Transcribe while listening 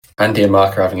Andy and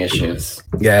Mark are having issues.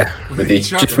 Yeah. With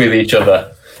each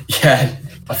other. Yeah.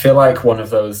 I feel like one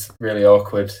of those really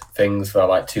awkward things where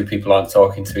like two people aren't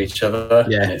talking to each other.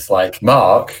 Yeah. And it's like,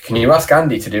 Mark, can you ask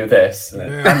Andy to do this? And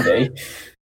then, Andy,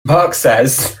 Mark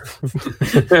says.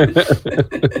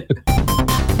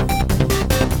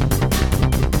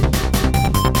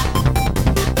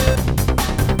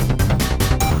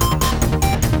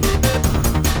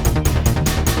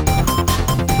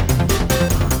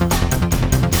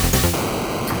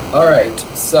 All right,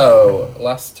 so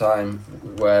last time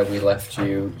where we left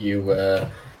you, you were,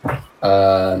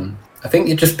 I think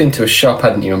you'd just been to a shop,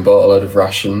 hadn't you, and bought a load of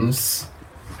rations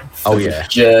for the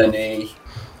journey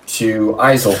to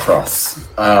Islecross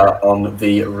on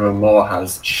the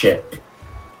Ramorhaz ship.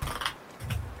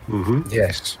 Mm-hmm.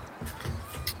 Yes.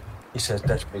 He says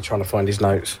desperately trying to find his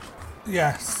notes.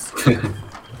 Yes.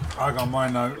 I got my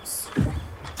notes.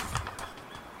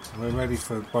 We're ready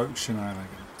for boat shenanigans.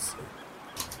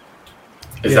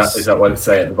 Is that what it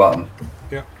say at the bottom?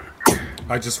 Yeah.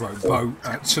 I just wrote boat,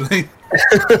 actually.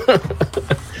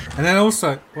 And then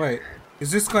also, wait,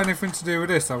 is this got anything to do with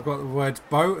this? I've got the word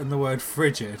boat and the word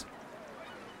frigid.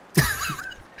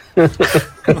 I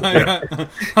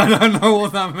don't know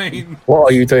what that means.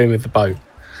 What are you doing with the boat?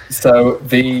 So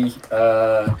the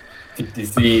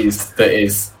disease that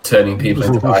is turning people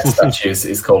into ice statues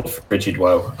is called frigid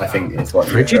woe, I think is what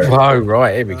frigid woe,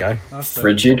 right, here we go.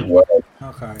 Frigid woe.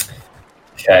 Okay.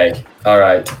 Okay, all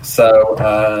right. So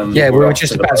we were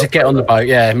just about to get on the boat.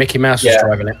 Yeah, Mickey Mouse was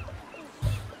driving it.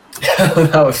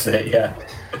 That was it. Yeah,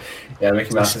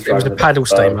 Mickey Mouse was driving it. It was a paddle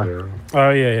steamer. Oh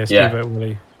yeah. Steamboat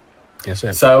Willie. Yes,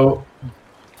 sir. So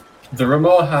the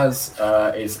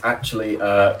Ramorhaz is actually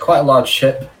quite a large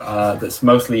ship that's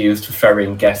mostly used for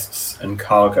ferrying guests and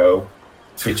cargo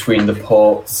between the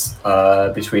ports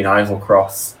between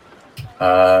Islecross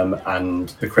and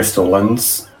the Crystal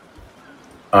Lands.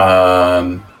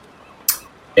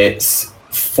 It's a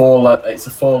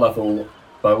 4-level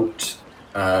boat.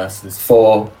 So there's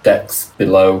 4 decks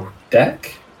below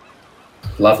deck,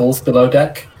 levels below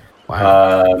deck.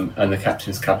 Wow. And the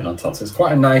captain's cabin on top. So it's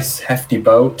quite a nice, hefty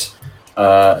boat.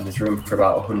 And there's room for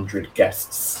about 100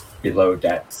 guests below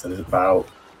deck. So there's about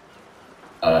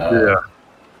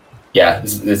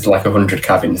there's like 100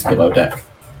 cabins below deck.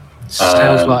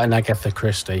 Sounds like an Agatha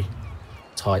Christie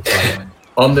type boat.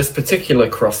 On this particular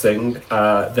crossing,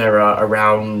 there are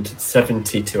around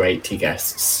 70 to 80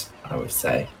 guests, I would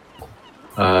say.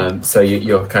 So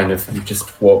you've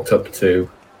just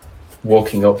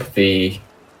walking up the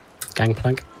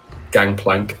gangplank.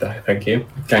 Thank you.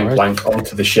 Gangplank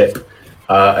onto the ship,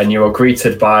 and you are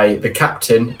greeted by the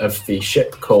captain of the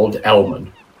ship called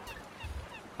Elman,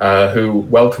 who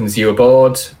welcomes you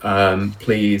aboard.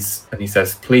 Please, and he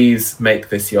says, "Please make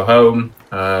this your home.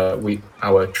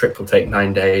 Our trip will take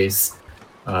 9 days.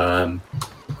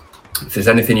 If there's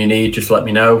anything you need, just let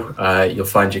me know. You'll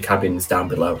find your cabins down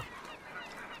below."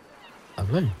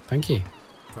 Lovely, thank you.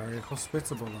 Very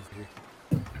hospitable of you.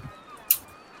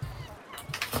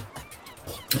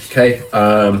 Okay,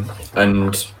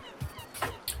 and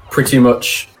pretty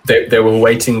much they were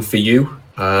waiting for you.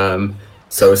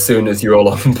 So as soon as you're all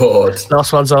on board,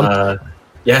 last one's on.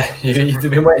 You've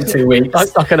been waiting 2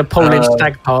 weeks. Like an Polish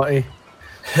stag party.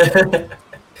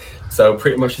 So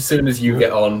pretty much as soon as you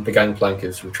get on, the gangplank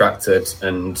is retracted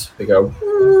and they go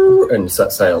and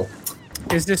set sail.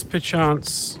 Is this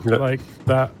perchance like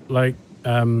that,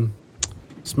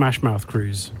 Smash Mouth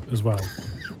cruise as well?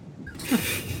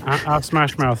 Our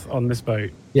Smash Mouth on this boat.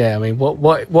 Yeah, I mean,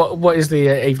 what is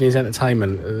the evening's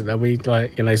entertainment? Are we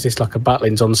is this like a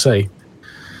Butlins on sea?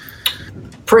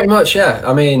 Pretty much, yeah.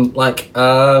 I mean,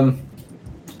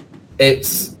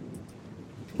 it's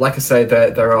like I say,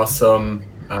 there are some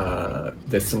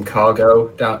there's some cargo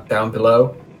down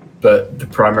below, but the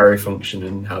primary function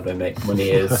and how they make money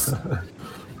is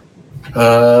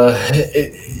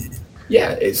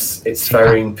it's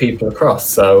ferrying people across.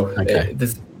 So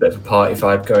there's a bit of a party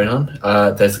vibe going on.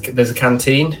 There's a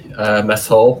canteen, mess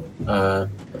hall,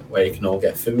 where you can all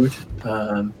get food,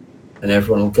 and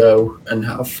everyone will go and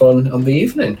have fun on the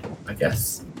evening, I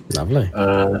guess. Lovely.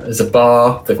 There's a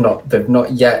bar. They've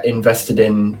not yet invested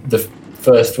in the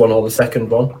first one or the second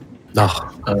one.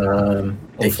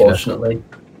 Unfortunately,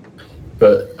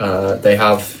 but they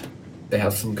have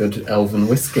some good elven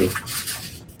whiskey.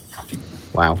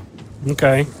 Wow.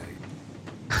 Okay.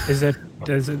 Is there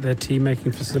tea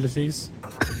making facilities?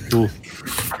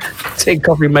 Tea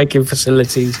coffee making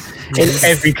facilities in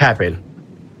every cabin.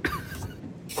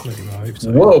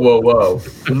 Whoa!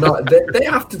 They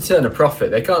have to turn a profit.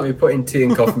 They can't be putting tea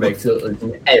and coffee making facilities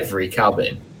in every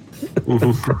cabin.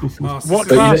 What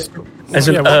class? There's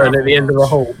an urn at the end of the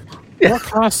hall. What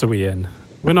class are we in?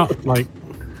 We're not like.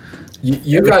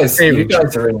 You guys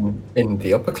are in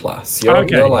the upper class.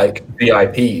 You're like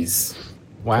VIPs.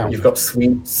 Wow. You've got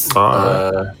suites.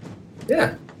 Yeah,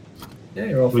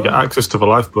 you're all We fine. get access to the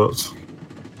lifeboats.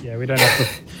 Yeah, we don't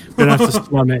have to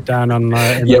slum it down on.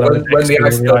 When the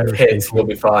iceberg hits, we'll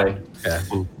be fine. Yeah.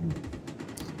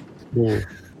 Ooh.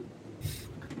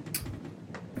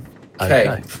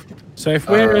 Okay. So if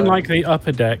we're in like the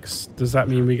upper decks, does that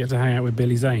mean we get to hang out with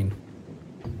Billy Zane?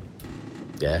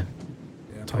 Yeah.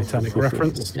 Titanic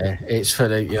reference. Yeah. It's for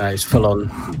the it's full on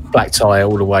black tie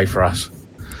all the way for us.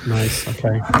 Nice.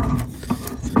 Okay.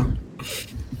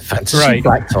 Fantasy Right.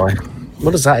 black tie.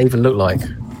 What does that even look like?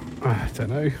 I don't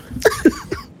know.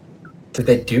 Do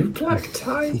they do black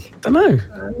tie? Don't know.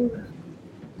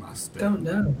 Must be. Don't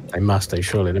know. They must do,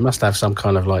 surely. They must have some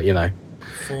kind of like,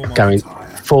 Formal going attire.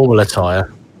 formal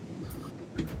attire.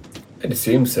 I'd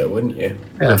assume so, wouldn't you?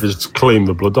 Yeah. They just clean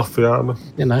the blood off the armour.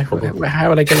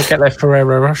 How are they going to get their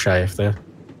Ferrero Rocher if they're...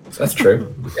 That's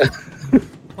true.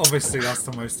 Obviously, that's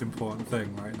the most important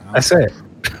thing right now. That's it.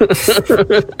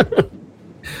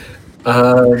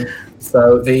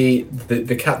 So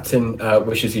the captain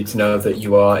wishes you to know that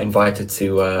you are invited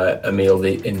to a meal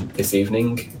this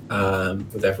evening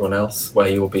with everyone else, where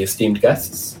you will be esteemed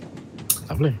guests.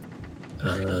 Lovely.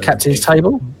 Captain's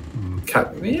table?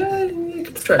 Yeah, you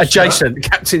can stretch Adjacent.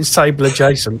 Captain's table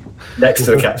adjacent. that. Next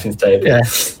to the captain's table.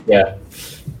 Yeah.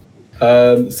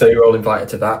 So you're all invited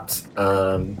to that.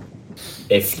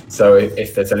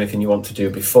 If there's anything you want to do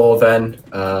before then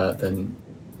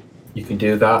you can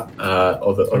do that. We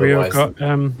all Otherwise, got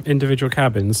individual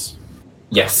cabins.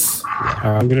 yes.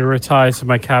 I'm going to retire to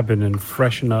my cabin and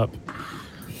freshen up.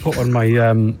 Put on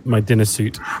my my dinner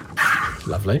suit.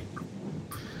 Lovely.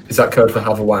 Is that code for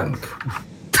have a wank?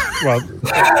 Well,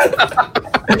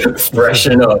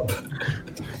 Freshen up.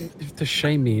 you have to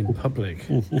shame me in public.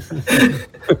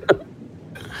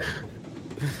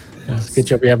 Good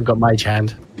job you haven't got mage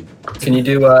hand. Can you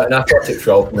do an athletics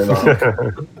roll for me,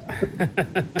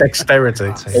 Mark?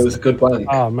 Dexterity. It was a good wank.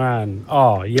 Oh man.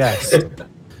 Oh yes.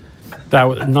 That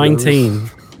was 19.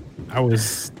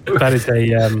 That is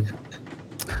a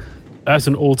that's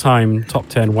an all-time top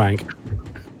 10 wank.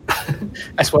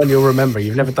 That's one you'll remember.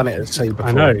 You've never done it at sea before.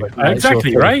 I know. but, it's your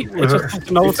Exactly, thing. right? It's just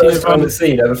Your novelty first of time at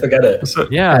sea, never forget it.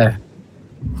 yeah.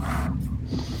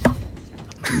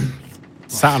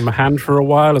 Sat on my hand for a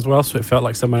while as well, so it felt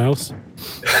like someone else.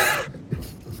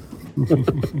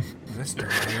 This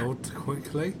derailed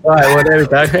quickly. Right, well, there we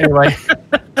go. Anyway,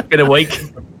 been a week.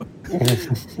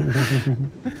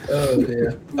 Oh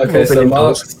dear. Okay, so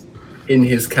Mark's in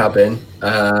his cabin.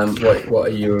 What are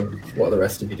the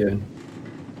rest of you doing?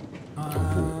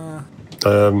 I'm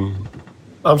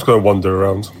just going to wander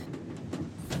around.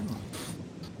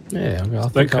 Yeah, I Don't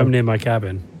think come near my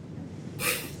cabin.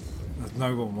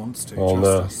 No one wants to. Oh,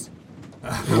 trust no.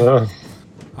 us. No.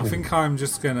 I think I'm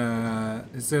just gonna.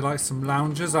 Is there like some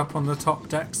loungers up on the top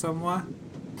deck somewhere?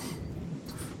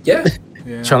 Yeah.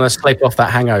 Yeah. trying to sleep off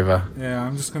that hangover. Yeah,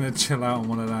 I'm just gonna chill out on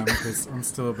one of them because I'm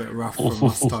still a bit rough from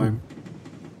last time.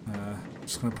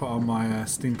 Just gonna put on my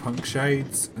steampunk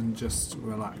shades and just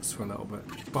relax for a little bit.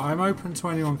 But I'm open to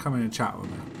anyone coming and chat with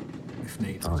me if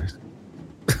needed. Nice.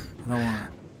 I don't want to.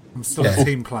 I'm still a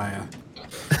team player.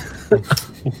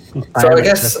 So I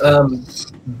guess I mean,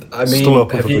 Still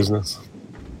open for business.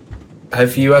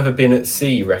 have you ever been at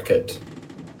sea, Record?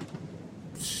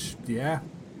 Yeah.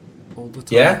 All the time.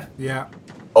 Yeah? Yeah.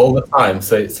 All the time.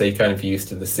 So you're kind of used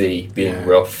to the sea being Yeah.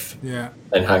 rough Yeah.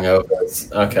 and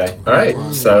hangovers. Okay. All right.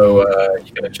 So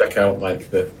you're gonna check out like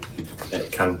the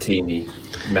cantini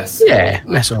mess. Yeah,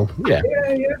 that's all. Yeah.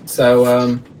 Yeah.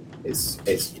 So it's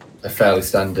a fairly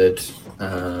standard.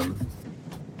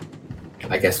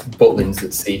 I guess Butlins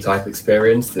at sea type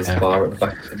experience. There's a bar at the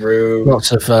back of the room.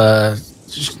 Lots of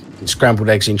scrambled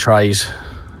eggs in trays.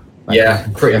 Yeah,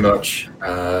 pretty much.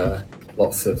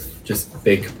 Lots of just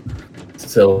big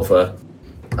silver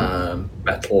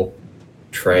metal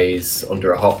trays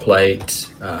under a hot plate.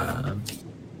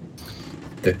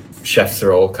 The chefs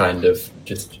are all kind of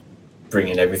just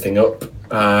bringing everything up,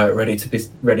 ready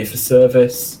for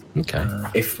service. Okay.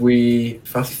 If we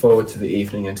fast forward to the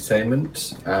evening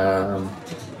entertainment,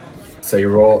 so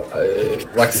you're all,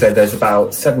 like I said, there's about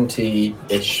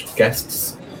 70-ish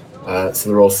guests. So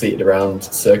they're all seated around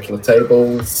circular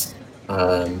tables.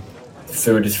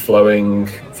 Food is flowing,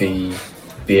 the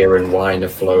beer and wine are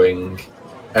flowing.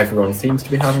 Everyone seems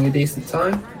to be having a decent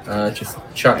time, just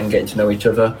chatting, getting to know each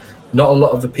other. Not a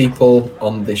lot of the people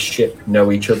on this ship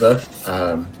know each other,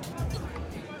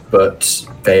 but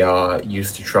they are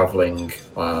used to traveling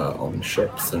on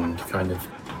ships and kind of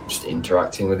just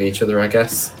interacting with each other, I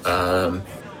guess.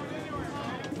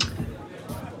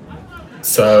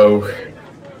 So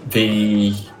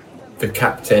the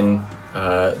captain,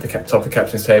 top of the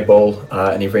captain's table,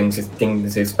 and he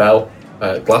dings his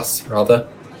glass rather,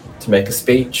 to make a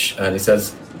speech, and he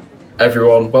says,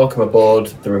 "Everyone, welcome aboard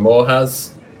the Remor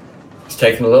has. It's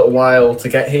taken a little while to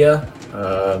get here,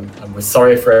 and we're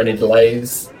sorry for any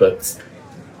delays, but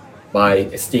my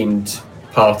esteemed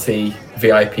party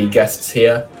VIP guests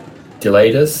here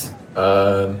delayed us,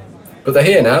 but they're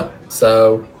here now,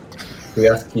 so we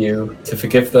ask you to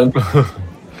forgive them,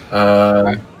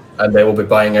 and they will be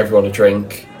buying everyone a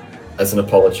drink as an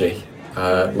apology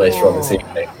later on this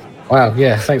evening." Wow,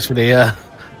 yeah, thanks for the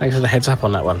heads up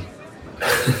on that one.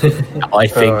 I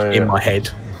think in my head.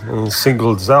 And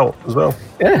singled us out as well.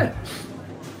 Yeah.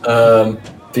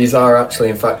 These are actually,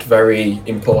 in fact, very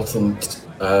important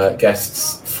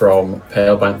guests from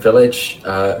Palebank Village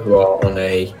who are on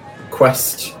a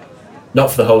quest,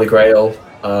 not for the Holy Grail,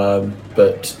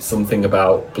 but something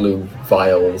about blue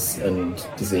vials and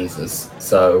diseases.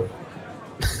 So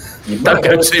you Don't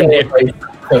go too near.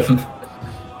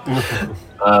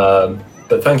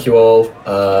 But thank you all,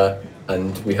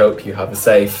 and we hope you have a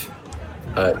safe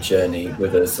journey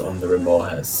with us on the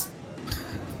Remorhes.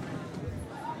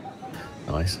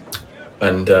 Nice.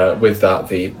 And with that,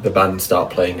 the band start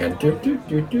playing. And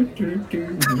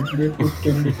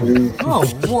Oh,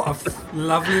 what a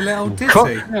lovely little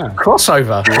ditty.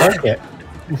 Crossover. I like it.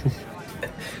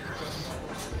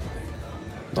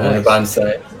 And the band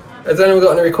say, "Has anyone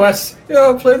got any requests?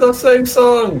 Yeah, play that same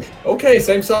song. Okay,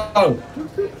 same song."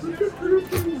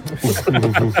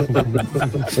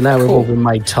 So now we've all been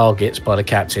made targets by the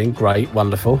captain. Great,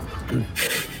 wonderful.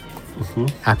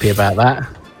 Happy about that.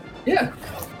 Yeah.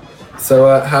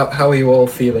 So how are you all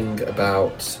feeling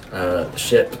about the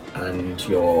ship and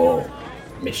your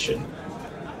mission?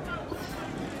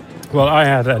 Well, I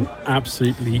had an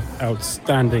absolutely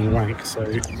outstanding rank, so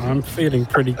I'm feeling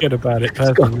pretty good about it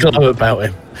Got personally. glow about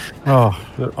him. Oh,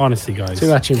 honestly, guys. Too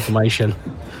much information.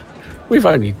 We've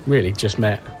only really just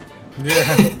met.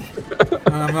 Yeah.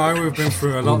 I know we've been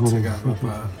through a lot together,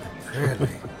 but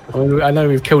really. I know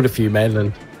we've killed a few men,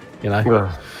 and you know,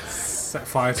 Yeah. Set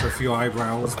fire to a few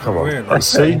eyebrows, but Come on. really. I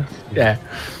see. yeah.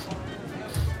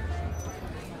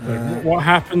 What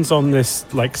happens on this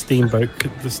steamboat?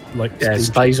 Yeah, it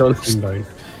stays on. steamboat.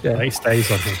 Yeah. It stays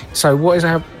on here. So what is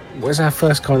our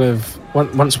first kind of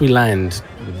once we land?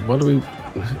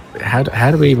 How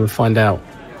do we even find out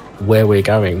where we're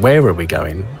going? Where are we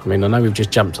going? I mean, I know we've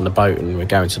just jumped on the boat and we're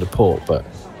going to the port, but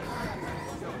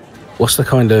what's the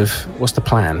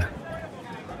plan?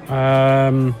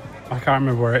 I can't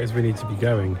remember where it is we need to be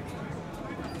going.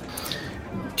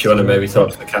 Do you want to maybe talk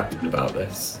to the captain about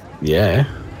this? Yeah.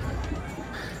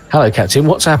 Hello, Captain.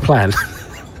 What's our plan?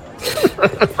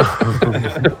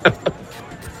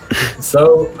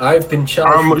 So I've been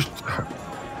charged.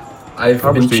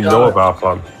 How much do you know about our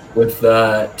plan? With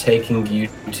taking you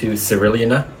to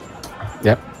Cyrillina.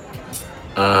 Yep.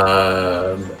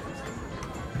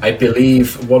 I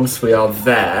believe once we are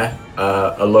there,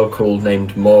 a local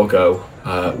named Morgo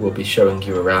will be showing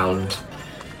you around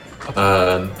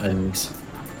and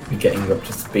be getting you up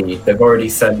to speed. They've already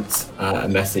sent a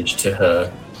message to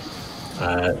her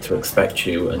to expect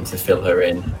you and to fill her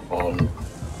in on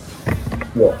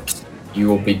what you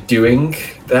will be doing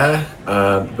there.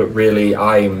 But really,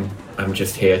 I'm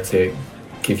just here to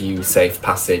give you safe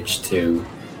passage to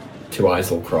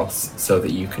Islecross so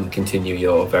that you can continue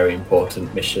your very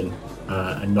important mission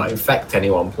and not infect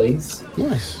anyone, please.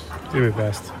 Nice. Do my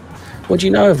best. What do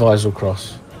you know of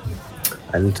Islecross?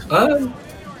 And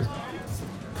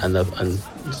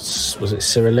was it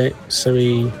Cyril?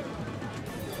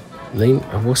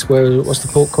 What's the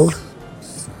port called?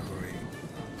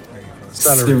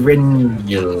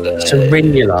 Cyrillina.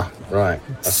 Right.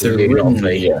 That's a really odd name.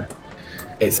 Cyrillina.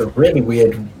 It's a really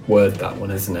weird word, that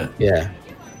one, isn't it? Yeah.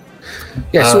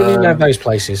 Yeah, so we need to know those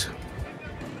places.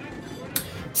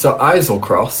 So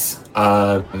Islecross,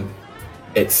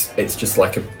 it's just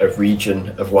like a region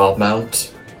of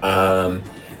Wildmount.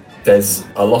 There's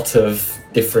a lot of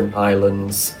different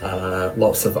islands,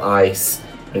 lots of ice.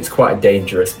 It's quite a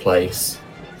dangerous place.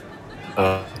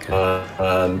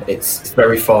 It's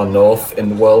very far north in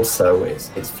the world, so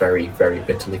it's very, very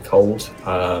bitterly cold.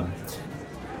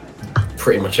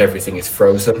 Pretty much everything is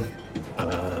frozen.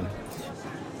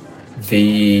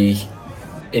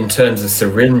 In terms of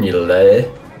Cyrillina,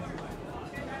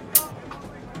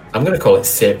 I'm going to call it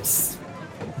Sips,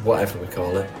 whatever we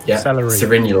call it. Yeah, Celery.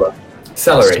 Cyrillina.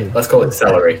 Celery. Let's call it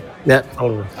celery. Yeah.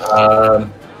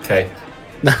 Okay.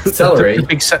 Celery.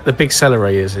 The big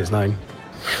celery is his name.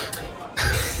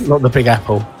 Not the big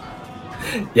apple.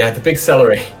 Yeah, the big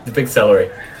celery. The big celery.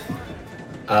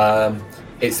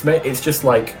 It's just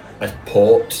like a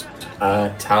port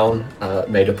town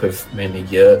made up of mainly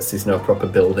yurts. There's no proper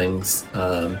buildings.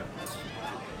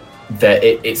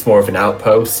 It's more of an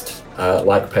outpost,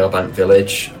 like Palebank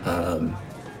Village,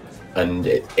 and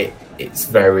it's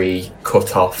very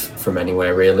cut off from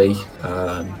anywhere really.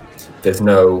 There's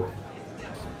no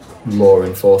law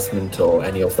enforcement or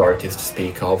any authorities to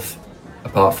speak of,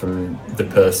 apart from the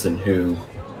person who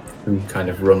kind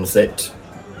of runs it.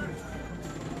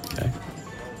 Okay.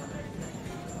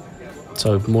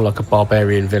 So more like a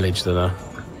barbarian village than a.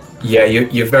 Yeah,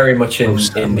 you're very much in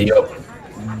the up.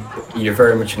 You're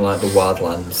very much in like the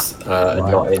wildlands,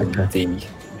 not in the.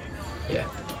 Yeah.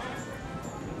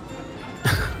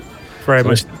 Very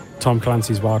much Tom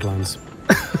Clancy's Wildlands.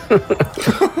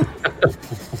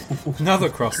 Another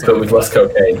crossover. But with less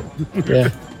cocaine. Yeah.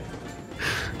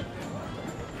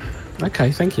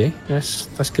 Okay, thank you. That's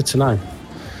good to know.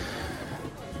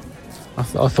 I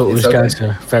thought it was going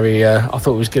to very. I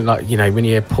thought it was good, like when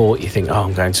you're a port, you think, oh,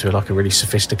 I'm going to like a really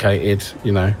sophisticated,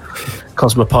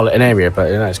 cosmopolitan area.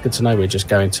 But it's good to know we're just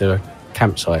going to a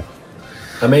campsite.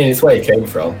 I mean, it's where you came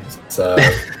from, so.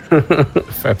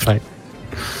 Fair play.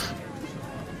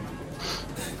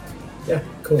 Yeah,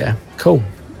 cool. Yeah, cool.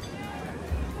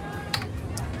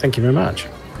 Thank you very much.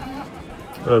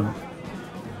 Do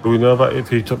we know that if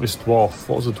he took this dwarf?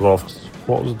 What was the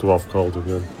dwarf called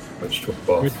again? Which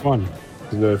dwarf? Which one?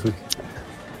 You know, the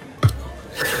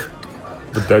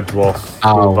dead dwarf.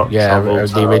 Oh, yeah, travelled.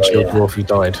 the original yeah. dwarf who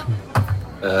died.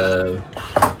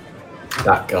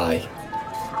 That guy.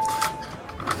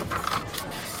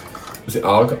 Was it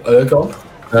Ergon?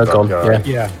 Ergon, guy. yeah.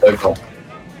 Yeah. Ergon.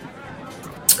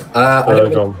 I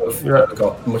don't know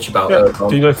Ergon. much about Yeah, Ergon.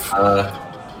 do you know if-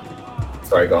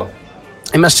 Sorry, go on.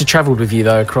 He must have travelled with you,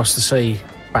 though, across the sea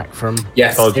back from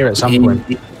Yes, here at some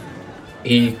point.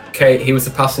 He was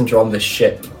a passenger on this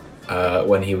ship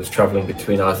when he was travelling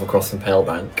between Islecross and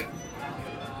Palebank.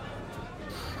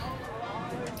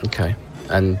 Okay.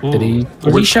 And did he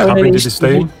Which show cabin any? did he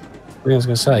stay in? I was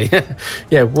going to say,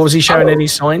 yeah. Was he showing any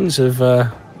signs of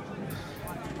the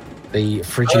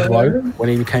frigid woe when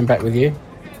he came back with you?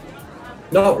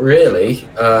 Not really.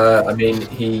 I mean,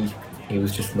 he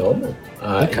was just normal.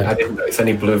 Okay. I didn't notice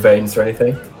any blue veins or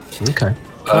anything. Okay.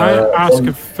 Can I ask one-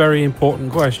 a very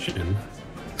important question?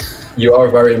 You are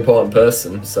a very important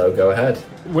person, so go ahead.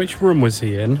 Which room was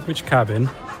he in? Which cabin?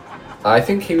 I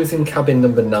think he was in cabin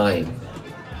number 9.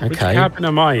 Which Okay. cabin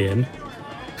am I in?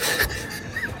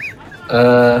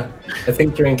 I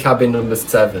think you're in cabin number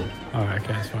 7. Oh, okay,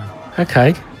 that's fine.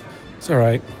 Okay. It's all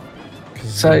right.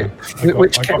 'Cause, So, I got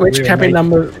which real cabin naked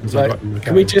number? because I got in the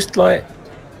Can we cabin. just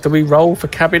do we roll for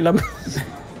cabin number?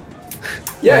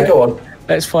 Yeah, go on.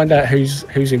 Let's find out who's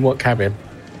in what cabin.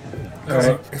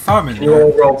 Alright. If I'm in You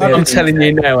all roll there, me a I'm telling D10.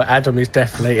 you now, Adam is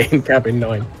definitely in cabin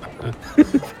 9.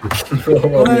 You all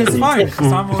roll no, me a it's D10. fine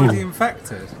because I'm already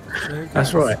infected. So who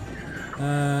That's cares? right.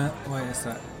 Wait a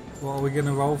sec. What are we going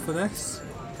to roll for this?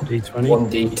 D20?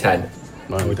 1d10.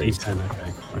 Oh, 9 D10,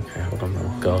 okay. Okay, hold on.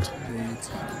 Oh, God.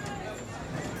 D10.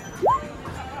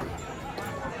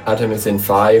 Adam is in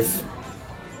 5.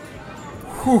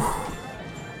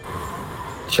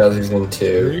 Chelsea's in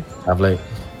 2. Lovely.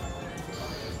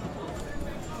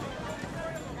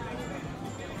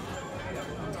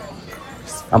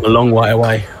 I'm a long way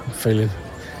away. I'm feeling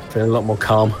a lot more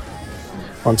calm.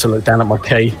 Want to look down at my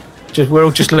key. We're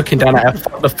all just looking down at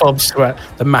the fobs,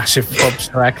 the massive fobs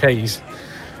to our keys.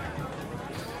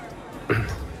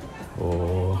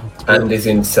 Oh, And is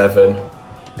in 7.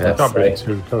 yeah. Can't be right.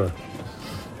 too, can it?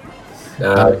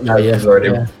 No,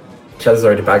 yeah, Chelsea's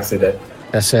already bagged it.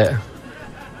 That's it.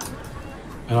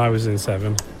 And I was in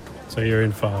 7. So you're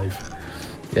in 5.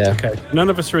 Yeah, Okay. None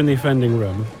of us are in the offending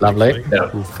room. lovely. No.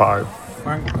 In 5.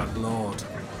 Thank the Lord.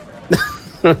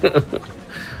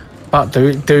 But do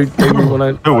we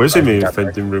want to? Who is in the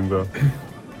offending room though?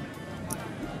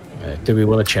 Do we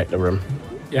want to check the room?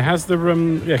 Yeah, has the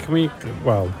room... Yeah, can we...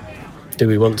 Well, Do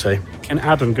we want to? can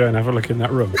Adam go and have a look in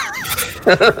that room?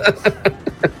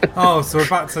 Oh, so we're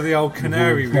back to the old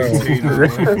canary routine. are we?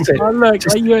 That's it. Oh, look,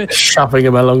 Just you, shoving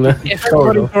them along the if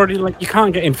corridor. everybody's already, you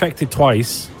can't get infected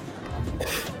twice.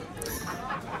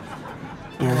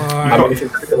 I mean, Alright, if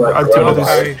it's like I do this.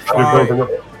 Okay, We're building up.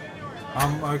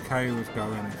 I'm okay with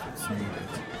going if it's needed.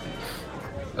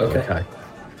 Okay. Okay.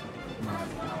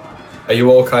 Are you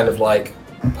all kind of like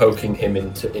poking him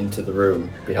into the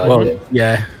room behind Well, him?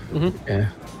 yeah, yeah.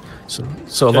 So,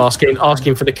 sort of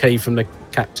asking for the key from the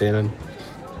captain, and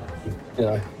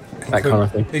that kind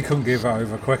of thing. He couldn't give it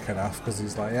over quick enough because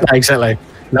he's like, yeah. Yeah, exactly.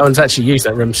 No one's actually used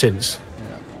that room since.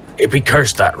 If we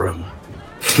curse that room.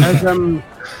 As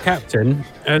Captain,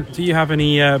 do you have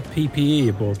any PPE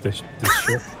aboard this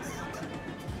ship?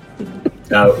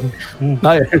 No.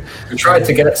 No. We tried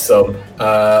to get some,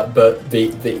 but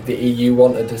the EU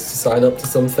wanted us to sign up to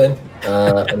something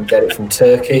and get it from You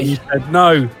Turkey. said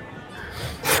no.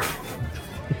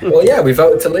 Well, yeah, we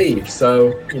voted to leave,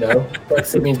 so,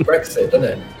 Brexit means Brexit, doesn't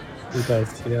it? We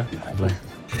both, yeah. Lovely.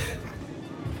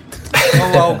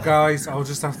 Oh well, guys, I'll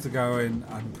just have to go in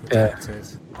unprotected.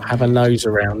 Have a nose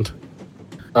around.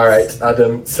 All right,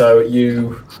 Adam, so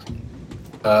you've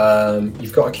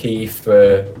got a key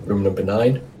for room number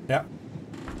 9. Yep.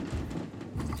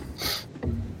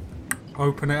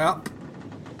 Open it up.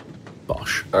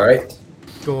 Bosh. All right.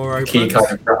 Door The opens. key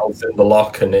kind of rattles in the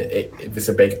lock, and there's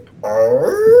a big.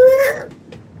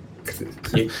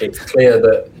 It's clear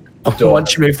that the door.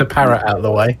 Once you move the parrot out of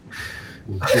the way,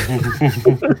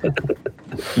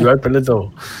 you open the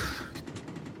door.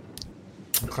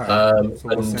 Okay. So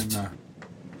what's and in there?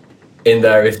 in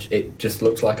there, it just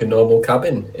looks like a normal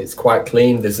cabin. It's quite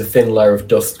clean. There's a thin layer of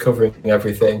dust covering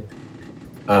everything,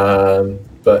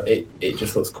 but it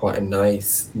just looks quite a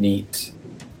nice, neat,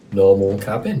 normal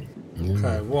cabin.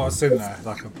 Okay, what's in there?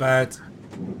 Like a bed,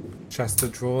 chest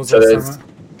of drawers So or there's- something?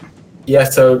 Yeah,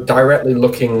 so directly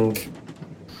opposite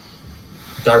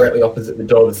the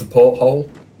door, there's a porthole,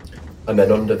 and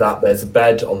then under that, there's a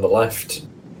bed on the left.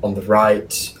 On the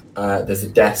right, there's a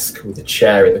desk with a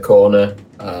chair in the corner.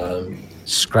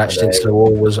 Scratched And into the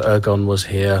wall was Ergon was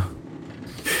here.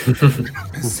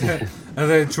 Are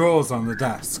there drawers on the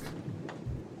desk?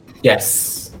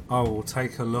 Yes. I will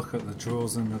take a look at the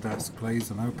drawers in the desk, please,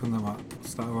 and open them up.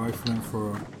 Start opening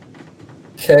for them.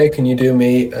 Okay, can you do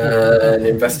me an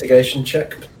investigation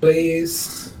check,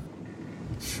 please?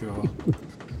 Sure.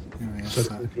 Give me a So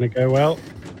sec. it's going to go well.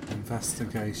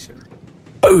 Investigation.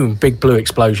 Boom! Big blue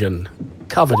explosion.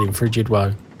 Covered in frigid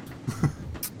woe.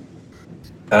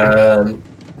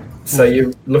 So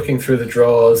you're looking through the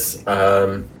drawers,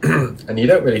 and you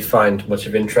don't really find much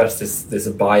of interest. There's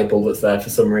a Bible that's there for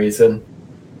some reason,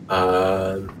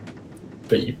 but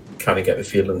you kind of get the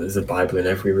feeling there's a Bible in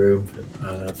every room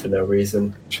for no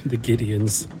reason. The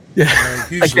Gideons.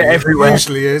 Usually, everywhere.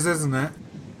 usually is, isn't it?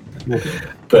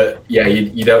 But yeah,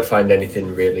 you don't find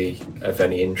anything really of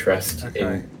any interest Okay.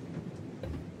 in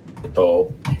at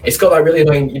all. It's got that really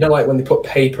annoying, like when they put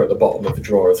paper at the bottom of the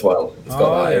drawer as well. It's got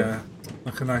Oh that. yeah,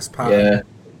 like a nice pattern.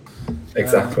 Yeah,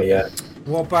 exactly. Yeah,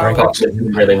 What Apart about? from it's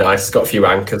really nice. It's got a few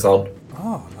anchors on.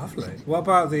 Oh, lovely. What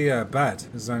about the bed?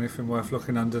 Is there anything worth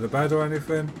looking under the bed or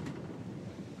anything?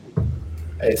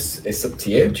 It's up to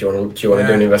you. Do you want to do an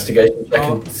Yeah. investigation check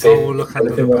I'll- and see? I will look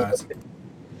under the anything bed. else?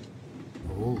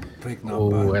 Oh, big Oh,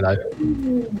 number. hello.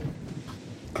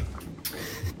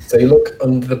 So you look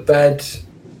under the bed,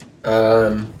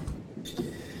 and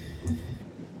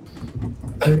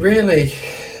really,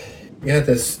 yeah,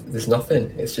 there's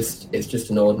nothing. It's just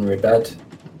an ordinary bed.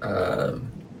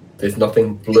 There's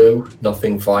nothing blue,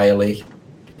 nothing viley.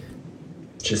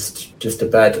 Just a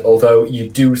bed. Although you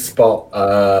do spot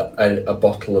a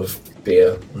bottle of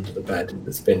beer under the bed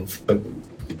that's been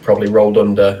probably rolled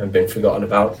under and been forgotten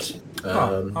about.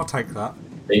 I'll take that.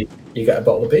 You get a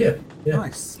bottle of beer. Yeah.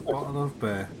 Nice. Bottle of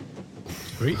beer.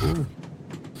 Sweet.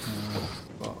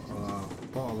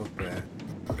 Bottle of beer.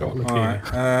 Got on the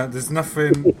Alright, there's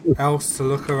nothing else to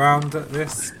look around at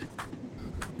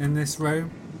in this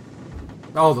room.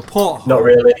 Oh, the porthole. Not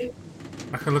really.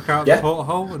 I can look out Yeah. the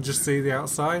porthole and just see the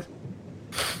outside.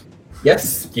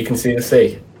 Yes, you can see the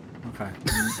sea. Okay,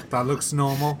 that looks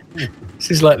normal.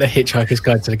 This is like the Hitchhiker's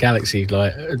Guide to the Galaxy,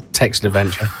 like text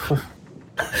adventure.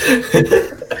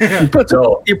 You put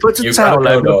No, a you towel can't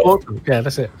over go the porthole. Yeah,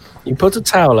 that's it. You put a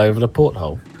towel over the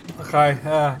porthole. Okay,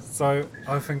 so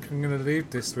I think I'm going to leave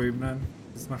this room then.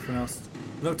 There's nothing else.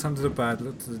 Looked under the bed,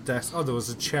 looked at the desk. Oh, there was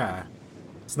a chair.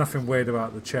 There's nothing weird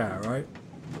about the chair, right?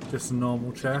 Just a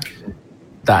normal chair.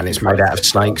 That and it's made out of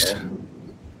snakes.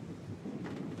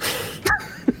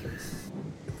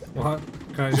 What?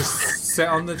 Can I just sit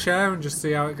on the chair and just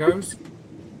see how it goes?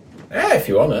 Yeah, if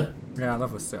you wanna. Yeah, I'd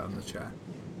love to sit on the chair.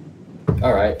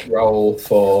 All right, roll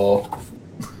for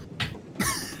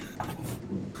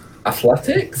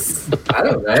athletics. I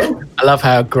don't know. I love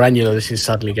how granular this is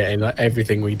suddenly getting, like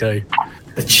everything we do.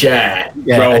 The chair.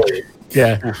 Yeah. Roll.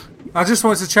 Yeah. I just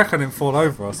wanted to check I didn't fall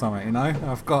over or something, you know?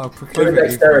 I've got a Do a proclivity.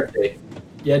 dexterity.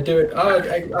 Yeah, do it. Oh,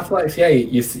 athletics. Yeah,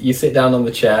 you sit down on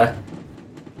the chair.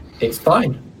 It's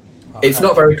fine. It's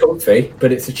not very comfy,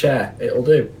 but it's a chair. It'll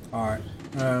do. Alright.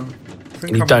 I think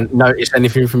And you I'm- don't notice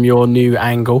anything from your new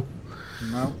angle.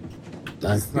 No, No.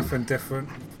 there's nothing different.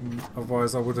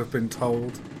 Otherwise, I would have been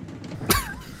told.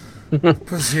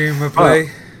 Presumably.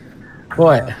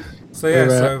 Right. So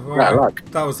yeah, We're out of luck.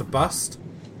 that was a bust.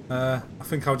 I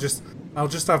think I'll just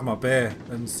have my beer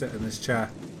and sit in this chair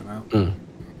for now.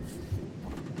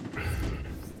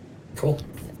 Cool.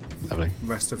 Lovely. The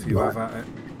rest of you have at it.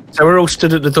 So we're all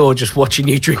stood at the door just watching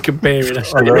you drink a beer in a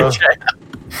chair.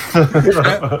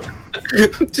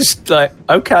 Just like,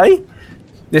 okay,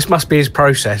 this must be his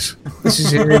process. This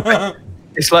is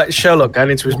it's like Sherlock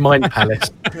going into his mind palace.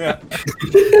 Yeah.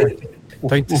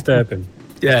 Don't disturb him.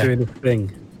 Yeah. He's doing a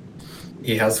thing.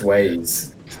 He has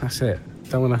ways. That's it.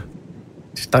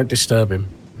 Just don't disturb him.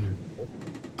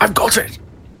 I've got it.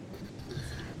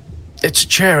 It's a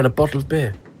chair and a bottle of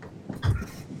beer.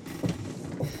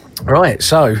 Right,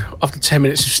 so after 10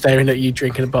 minutes of staring at you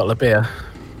drinking a bottle of beer,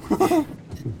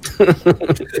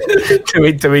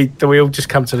 do we all just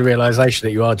come to the realization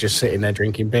that you are just sitting there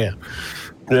drinking beer?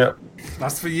 Yeah.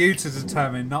 That's for you to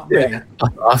determine, not me.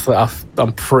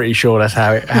 I'm pretty sure that's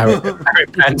how it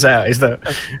pans out. Is that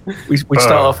we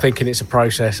start off thinking it's a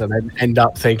process and then end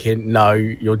up thinking no,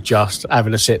 you're just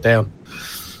having a sit down.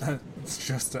 It's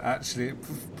just that actually,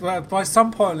 by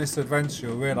some point in this adventure,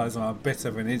 you'll realise I'm a bit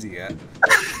of an idiot.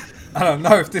 I don't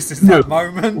know if this is that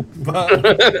moment,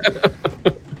 but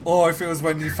or if it was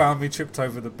when you found me tripped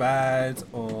over the bed,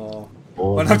 or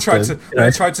when I tried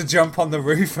to jump on the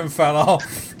roof and fell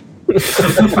off. But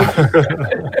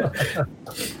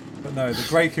no, the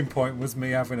breaking point was me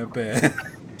having a beer.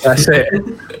 That's it.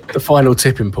 The final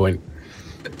tipping point.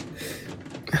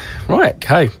 Right.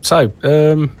 Okay. So,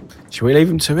 should we leave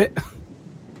him to it?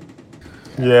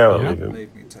 Yeah,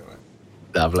 Leave me to it.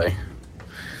 Lovely.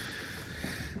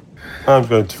 I'm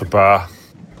going to the bar.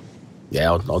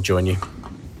 Yeah, I'll join you.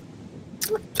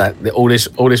 All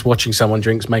this watching someone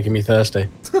drink's making me thirsty.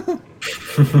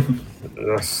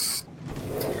 Yes.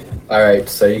 All right,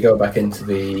 so you go back into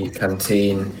the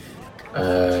canteen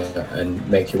and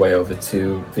make your way over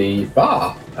to the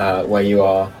bar, where you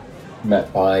are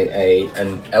met by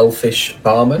an elfish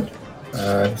barman.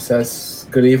 Says,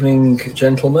 "Good evening,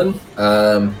 gentlemen.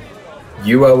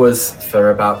 You owe us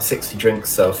for about 60 drinks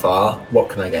so far. What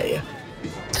can I get you?"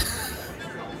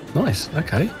 Nice.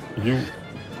 Okay.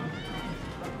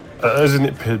 Isn't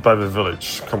it paid by the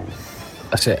village? Come on.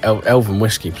 That's it. Elven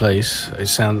whiskey, please.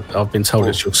 I've been told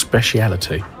it's your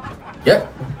speciality. Yep,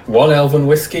 1 elven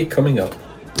whiskey coming up.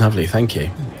 Lovely. Thank you.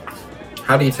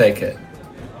 How do you take it?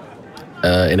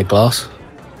 In a glass.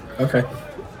 Okay.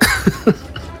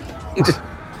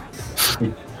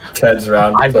 Turns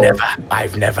around.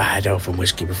 I've never had elven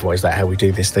whiskey before. Is that how we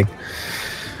do this thing?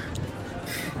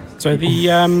 So the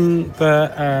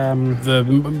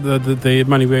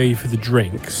money we owe you for the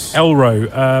drinks, Elro,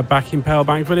 back in Pale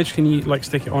Bank Village. Can you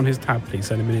stick it on his tab, please?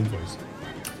 Send him an invoice.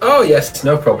 Oh yes,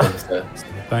 no problem, sir.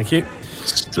 Thank you.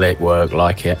 Slick work,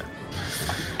 like it.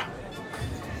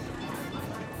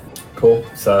 Cool.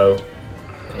 So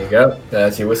there you go.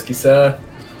 There's your whiskey, sir.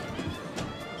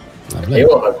 Lovely. You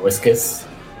all have whiskies.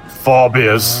 4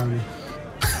 beers.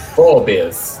 4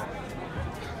 beers.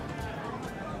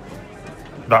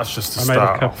 That's just to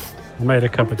start off. I made a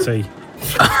cup of tea.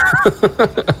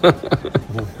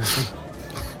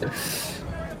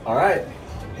 All right.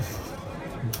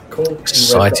 Cool.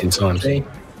 Exciting times. I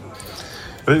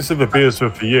didn't say the beers were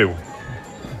for you.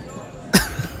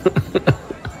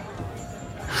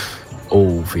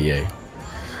 All for you.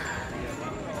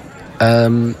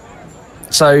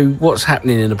 So what's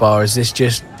happening in the bar? Is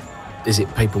it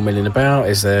people milling about?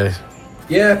 Is there...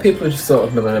 Yeah, people are just sort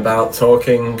of milling about,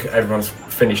 talking. Everyone's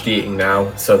finished eating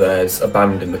now, so there's a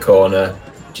band in the corner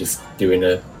just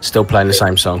doing Still playing the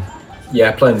same song?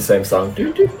 Yeah, playing the same song. They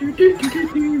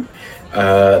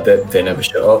never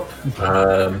shut up.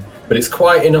 But it's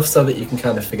quiet enough so that you can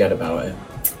kind of forget about it.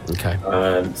 Okay.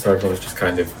 So everyone's just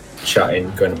kind of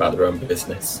chatting, going about their own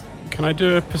business. Can I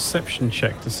do a perception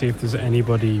check to see if there's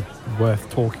anybody worth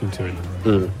talking to in the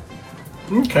room?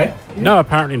 Okay. No,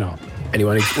 apparently not.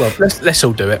 Anyone? Well, let's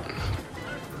all do it.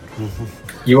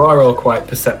 You are all quite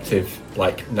perceptive,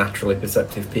 like naturally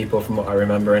perceptive people, from what I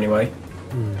remember, anyway.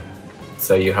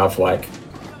 So you have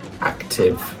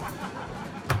active,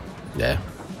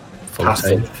 Full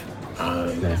passive,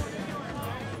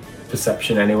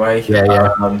 perception, anyway.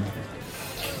 Yeah.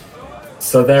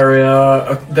 So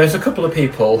there's a couple of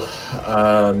people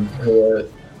who are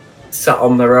sat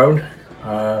on their own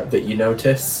that you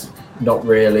notice, not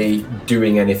really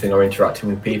doing anything or interacting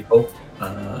with people,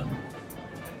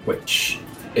 which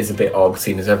is a bit odd,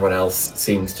 seeing as everyone else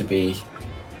seems to be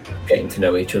getting to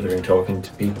know each other and talking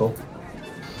to people.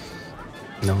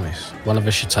 Nice. One of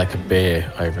us should take a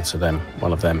beer over to them.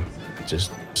 One of them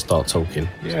just start talking.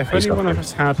 Yeah, if any one of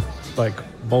us had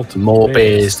multiple More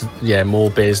beers. Yeah, more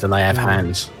beers than they have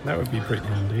hands. That would be pretty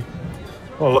handy.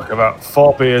 Well, look at that.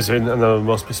 4 beers in, and there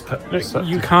must be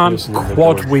You can't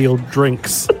quad wheel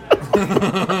drinks.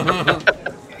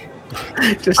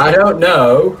 Just I don't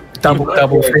know. double You might be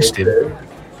able fisted. to.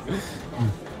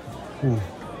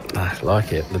 I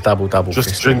like it. The double Just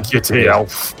fisted. drink your tea,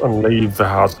 Alf, and leave the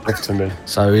hard stuff to me.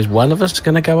 So is one of us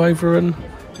going to go over and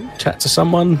chat to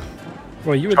someone?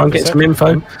 Well, you would Try and have get the some info.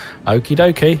 second one. Okie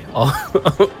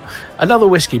dokie. Another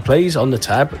whiskey, please, on the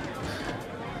tab.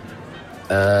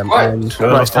 And No,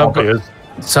 right, that's 4 beers.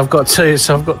 so I've got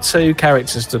two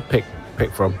characters to pick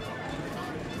from.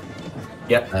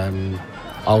 Yep.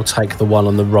 I'll take the one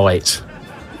on the right,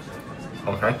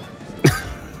 Okay.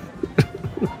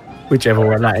 whichever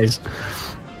one that is.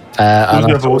 And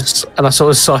the other one? I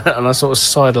sort of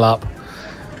sidle up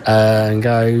and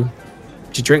go. Do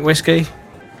you drink whiskey?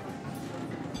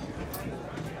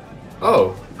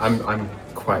 Oh, I'm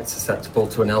quite susceptible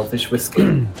to an elvish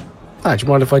whiskey, Oh, do you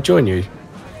mind if I join you?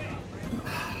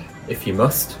 if you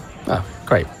must. Oh,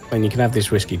 great. Then you can have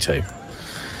this whiskey too.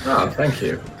 Oh, thank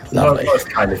you. Lovely. No, that's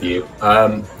kind of you.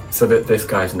 So that this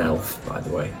guy's an elf, by the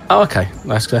way. Oh, okay.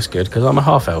 That's good because I'm a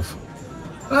half elf.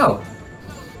 Oh,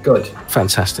 good.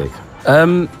 Fantastic.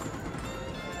 My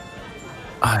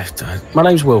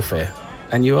name's Wilfir,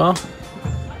 and you are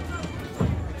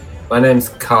My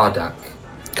name's Kardak.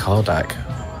 Kardak.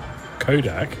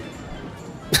 Kodak.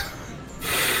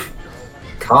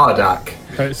 Kardak.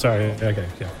 Oh, sorry. Okay.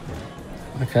 Yeah.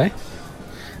 Okay.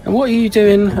 And what are you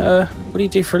doing? What do you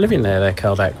do for a living there,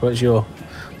 Kardak? What's your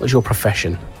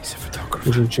profession? He's a photographer.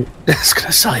 I was going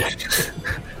to say.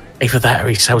 Either that or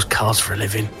he sells cars for a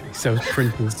living. He sells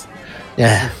printers.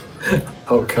 Yeah.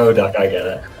 Oh, Kodak, I get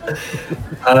it.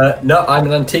 No, I'm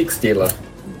an antiques dealer.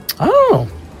 Oh,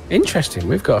 interesting.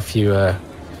 We've got a few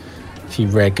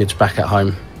rare goods back at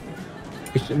home.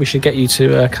 We should get you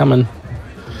to come and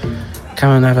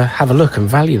have a look and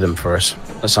value them for us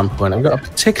at some point. I've got a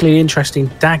particularly interesting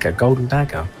dagger, golden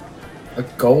dagger. A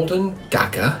golden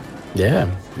dagger? Yeah,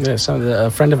 something that a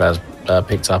friend of ours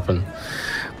picked up and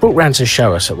brought round to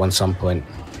show us at some point.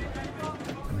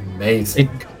 Amazing.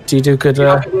 Do you do good? Do you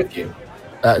have it with you?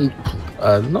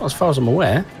 Not as far as I'm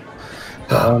aware.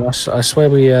 But, I swear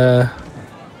we'll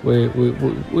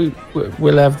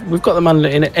have. We've got them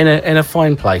in a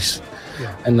fine place,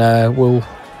 Yeah. and we'll.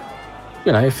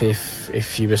 You know,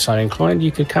 if you were so inclined,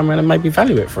 you could come around and maybe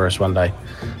value it for us one day.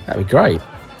 That'd be great.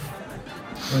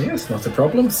 Well, yes, not a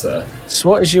problem, sir. So,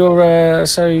 what is your?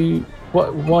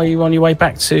 Why are you on your way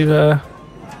back to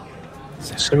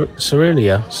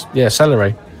Cerulia? Yeah,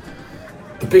 Celery.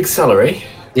 The big celery?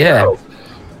 Yeah, Oh,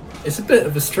 it's a bit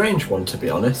of a strange one, to be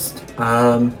honest.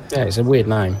 yeah, it's a weird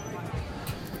name.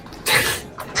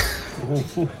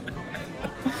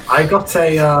 I got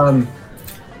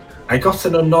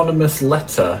an anonymous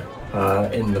letter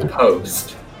in the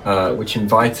post, which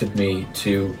invited me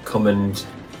to come and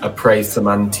appraise some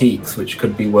antiques, which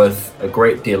could be worth a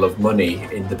great deal of money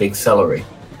in the big celery.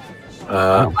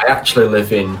 I actually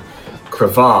live in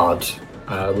Cravard,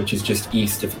 which is just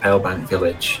east of Palebank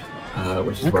Village,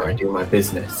 which is where I do my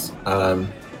business.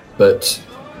 But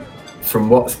from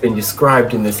what's been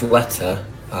described in this letter,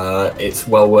 it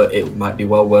might be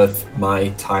well worth my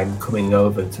time coming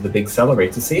over to the big celery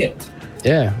to see it.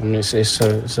 Yeah, I mean, it's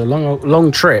a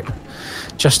long trip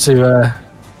just to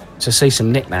see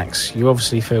some knickknacks. You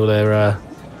obviously feel there's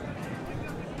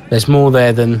more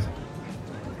there than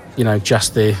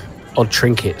just the odd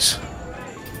trinkets.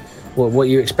 What are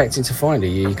you expecting to find?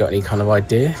 You got any kind of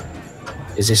idea?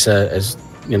 Is this are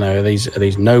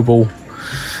these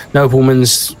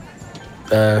noblemen's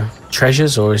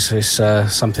treasures, or is this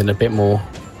something a bit more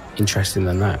interesting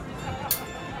than that?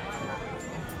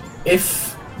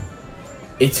 If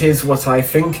it is what I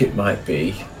think it might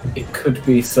be, it could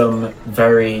be some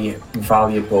very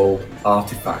valuable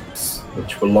artifacts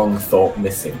which were long thought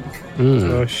missing.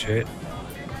 Oh shit.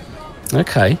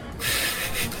 Okay.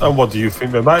 And what do you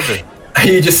think they might be?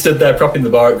 You just stood there propping the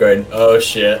bar up going, oh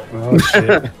shit. Oh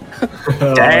shit.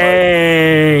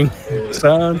 Dang,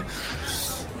 son.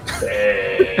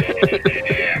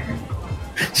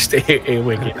 Just ear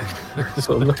wigging,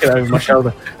 sort of looking over my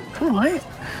shoulder. All right.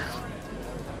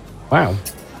 Wow.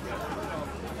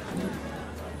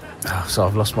 Oh, so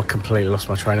I've completely lost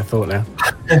my train of thought now.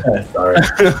 Sorry.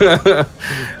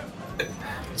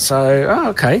 So,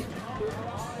 okay.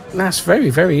 That's very,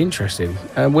 very interesting.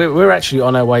 We're actually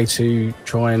on our way to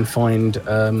try and find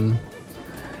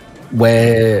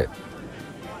where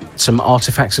some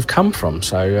artifacts have come from.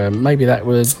 So maybe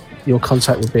your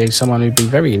contact would be someone who'd be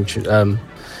very interested.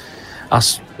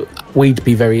 We'd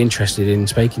be very interested in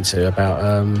speaking to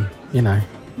about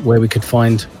where we could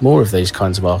find more of these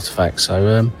kinds of artifacts.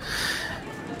 So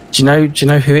Do you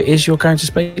know who it is you're going to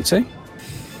speak to?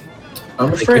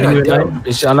 I'm afraid I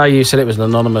don't. I know you said it was an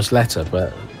anonymous letter,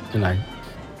 but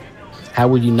how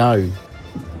will you know?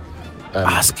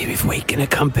 Ask him if we can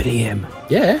accompany him.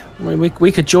 Yeah, I mean,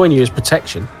 we could join you as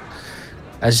protection,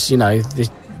 as you know. Since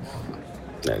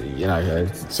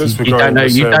we're You going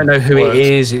don't know who it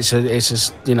words. is.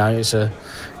 It's a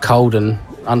cold and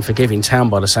unforgiving town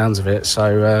by the sounds of it.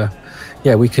 So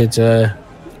we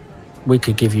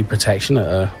could give you protection at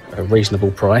a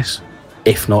reasonable price,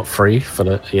 if not free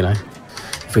for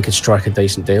if we could strike a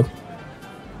decent deal.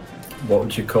 What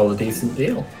would you call a decent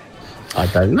deal? I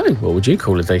don't know. What would you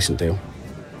call a decent deal?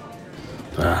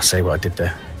 See what I did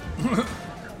there.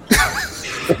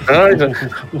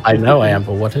 I know I am,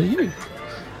 but what are you?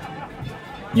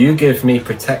 You give me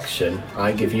protection,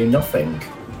 I give you nothing.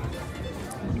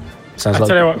 Sounds I like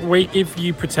tell you what, we give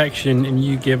you protection and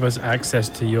you give us access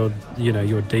to your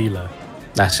dealer,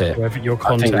 that's it. whoever your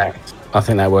I think contact.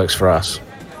 that works for us.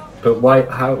 But why?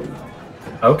 How?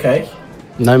 Okay.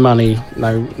 No money,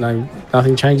 no,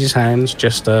 nothing changes hands.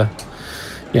 Just an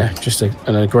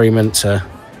agreement to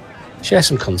share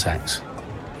some contacts.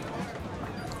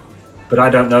 But I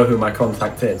don't know who my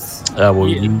contact is. Well,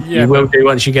 Yeah, you will do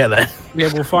once you get there. Yeah,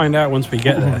 we'll find out once we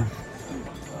get there.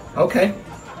 Okay.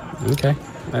 Okay,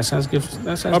 that sounds good.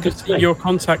 That sounds good. To Obviously, me. your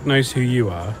contact knows who you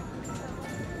are.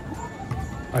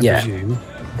 I Yeah. presume.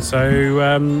 So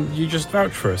you just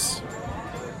vouch for us.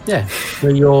 Yeah,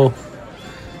 we're your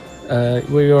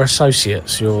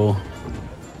associates. Your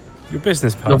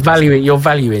business partner.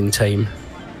 valuing team.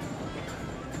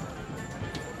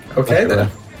 Okay then.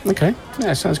 Okay,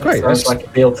 yeah, sounds great. Sounds like a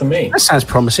deal to me. That sounds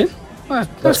promising.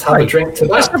 Let's have a drink to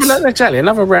Let's have that. exactly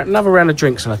another round of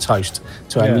drinks and a toast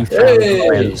to our Yeah. newfound Hey.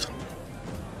 clients.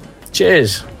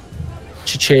 Cheers.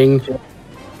 Cha-ching.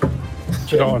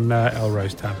 Got on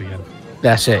Elrose tab again.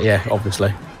 That's it. Yeah,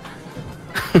 obviously.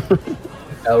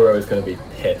 Elro is going to be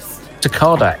pissed. To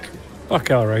Kardak. Fuck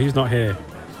Elro, he's not here.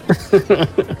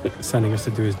 Sending us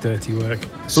to do his dirty work.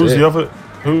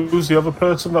 Who's the other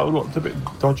person that looked a bit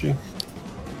dodgy?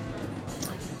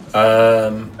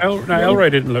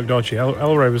 Elro didn't look dodgy.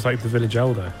 Elro was like the village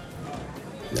elder.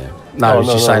 Yeah. No, I was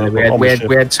just saying that on we the had ship.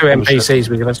 we had two On the ship. NPCs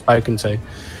we could have spoken to.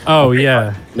 Oh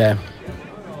yeah. Yeah.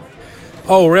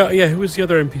 Oh yeah. Who was the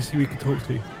other NPC we could talk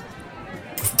to?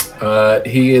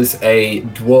 He is a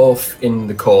dwarf in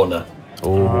the corner.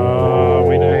 Oh,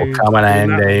 we know. Come on,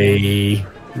 Andy.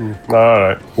 All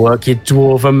right. Work your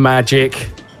dwarven magic.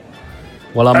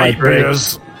 While I make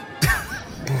drinks. beers.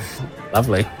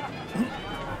 Lovely.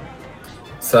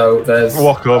 So there's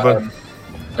Walk over.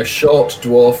 a short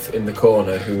dwarf in the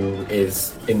corner who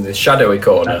is in the shadowy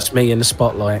corner. That's me in the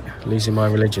spotlight, losing my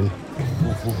religion.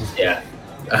 Yeah.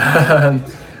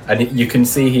 And you can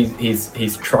see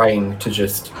he's trying to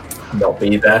just not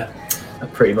be there,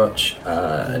 pretty much,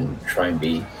 and try and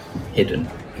be hidden,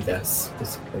 I guess,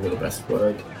 is probably the best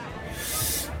word.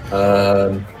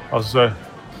 I was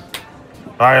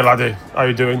hi laddie, how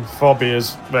you doing? 4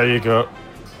 beers, there you go.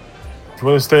 If you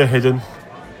want to stay hidden,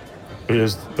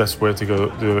 beer's the best way to go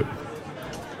do it.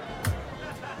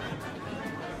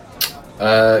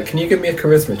 Can you give me a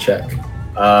charisma check?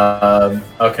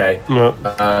 Okay. No.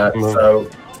 No. So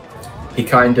he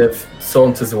kind of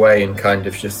saunters away and kind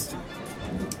of just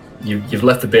you've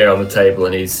left the beer on the table,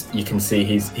 and you can see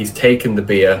he's taken the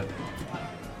beer,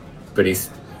 but he's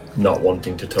not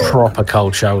wanting to talk. Proper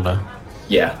cold shoulder.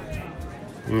 Yeah.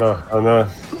 No, I know.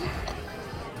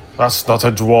 That's not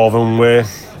a dwarven way.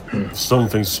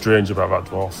 Something strange about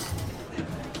that dwarf.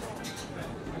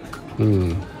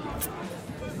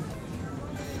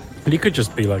 But he could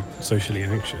just be like socially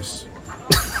anxious.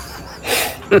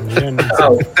 Yeah,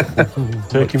 Oh,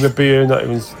 Taking the beer and not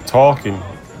even talking,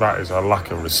 that is a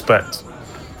lack of respect.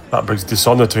 That brings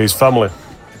dishonour to his family.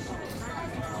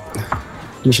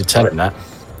 You should tell him that.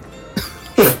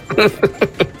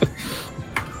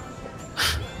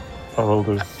 I will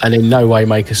do. And in no way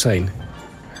make a scene.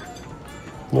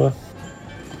 No.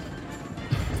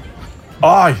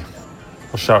 Aye!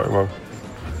 I'll shout him on.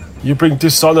 You bring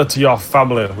dishonour to your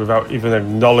family without even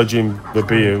acknowledging the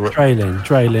beer.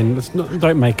 Draylin,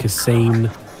 don't make a scene.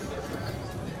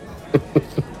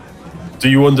 Do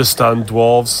you understand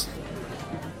dwarves?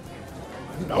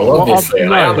 well, obviously,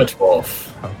 no. I am a dwarf.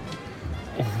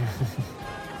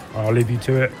 I'll leave you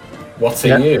to it. What are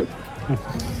Yeah. you?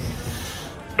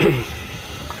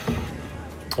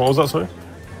 What was that, sorry?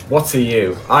 What are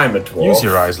you? I'm a dwarf. Use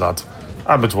your eyes, lad.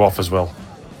 I'm a dwarf as well.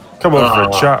 Come over for a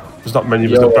Ah. chat. There's not many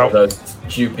of us You're one of about. those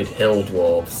stupid hill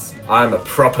dwarves. I'm a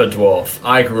proper dwarf.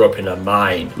 I grew up in a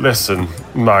mine. Listen,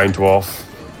 mine dwarf.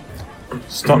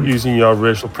 Stop using your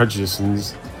racial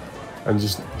prejudices and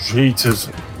just treat us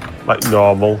like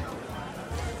normal,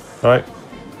 right?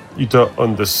 You don't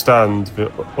understand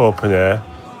the open air,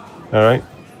 all right?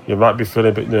 You might be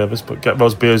feeling a bit nervous, but get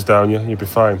those beers down you, you'll be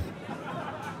fine.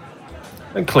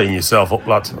 And clean yourself up,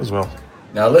 lad, as well.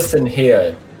 Now listen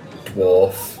here,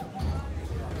 dwarf.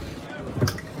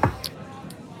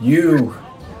 You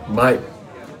might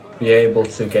be able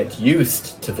to get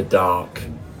used to the dark,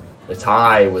 but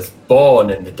I was born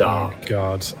in the dark.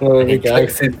 God. And he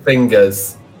clicks his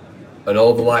fingers, and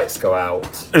all the lights go out.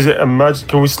 Is it a magic?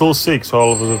 Can we still see? Because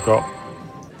all of us have got.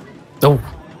 Oh,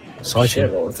 exciting!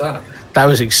 Shit, what was that? That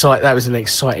was exciting. That was an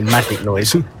exciting magic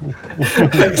noise.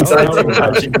 Exciting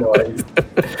magic noise.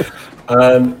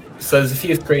 So there's a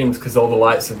few screens because all the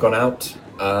lights have gone out,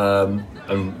 and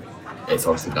it's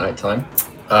obviously nighttime.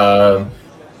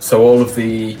 So all of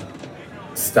the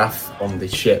staff on the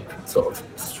ship sort of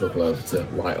struggle over to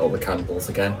light all the candles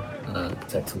again. It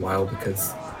takes a while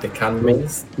because the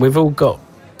candles. We've all got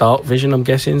dark vision, I'm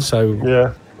guessing. So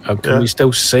Yeah. can we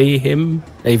still see him,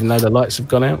 even though the lights have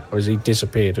gone out, or has he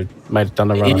disappeared or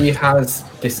done a run? He has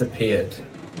disappeared.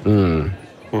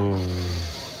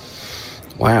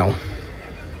 Wow.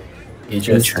 He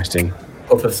just Interesting.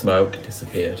 puff of smoke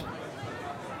disappeared.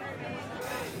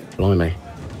 Blimey.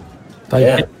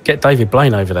 Yeah. Get David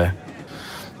Blaine over there.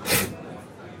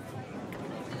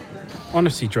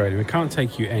 Honestly, Droden, we can't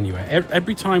take you anywhere.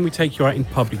 Every time we take you out in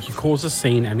public, you cause a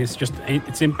scene, and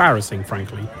it's embarrassing,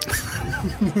 frankly.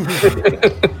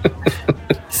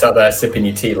 Sat there sipping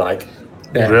your tea like.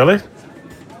 Yeah. Really?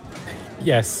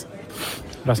 Yes.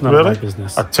 That's none of my Really?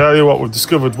 business. I tell you what, we've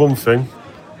discovered one thing.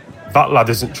 That lad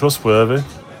isn't trustworthy.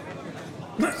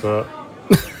 So,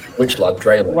 Which lad,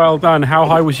 Draylon? Well done. How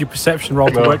high was your perception roll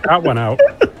to work that one out?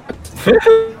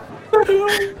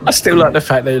 I still like the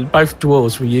fact that both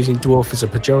dwarves were using dwarf as a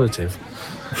pejorative.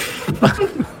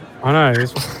 I know.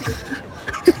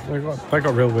 They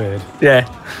got real weird. Yeah.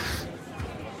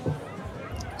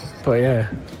 But yeah.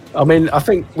 I mean, I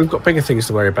think we've got bigger things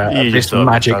to worry about. You This just don't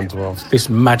magic, understand dwarves. this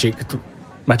magic,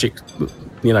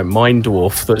 mind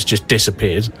dwarf that's just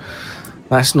disappeared.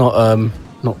 That's not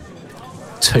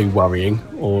too worrying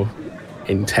or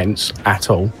intense at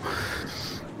all.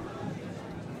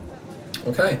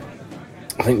 Okay.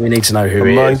 I think we need to know who a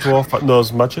he mind is. dwarf that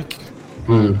knows magic.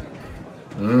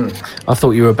 I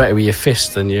thought you were better with your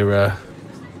fists than your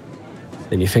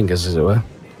fingers, as it were.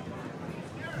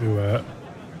 Who,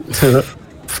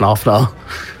 Fnar fnar.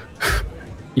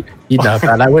 You'd know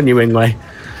about that, wouldn't you, Wingway?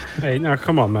 hey, no,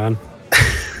 come on, man.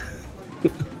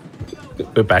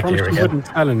 We're back Promise here you again. wouldn't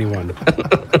tell anyone.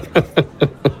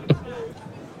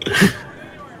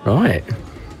 Right.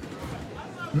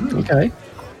 Okay.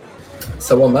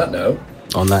 So on that note.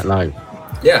 On that note.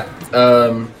 Yeah.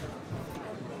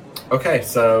 Okay,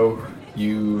 so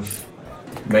you've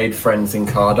made friends in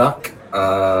Kardak.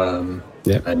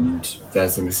 Yep. And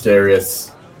there's a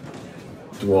mysterious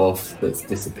dwarf that's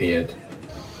disappeared.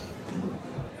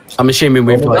 I'm assuming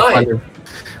we've Alright.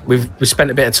 we've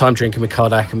spent a bit of time drinking with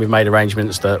Kardak, and we've made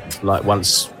arrangements that, like,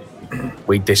 once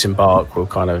we disembark, we'll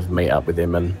kind of meet up with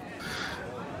him and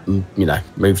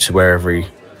move to wherever he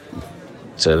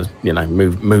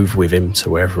move with him to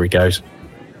wherever he goes.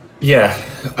 Yeah.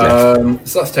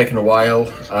 So that's taken a while,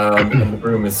 and the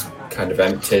room is kind of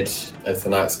emptied as the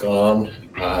night's gone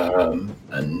on,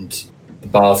 and the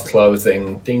bar's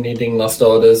closing. Ding ding ding. Lost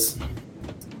orders.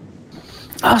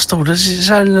 Last orders, it's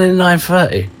only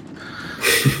 9:30.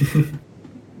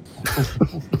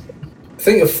 I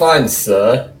think you're fine,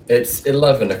 sir. It's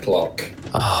 11 o'clock.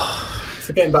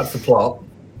 So getting back to the plot,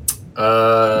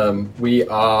 we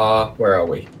are. Where are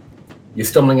we? You're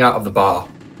stumbling out of the bar.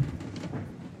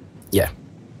 Yeah.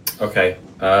 Okay.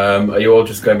 Are you all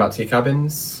just going back to your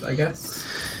cabins? I guess.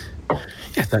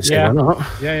 Yeah, that's Yeah. why not.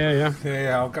 Yeah.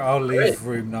 Yeah, I'll leave Great.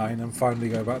 room 9 and finally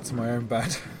go back to my own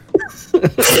bed.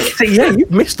 See, yeah,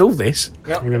 you've missed all this.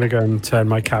 I'm going to go and turn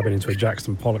my cabin into a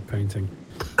Jackson Pollock painting.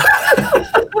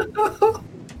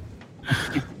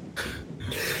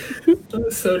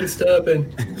 That's so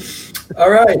disturbing. All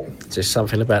right. Just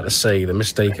something about the sea, the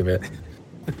mystique of it.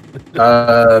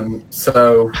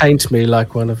 So Paint me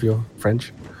like one of your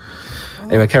French.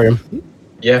 Anyway, carry on.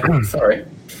 yeah, sorry.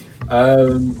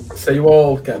 So you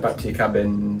all get back to your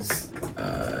cabins,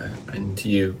 and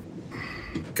you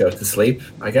go to sleep,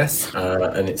 I guess.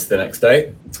 And it's the next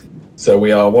day. So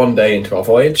we are 1 day into our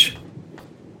voyage,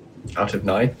 out of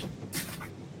 9.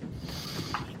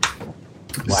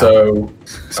 Wow. So,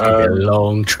 It's gonna be a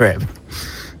long trip.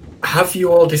 have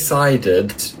you all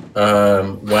decided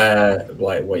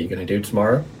what you're going to do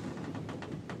tomorrow?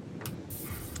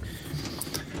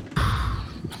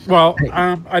 Well,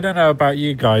 I don't know about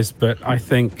you guys, but I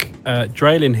think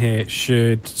Draylin here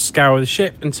should scour the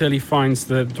ship until he finds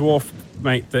the dwarf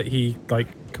mate that he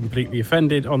completely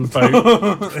offended on the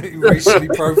boat. Racially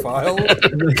profiled.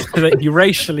 That he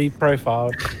racially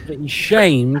profiled, that he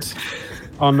shamed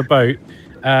on the boat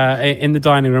in the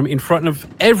dining room in front of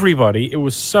everybody. It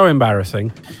was so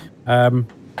embarrassing.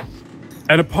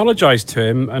 And apologise to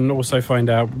him, and also find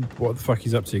out what the fuck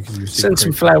he's up to, because he was send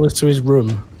some flowers to his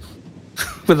room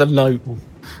with a note.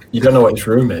 You don't know what his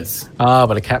room is. Ah,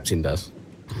 but the captain does.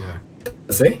 Yeah.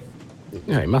 Does he?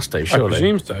 Yeah, he must do, I surely.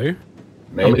 presume so.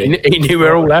 Maybe. I mean, he knew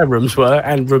where all our rooms were,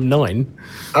 and room 9.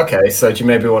 Okay, so do you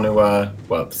maybe want to?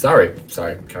 Well, sorry,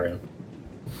 carry on.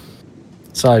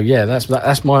 So yeah, that's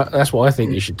what I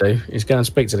think you should do. Is go and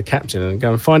speak to the captain and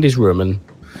go and find his room and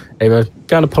either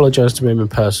go and apologise to him in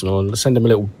personal and send him a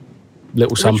little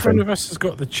Which something. one of us has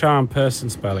got the charm person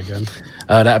spell again?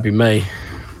 That'd be me.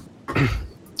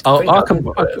 I can.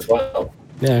 do it as well.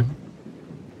 Yeah.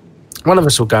 One of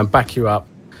us will go and back you up,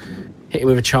 hit him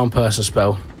with a charm person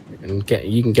spell, and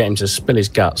you can get him to spill his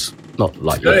guts. Not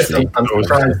like No, literally. I'm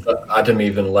surprised that Adam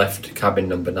even left cabin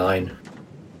number 9.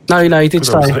 No, he did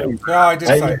say. Yeah, I did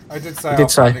say. I did say. I'm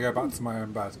going to go back to my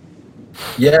own bed.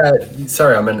 Yeah,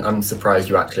 sorry, I'm surprised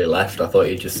you actually left. I thought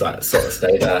you just sort of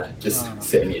stayed there, just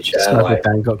sit in your chair. Snuggled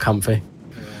down, got comfy.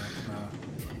 Yeah,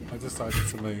 I decided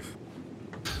to move.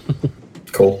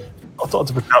 Cool. I'll talk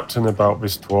to the captain about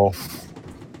this dwarf.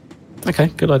 Okay,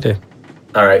 good idea.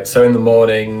 All right, so in the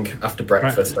morning after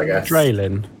breakfast, I guess.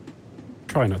 Draylin,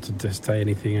 try not to just say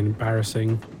anything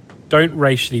embarrassing. Don't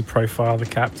racially profile the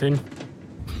captain.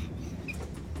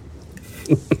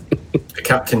 The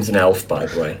captain's an elf, by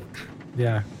the way.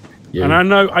 Yeah. You. And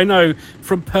I know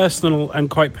from personal and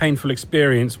quite painful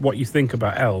experience what you think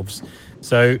about elves.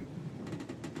 So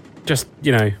just,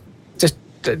 Just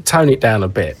tone it down a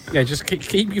bit. yeah, just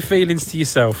keep your feelings to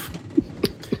yourself.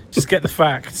 Just get the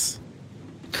facts.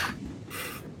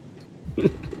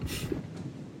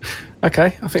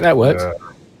 Okay, I think that works.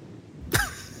 Yeah.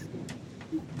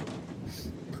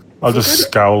 I'll just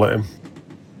scowl at him.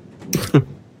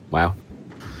 Wow.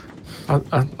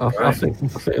 I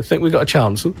think we got a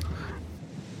chance.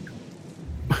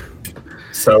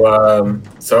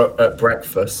 So at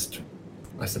breakfast,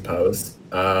 I suppose,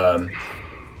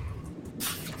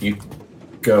 you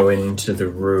go into the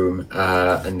room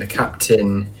and the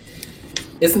captain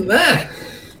isn't there.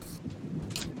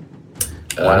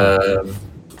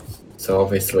 So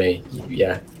obviously,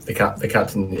 yeah, the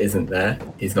captain isn't there.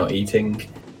 He's not eating.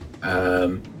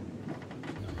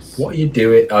 What are you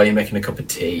doing? Oh, you're making a cup of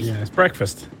tea. Yeah, it's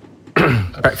breakfast.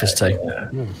 Breakfast tea. Yeah,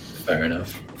 fair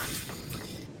enough.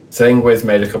 So Ingwe's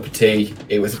made a cup of tea.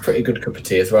 It was a pretty good cup of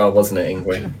tea as well, wasn't it,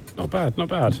 Ingwe? Not bad, not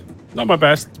bad. Not my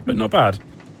best, but not bad.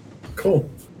 Cool.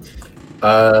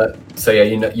 So yeah,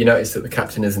 you notice that the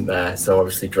captain isn't there. So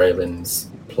obviously Draylin's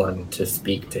plan to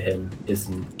speak to him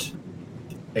isn't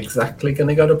exactly going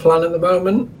to go to plan at the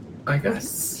moment, I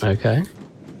guess. Okay.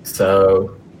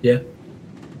 So yeah.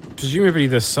 Presumably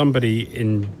there's somebody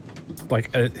in,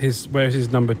 where's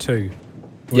his number 2?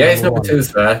 Or Yeah, his number one?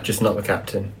 2's there, just not the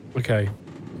captain. Okay.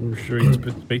 I'm sure you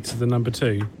speak to the number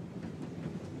 2.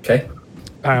 Okay.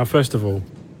 First of all,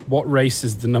 what race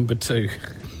is the number 2?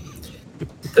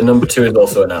 The number 2 is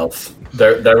also an elf.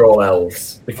 They're all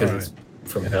elves because Alright.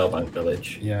 it's from Hellbank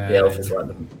Village. Yeah, The elf yeah. is like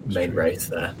the main race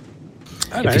there.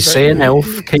 If you see an elf,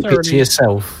 keep it to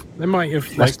yourself. They might have,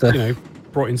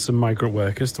 brought in some migrant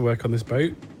workers to work on this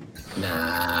boat.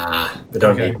 Nah, they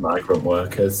don't Okay. need migrant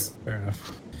workers. Fair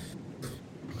enough.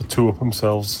 The two up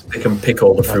themselves. They can pick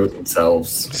all the fruit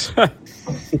themselves.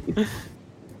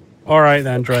 All right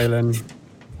then, Draylin.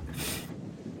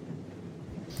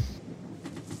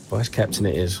 Vice captain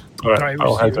it is. All right,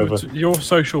 I'll head over. Your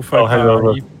social I'll folk head power,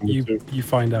 over. you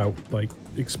find out,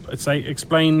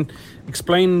 explain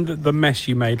the mess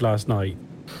you made last night,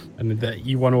 and that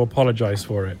you want to apologise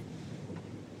for it.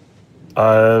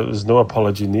 There's no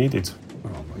apology needed. Oh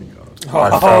my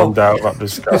god! I found out that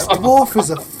this guy. This dwarf is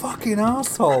a fucking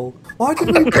asshole. Why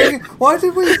did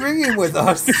we bring him with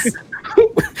us?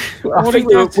 I think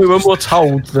we were more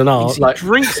told than ours. He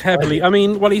drinks heavily. I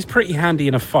mean, well, he's pretty handy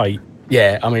in a fight.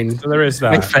 Yeah, I mean, So there is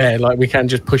to be that. fair, we can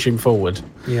just push him forward.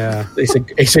 Yeah,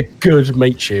 It's a good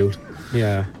meat shield,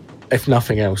 yeah. if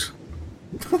nothing else.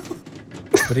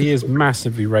 But he is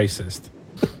massively racist.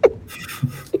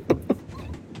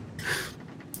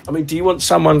 I mean, do you want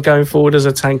someone going forward as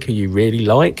a tanker you really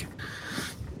like?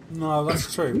 No,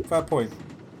 that's true. Fair point.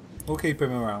 We'll keep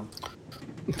him around.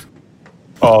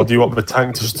 Oh, do you want the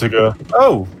tank just to go,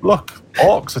 oh, look,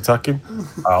 orcs attacking?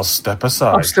 I'll step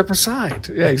aside. I'll step aside.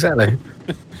 Yeah, exactly.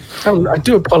 I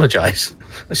do apologise.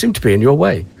 I seem to be in your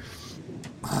way.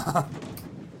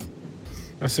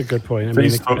 That's a good point. I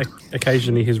These mean, folks-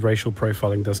 occasionally his racial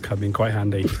profiling does come in quite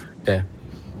handy. Yeah.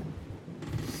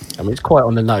 I mean, it's quite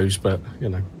on the nose, but, you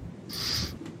know.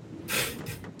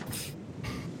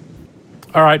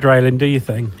 All right, Draylen, do your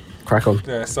thing. Crack on.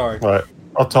 Yeah, sorry. Right,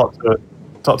 I'll talk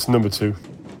to number 2.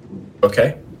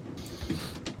 Okay.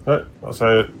 Right, I'll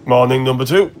say, morning, number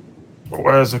 2.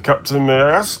 Where's the captain, may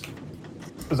I ask?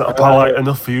 Is that polite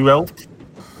enough for you, Elf?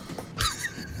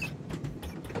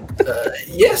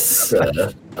 Yes,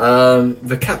 sir.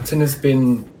 The captain has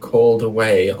been called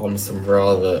away on some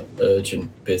rather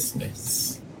urgent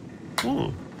business.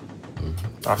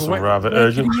 That's some Where- rather where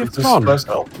urgent could he have business, gone?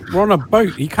 myself. We're on a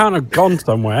boat. He can't have gone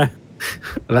somewhere.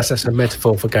 Unless that's a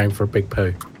metaphor for going for a big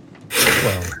poo.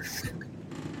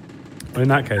 Well, in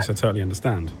that case, I totally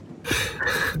understand.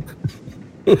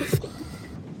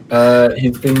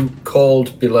 He's been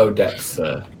called below deck,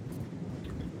 sir.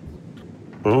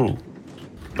 Ooh,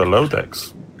 below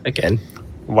decks. Again.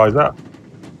 Why is that?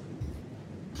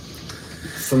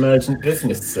 Some urgent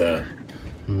business, sir.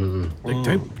 Like,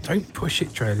 don't push it,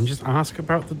 Draylen. Just ask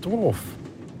about the dwarf.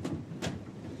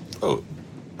 Oh.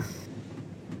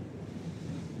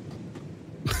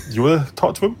 You want to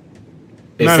talk to him?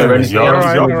 Is No, there no, anything no. else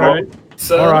Alright, you alright. want,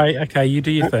 sir? All right, okay, you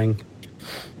do your thing.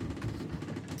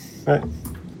 Right.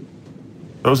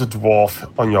 There was a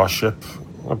dwarf on your ship,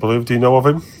 I believe. Do you know of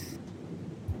him?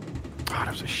 Oh,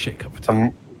 that was a shit cup of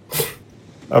tea.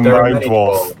 A There are mine many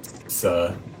dwarf. dwarves,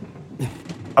 sir.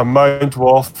 A mine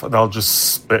dwarf, and I'll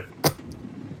just spit.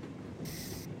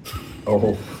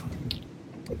 Oh.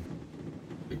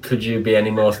 Could you be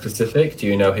any more specific? Do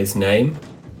you know his name?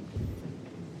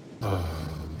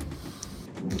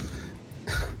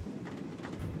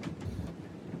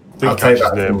 Didn't take catch his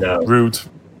that name. no. Rude.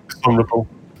 Dishonourable.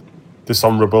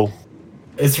 Dishonourable.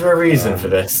 Is there a reason for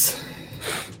this?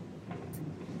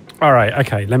 All right,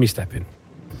 okay, let me step in.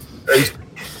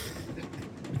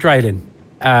 Draylen,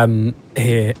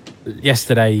 here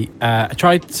yesterday, I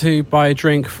tried to buy a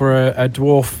drink for a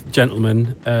dwarf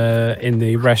gentleman in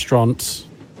the restaurant,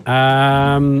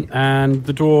 and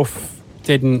the dwarf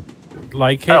didn't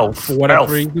like it Elf. for whatever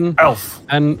Elf. reason. Elf.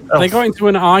 And Elf. they got into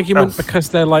an argument Elf. because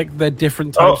they're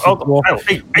different types of dwarf. Elf.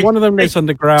 Hey, One of them lives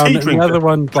underground, tea and the drinker. other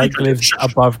one Tea like drinker. lives Shh.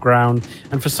 above ground.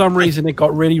 And for some reason, it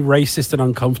got really racist and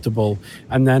uncomfortable.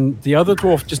 And then the other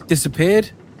dwarf just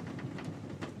disappeared.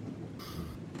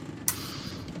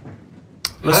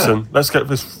 Listen, let's get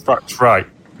this facts right.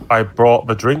 I brought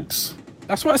the drinks.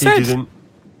 That's what I He said. didn't.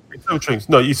 No drinks.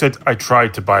 No, you said I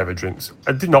tried to buy the drinks.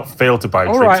 I did not fail to buy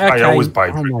All drinks. right, okay. I always buy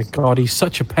Oh drinks. my god, he's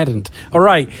such a pedant. All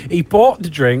right, he bought the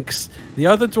drinks. The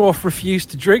other dwarf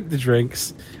refused to drink the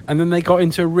drinks, and then they got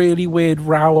into a really weird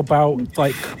row about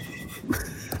like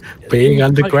Being like,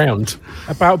 underground.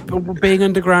 about being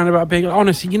underground, about being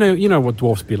honestly, you know what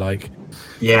dwarfs be like.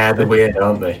 Yeah, they're weird,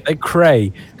 aren't they? They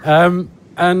cray.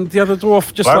 And the other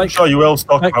dwarf just Well, I'm like sure you else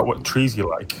talk like- about what trees you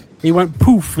like. he went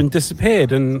poof and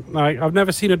disappeared. And like I've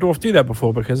never seen a dwarf do that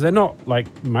before because they're not like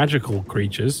magical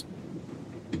creatures.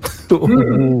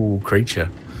 Ooh, creature.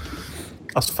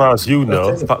 As far as you know,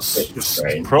 is a that's bit just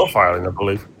strange. profiling, I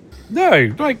believe.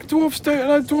 No, like dwarves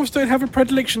don't have a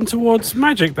predilection towards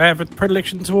magic. They have a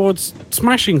predilection towards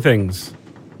smashing things.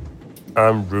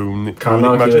 And rune. Can't runic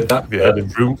argue magic. with that, Have you heard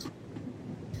of rune?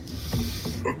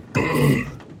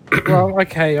 Well,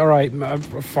 okay, all right,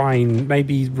 fine.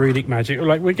 Maybe runic magic.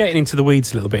 Like we're getting into the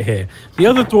weeds a little bit here. The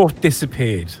other dwarf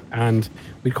disappeared, and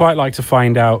we'd quite like to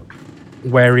find out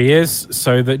where he is,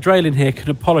 so that Draylen here can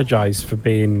apologise for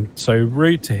being so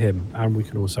rude to him, and we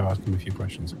can also ask him a few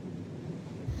questions.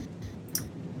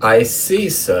 I see,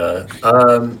 sir.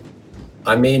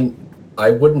 I mean,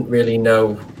 I wouldn't really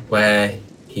know where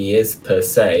he is per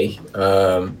se.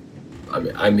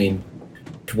 I mean,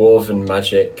 dwarven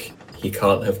magic, he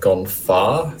can't have gone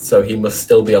far, so he must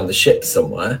still be on the ship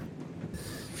somewhere.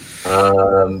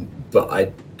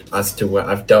 But as to where,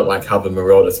 I don't like have a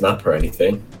Marauders map or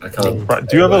anything. I can't. Right.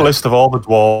 Do you have a list of all the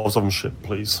dwarves on the ship,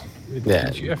 please? Yeah.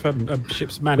 Do you have a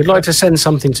ship's man? We'd like to send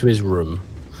something to his room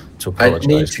to I need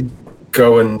apologise. to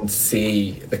go and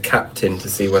see the captain to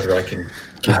see whether I can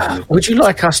give him. Would you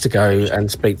like us to go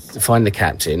and find the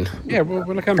captain Yeah, we'll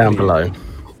look down below?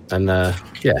 And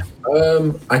yeah,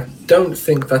 I don't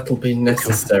think that'll be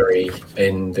necessary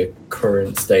in the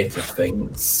current state of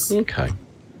things. okay.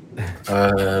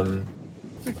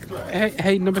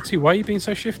 Hey, number 2, why are you being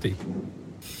so shifty?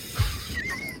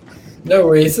 No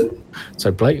reason.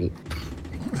 So blatant.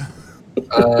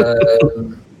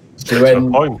 Do you to the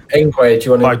point. Ingwe, do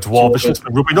you want My to? dwarvishness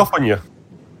been rubbing off on you.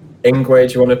 Ingwe,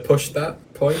 do you want to push that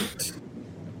point?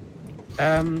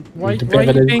 Why Need a bit are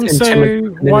of you an being an so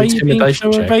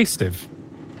intimidation check. evasive?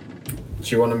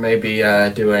 you want to maybe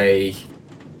do a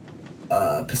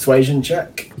persuasion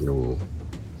check? Ooh.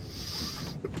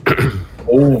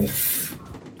 Oof.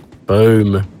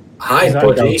 Boom. Hi,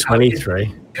 Buddy. buddy.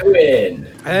 23. Doing?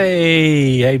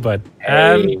 Hey, bud.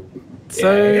 Hey.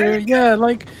 So yeah,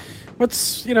 like,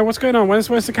 what's going on? Where's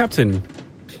the captain?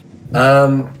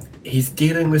 He's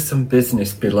dealing with some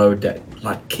business below deck.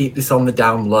 Like, keep this on the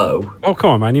down low. Oh, come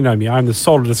on, man. You know me. I'm the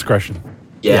soul of discretion.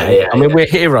 Yeah. I mean, we're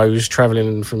heroes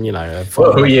traveling from, Well,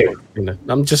 who are you?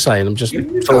 I'm just saying, I'm just You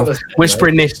sort of tell us,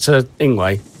 whispering this to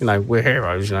Ingwe. We're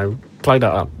heroes, play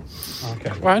that up.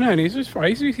 Okay. Well, I know. He's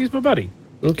my buddy.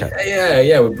 Okay.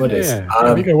 Yeah, we're buddies.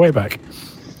 Yeah, we go way back.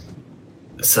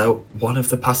 So one of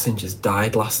the passengers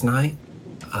died last night.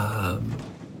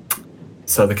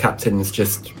 So the captain's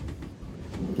just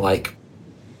like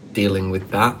dealing with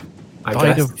that. I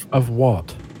Died guess. of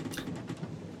what?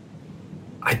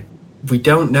 We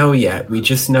don't know yet. We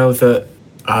just know that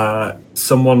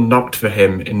someone knocked for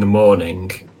him in the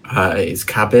morning at his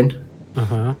cabin,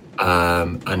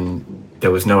 and there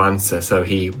was no answer. So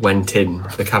he went in.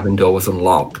 The cabin door was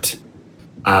unlocked,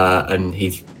 and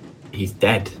he's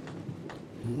dead.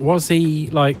 Was he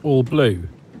like all blue?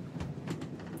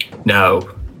 No,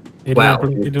 He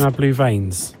didn't have blue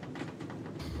veins.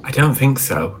 I don't think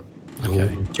so.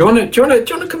 Okay. Do you want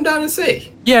to come down and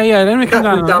see? Yeah. Let me come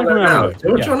down. Down let me there come now. down.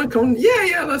 Do you want to come?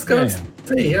 Yeah. Let's go Yeah, and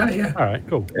see. Yeah. All right.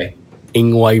 Cool. Okay.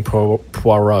 Ingwe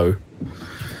Poirot.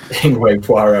 Ingwe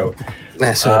Poirot.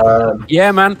 That's it.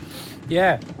 Yeah, man.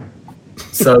 Yeah.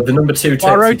 So the number 2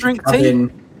 Poirot takes drink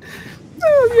cabin.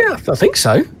 Yeah, I think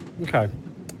so. Okay.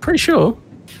 Pretty sure.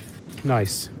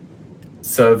 Nice.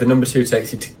 So the number 2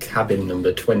 takes you to cabin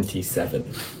number 27.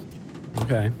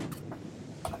 Okay.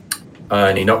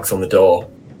 And he knocks on the door,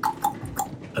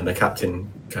 and the captain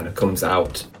kind of comes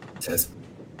out, says,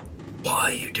 "What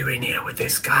are you doing here with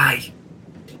this guy?"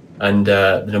 And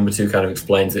the number 2 kind of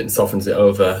explains it and softens it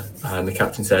over, and the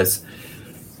captain says,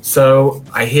 "So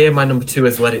I hear my number 2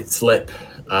 has let it slip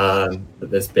that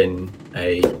there's been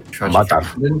a tragic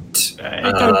accident."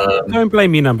 Don't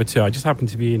blame me, number 2. I just happen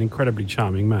to be an incredibly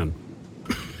charming man.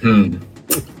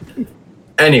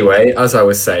 Anyway, as I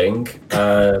was saying,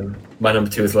 my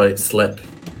number 2 has let it slip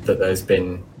that there's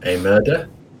been a murder.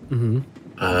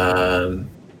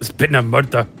 It's been a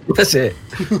murder. That's it.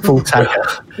 Full tag.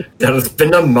 There's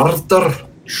been a murder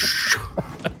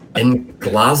in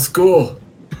Glasgow.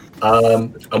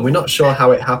 And we're not sure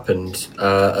how it happened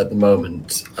at the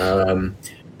moment.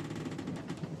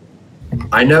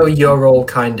 I know you're all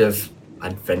kind of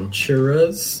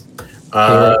adventurers.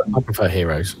 I prefer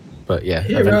heroes, but yeah,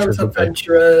 Heroes,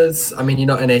 adventurers. I mean, you're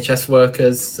not NHS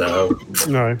workers, so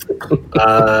No.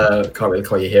 can't really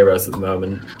call you heroes at the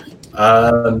moment.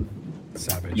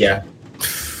 Savage. Yeah.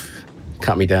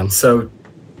 Cut me down. So,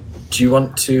 do you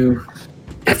want to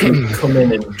come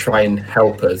in and try and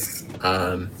help us?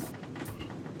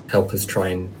 Help us try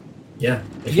and if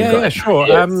you've Yeah, got sure.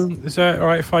 ideas. Is that all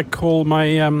right if I call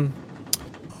my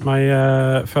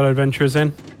my fellow adventurers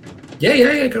in?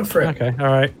 Yeah, go for it. Okay. All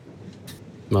right.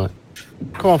 Right.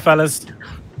 Come on, fellas.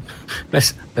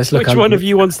 Let's look. Which one of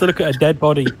you wants to look at a dead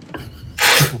body?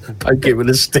 Poke it with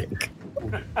a stick.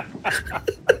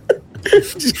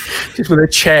 just with a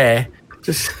chair,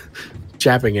 just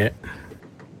jabbing it.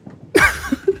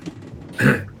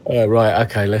 Right.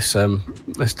 Okay. Let's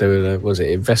do was it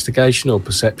investigation or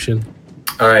perception?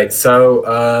 All right. So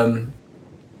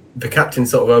the captain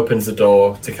sort of opens the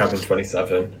door to cabin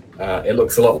 27. It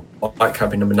looks a lot like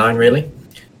cabin number 9, really.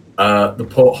 The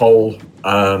porthole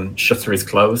shutter is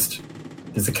closed.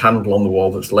 There's a candle on the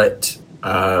wall that's lit.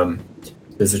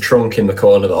 There's a trunk in the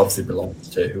corner that obviously belongs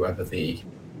to whoever the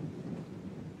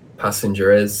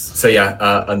passenger is. So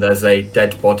and there's a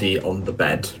dead body on the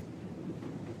bed.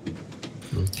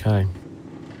 Okay.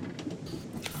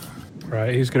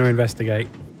 Right. Who's going to investigate?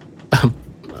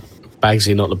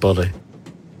 Bagsy, not the body.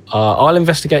 I'll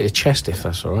investigate the chest if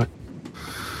that's all right.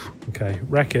 Okay.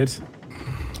 Record.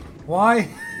 Why?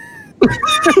 Do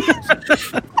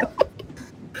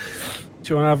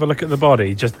you want to have a look at the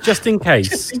body, just in case?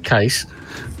 Just in case.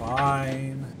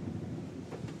 Fine.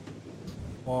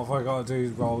 What have I got to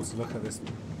do? Roll to look at this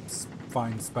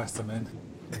fine specimen.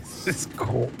 This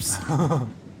corpse.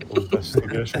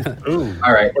 Investigation. Ooh.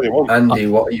 All right, What do you want? Andy,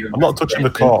 what are you? I'm not touching the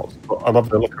corpse, but I'm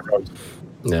having a look around.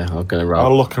 Yeah, I'm gonna I'll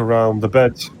roll. look around the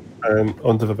bed and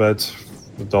under the bed,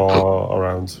 the door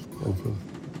around.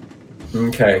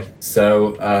 Okay,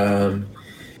 so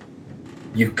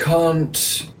you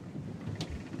can't.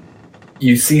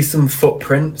 You see some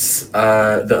footprints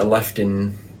that are left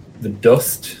in the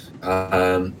dust.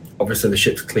 Obviously, the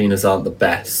ship's cleaners aren't the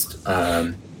best.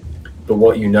 But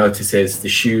what you notice is the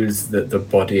shoes that the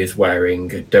body is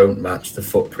wearing don't match the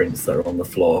footprints that are on the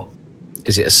floor.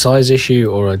 Is it a size issue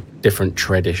or a different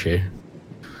tread issue?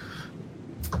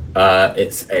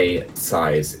 It's a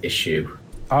size issue.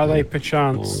 Are they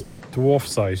perchance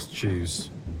dwarf-sized shoes?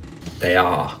 They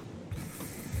are.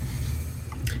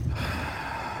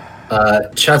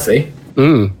 Chazzy?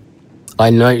 I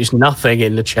noticed nothing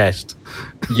in the chest.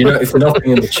 You notice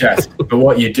nothing in the chest, but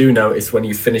what you do notice when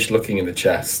you finish looking in the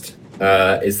chest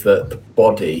is that the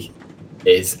body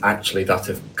is actually that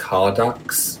of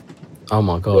Kardax, Oh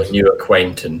my your god. new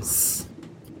acquaintance.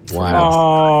 Wow.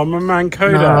 Oh, my man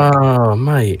Kodak. Oh,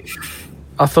 mate.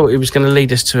 I thought it was going to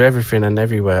lead us to everything and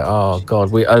everywhere. Oh,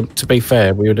 God. We, to be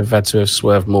fair, we would have had to have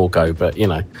swerved Morgo, but, you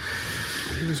know.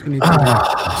 He was going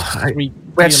to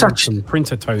we had such... some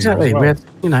printer toner. Exactly. As well. We had,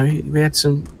 you know, we had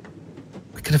some...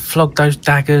 We could have flogged those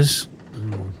daggers.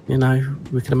 You know,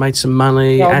 we could have made some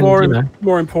money. Well, and,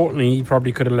 more importantly, he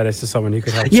probably could have led us to someone who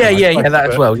could help. Yeah,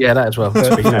 that as well. Yeah, that as well.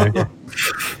 But, you know,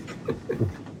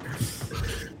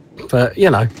 But, you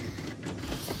know,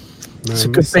 it's a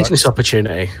good business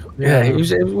opportunity. Yeah,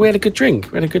 we had a good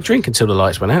drink. We had a good drink until the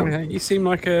lights went out. Yeah, you seem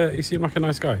like a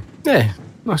nice guy. Yeah,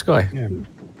 nice guy. Yeah.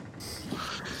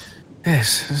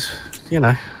 Yes, you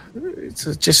know, it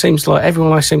just seems like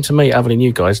everyone I seem to meet, other than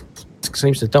you guys,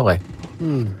 seems to die.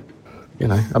 You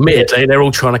know, admittedly, they're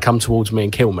all trying to come towards me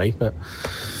and kill me, but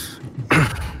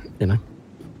you know,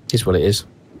 it's what it is.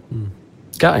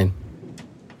 Gutting.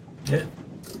 Yeah.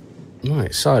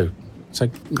 Right. So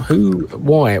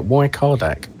why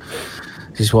Kardak?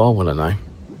 This is what I want to know.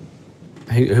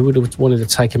 Who would have wanted to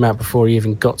take him out before he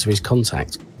even got to his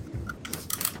contact?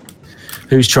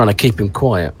 Who's trying to keep him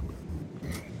quiet?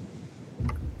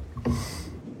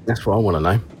 That's what I want to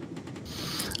know.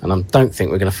 And I don't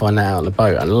think we're going to find that out on the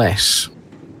boat unless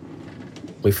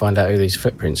we find out who these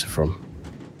footprints are from.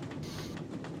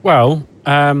 Well,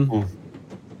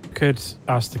 could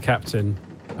ask the captain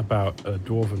about a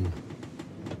dwarven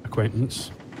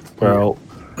acquaintance. Well,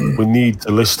 we need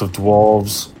a list of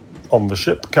dwarves on the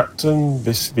ship, Captain.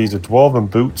 These are dwarven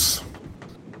boots.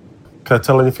 Can I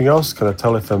tell anything else? Can I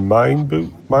tell if they're mine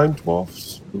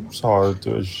dwarves boots, or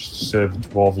do I just say the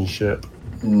dwarven ship?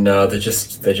 No, they're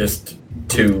just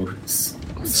too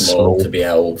small to be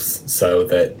elves, so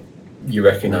that you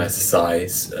recognise the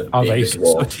size of Are being they a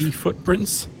dwarf. sooty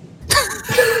footprints?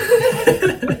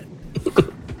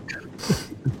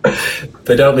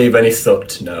 They don't leave any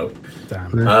soot, no.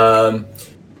 Damn.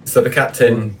 So the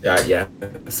captain,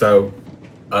 So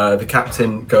the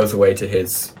captain goes away to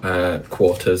his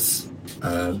quarters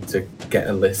to get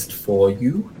a list for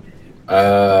you,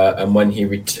 and when he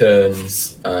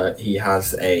returns, he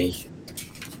has a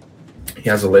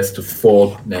list of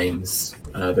 4 names.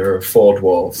 There are 4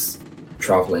 dwarves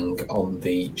travelling on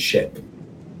the ship.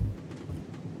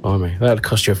 Oh, me, that would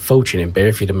cost you a fortune in beer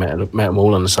if you'd have met them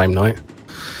all on the same night.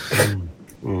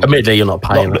 Admittedly, you're not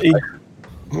paying. Not me.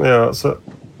 Yeah, that's it.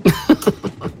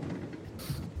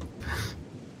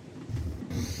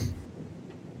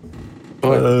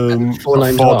 Four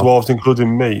names dwarves,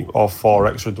 including me, or 4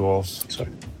 extra dwarves.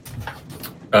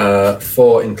 Sorry.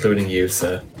 4 including you,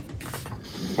 sir.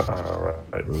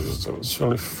 Alright, so it's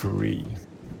only 3.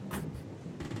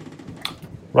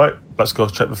 Right, let's go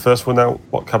check the first one out.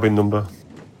 What cabin number?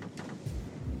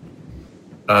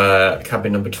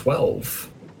 Cabin number 12.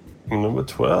 Number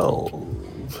 12.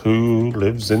 Who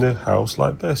lives in a house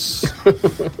like this?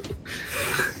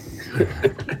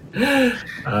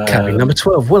 Cabin number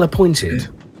 12, well appointed.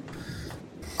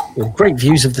 With great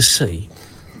views of the sea.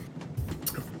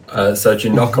 So do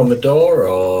you knock on the door,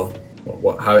 or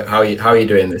what? How are you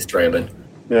doing this, Draylin?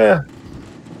 Yeah.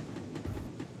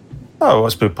 Oh,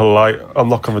 let's be polite. I'll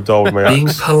knock on the door with my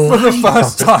axe. For the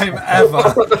first time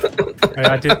ever.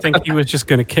 I did think he was just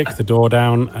going to kick the door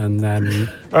down and then...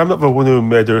 I'm not the one who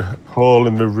made a hole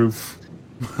in the roof.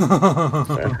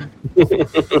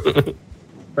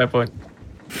 Fair point.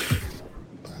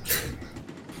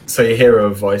 So you hear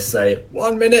a voice say,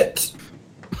 1 minute!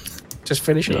 Just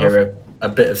finish You it off. hear a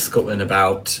bit of scuttling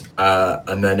about,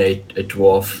 and then a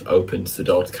dwarf opens the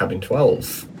door to cabin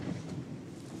 12.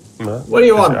 No. What do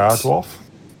you want? Is it our dwarf?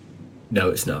 No,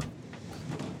 it's not.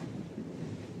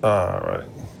 Alright.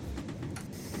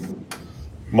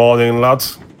 Morning,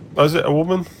 lads. Oh, is it a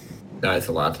woman? No, it's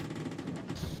a lad.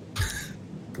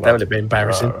 That would have been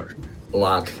embarrassing. Alright.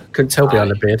 Lad. Couldn't tell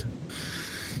behind the beard.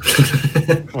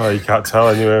 Well, you can't tell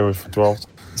anyway with dwarves.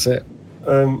 That's it.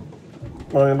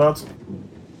 Morning, lads.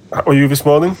 How are you this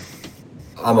morning?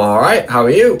 I'm alright, how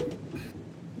are you?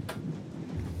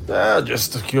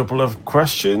 Just a couple of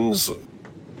questions.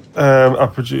 I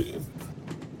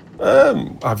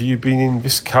Have you been in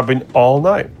this cabin all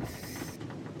night?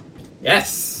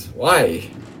 Yes. Why?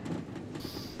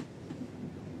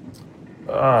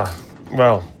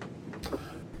 Well,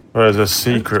 there's a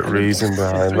secret reason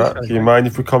behind that. Do you mind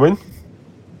if we come in?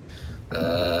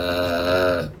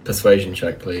 Persuasion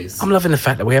check, please. I'm loving the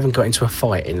fact that we haven't got into a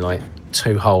fight in like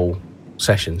 2 whole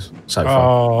sessions so far.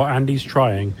 Oh, Andy's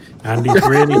trying. Andy's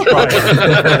really trying.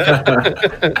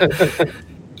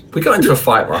 We got into a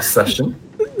fight last session.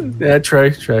 Yeah,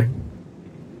 true.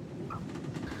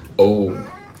 Oh.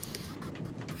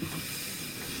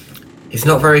 He's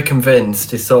not very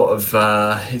convinced. He's sort of,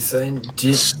 he's saying,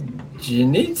 do you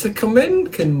need to come in?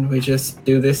 Can we just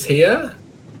do this here?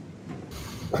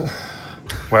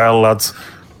 Well, lads,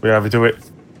 we either do it...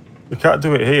 We can't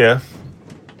do it here.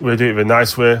 We do it the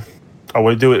nice way, or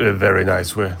we do it the very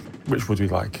nice way. Which would we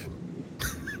like?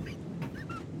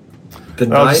 The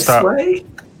nice way?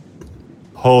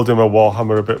 Holding a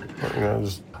warhammer a bit,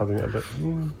 just having it a bit.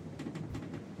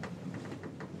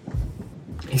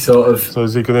 He sort of... So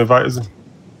is he going to invite us?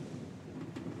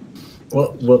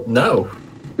 Well, no.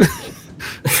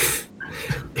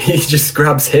 He just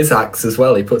grabs his axe as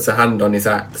well. He puts a hand on his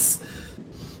axe.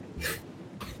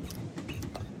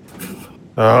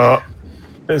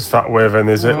 It's that way then,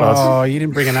 is it, lads? Oh, you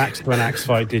didn't bring an axe to an axe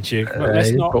fight, did you? Let's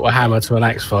You not. put a hammer to an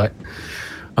axe fight.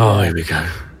 Oh, here we go.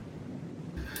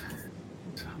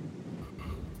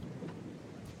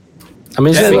 I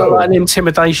mean, is there like an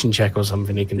intimidation check or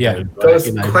something he can do?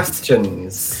 Those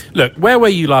questions. Look, where were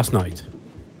you last night?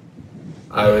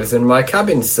 I was in my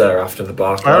cabin, sir, after the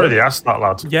bar. I already asked that,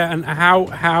 lad. Yeah, and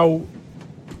how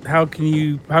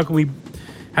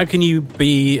can you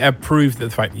be approved of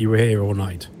the fact that you were here all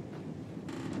night?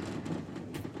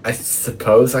 I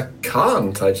suppose I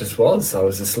can't. I just was. I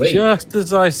was asleep. Just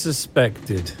as I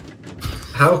suspected.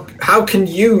 How can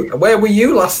you? Where were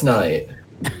you last night?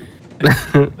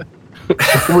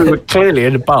 We were clearly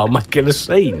in a bar making a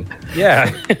scene.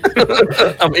 Yeah.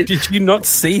 I mean, did you not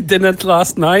see dinner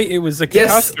last night? It was a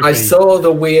Yes, catastrophe. I saw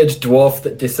the weird dwarf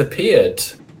that disappeared.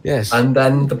 Yes. And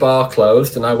then the bar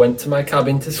closed and I went to my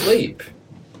cabin to sleep.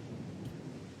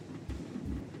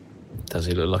 Does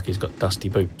he look like he's got dusty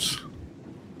boots?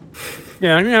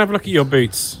 Yeah, I'm going to have a look at your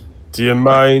boots. Do you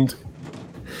mind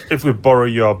if we borrow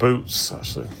your boots,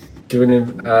 actually? Do an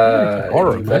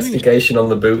investigation on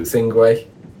the boots, Ingwe.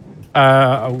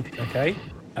 Okay.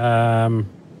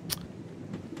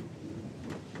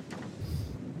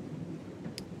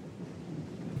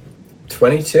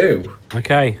 22.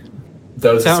 Okay.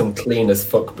 Those are some clean as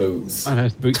fuck boots. I know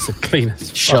his boots are clean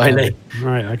as Shiny.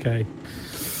 Right, okay.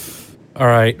 All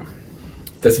right.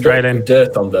 There's a bit of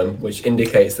dirt on them, which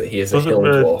indicates that he is a hill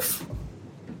dwarf.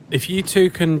 If you two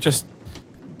can just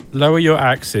lower your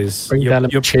axes, Bring down a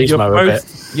machismo a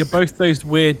bit. You're both those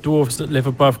weird dwarves that live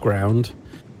above ground,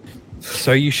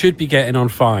 so you should be getting on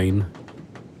fine.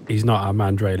 He's not our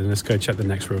man, Draylen. Let's go check the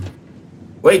next room.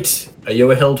 Wait, are you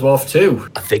a hill dwarf too?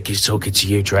 I think he's talking to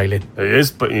you, Draylen. He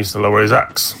is, but he needs to lower his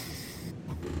axe.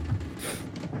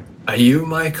 Are you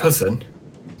my cousin?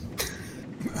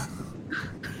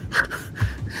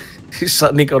 He's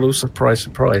suddenly got all surprise.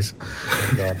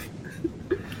 Yeah.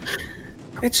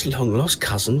 It's long lost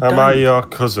cousin. Am I your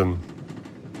cousin?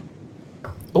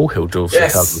 All hill dwarfs are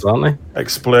cousins, aren't they?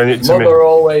 Explain it to me.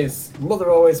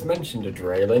 Mother always mentioned a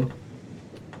Draylen.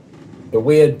 The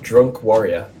weird drunk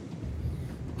warrior.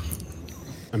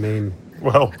 I mean, you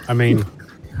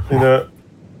know,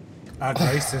 add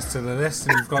racist to the list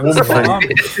and you've got this on.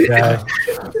 yeah.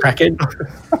 Cracking.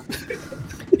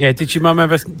 Yeah, did your mum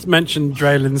ever mention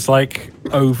Draylen's like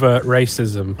overt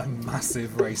racism? A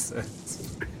massive racist.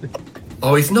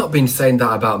 Oh, he's not been saying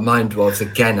that about mine dwarves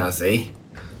again, has he?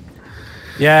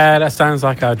 Yeah, that sounds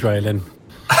like our Draylen.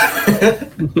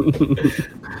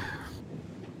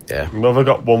 Yeah. Mother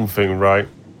got one thing right.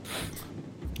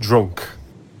 Drunk.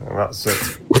 And that's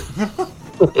it.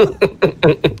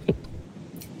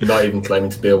 Not even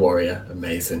claiming to be a warrior.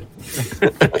 Amazing.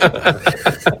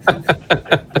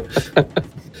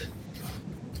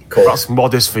 Cool. That's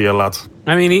modest for you, lad.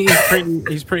 I mean,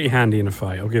 he's pretty handy in a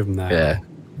fight. I'll give him that. Yeah.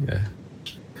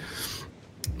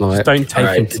 Just don't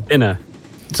take him to dinner.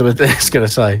 So I was going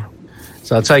to say.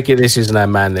 So I take it this isn't our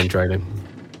man then, Draylen.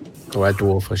 Or our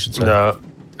dwarf, I should say. No.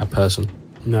 Our person.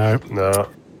 No. No.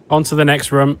 On to the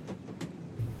next room.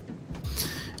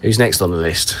 Who's next on the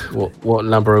list? What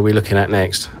number are we looking at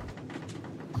next?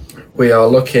 We're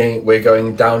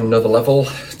going down another level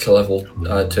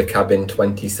to cabin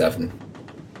 27.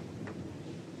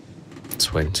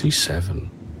 27.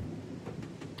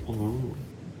 Ooh.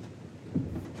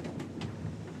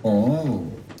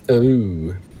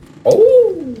 Ooh.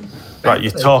 Oh. Right,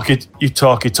 you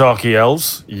talky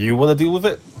elves. You want to deal with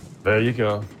it? There you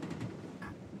go.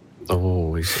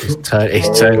 Oh, he's turned.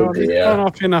 He's gone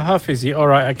off in a huff, is he? All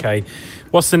right, okay.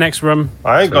 What's the next room?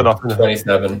 I ain't gone off in a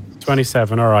 27.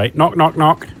 27, all right. Knock, knock,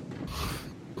 knock.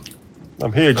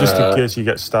 I'm here just in case you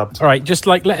get stabbed. All right, just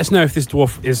like let us know if this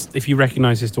dwarf is, if you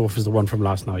recognise this dwarf as the one from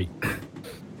last night.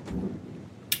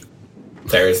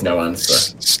 There is no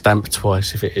answer. Stamp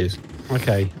twice if it is.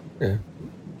 Okay. Yeah.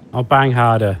 I'll bang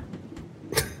harder.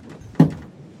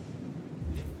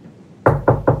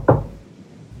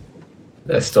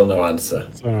 There's still no answer.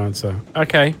 No answer.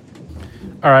 Okay.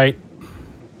 All right.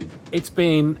 It's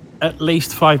been at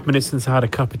least 5 minutes since I had a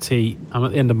cup of tea. I'm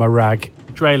at the end of my rag.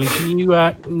 Draylin, can you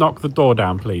knock the door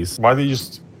down, please? Why do you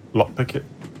just lockpick it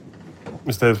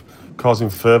instead of causing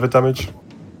further damage?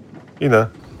 You know,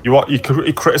 you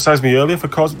criticised me earlier for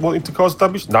wanting to cause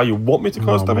damage. Now you want me to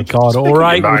cause damage. Oh my god! Just All pick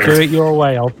right, your we'll knife. do it your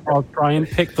way. I'll try and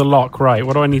pick the lock. Right.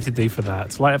 What do I need to do for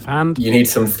that? Sleight of hand. You need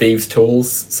some thieves'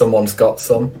 tools. Someone's got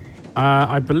some.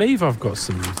 I believe I've got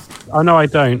some. Oh no, I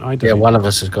don't. Yeah, one of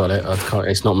us has got it.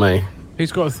 It's not me.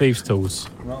 Who's got thieves' tools?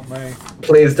 Not me.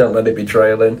 Please don't let it be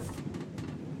Draylin.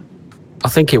 I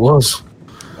think it was.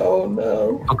 Oh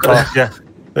no. Yeah,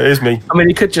 it is me. I mean,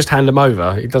 he could just hand them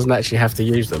over. He doesn't actually have to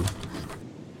use them.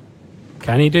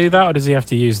 Can he do that, or does he have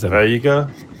to use them? There you go.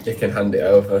 You can hand it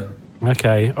over.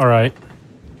 Okay. All right.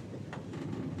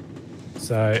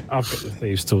 So I've got the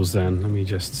thieves' tools. Then let me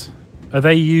just. Are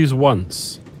they used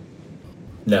once?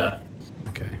 No.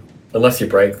 Okay. Unless you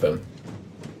break them.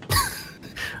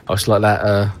 Oh, it's like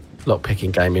that lock picking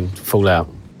game in Fallout.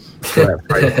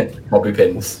 Bobby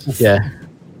pins. Yeah.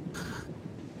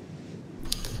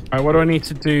 All right. What do I need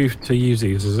to do to use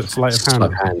these? Is it sleight of hand?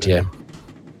 Sleight of hand, yeah.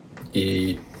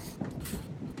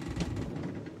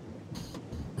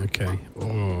 Okay.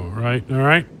 All right. All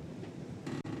right.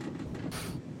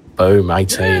 Boom,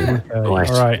 18. Okay,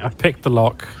 Nice. all right, I've picked the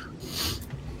lock.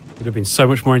 Would have been so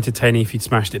much more entertaining if you'd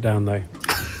smashed it down, though.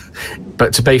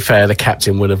 But to be fair, the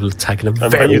captain would have taken a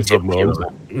bet very you've done good view well. of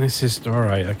that. This is all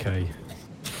right. Okay.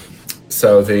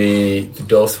 So the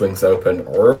door swings open.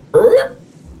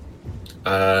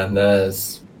 And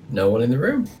there's no one in the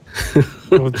room.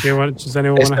 Well, does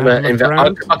anyone want to have a look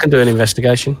around? I can do an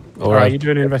investigation. All right, you do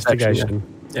an investigation.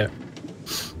 Yeah.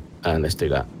 And let's do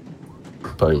that.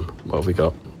 Boom. What have we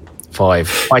got?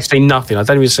 5. I see nothing. I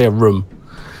don't even see a room.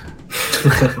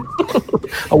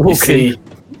 I walk in.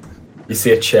 You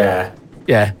see a chair,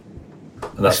 Yeah.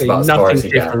 and that's See about as far nothing as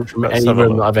you get. different from Let's any have a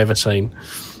room look. that I've ever seen.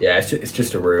 Yeah, it's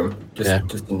just a room. Yeah.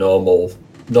 Just a normal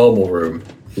room.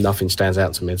 Nothing stands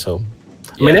out to me at all.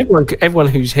 I mean, everyone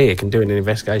who's here can do an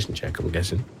investigation check, I'm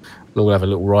guessing. They'll all have a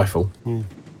little rifle. No,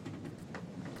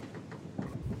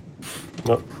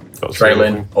 got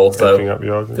Traylon also. anything up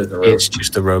your There's a room. It's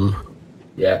just a room.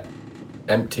 Yeah.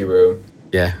 Empty room.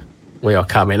 Yeah. We are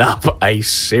coming up a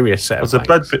serious set Has of the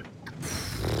bed things. been...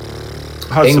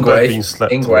 Has the bed been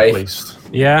slept on Ingray. at least?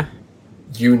 Yeah.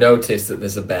 You notice that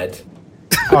there's a bed.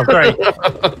 Oh, great.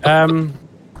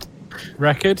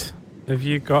 Record. Have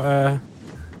you got a?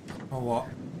 Or what?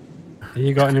 Have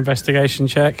you got an investigation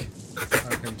check?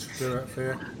 I can do it for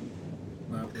you.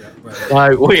 No, yeah,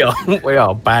 ready. No, we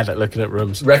are bad at looking at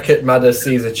rooms. Rekit Madder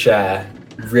sees a chair,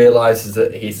 realizes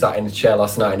that he sat in the chair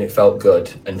last night and it felt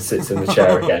good, and sits in the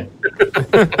chair again.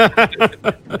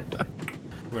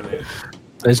 Brilliant.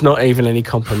 There's not even any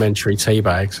complimentary tea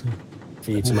bags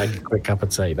for you to make a quick cup of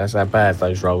tea. That's how bad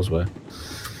those rolls were.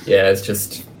 Yeah, it's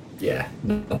just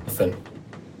nothing.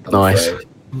 I'm Nice. afraid.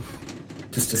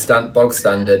 Just a bog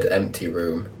standard empty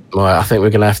room. Right, I think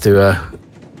we're going to have to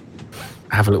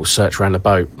have a little search around the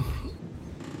boat.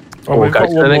 Oh, Or we've go got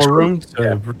to the one next more room.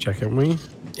 room to check, haven't we?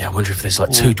 Yeah, I wonder if there's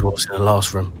like 2 dwarfs in the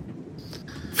last room.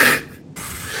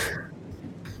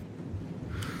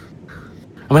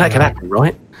 I mean, that can happen,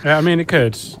 right? Yeah, I mean, it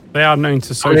could. They are known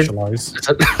to socialise.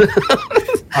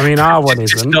 I mean, our one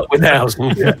Just isn't. not with ours.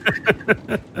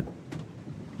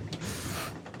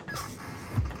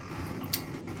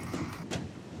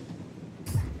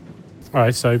 All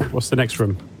right, so what's the next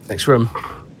room? Next room.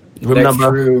 Room Next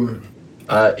number. room.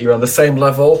 You're on the same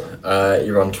level.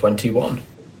 You're on 21.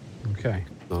 Okay.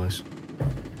 Nice.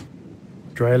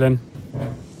 Draylin.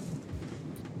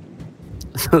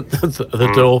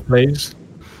 the door, please.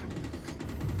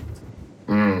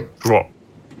 What?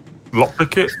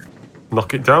 Lockpick it?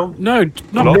 Knock it down? No,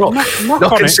 knock Knock.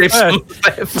 on and it see if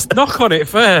first. Knock on it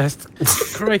first.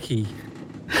 Crikey.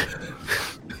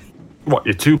 What,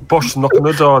 you're too posh to knock on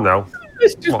the door now?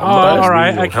 Oh, all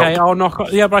right, okay. I'll knock on.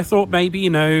 Yeah, but I thought maybe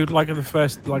like the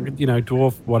first,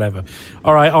 dwarf, whatever.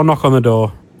 All right, I'll knock on the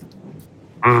door.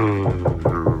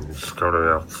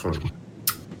 Scary.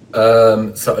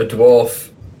 So a dwarf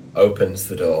opens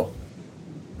the door.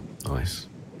 Nice.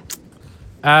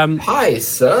 Hi,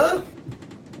 sir.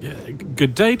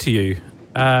 Good day to you.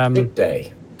 Good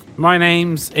day. My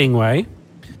name's Ingwe.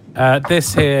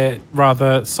 This here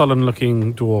rather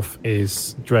sullen-looking dwarf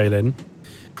is Draylin.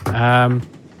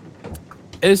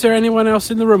 Is there anyone else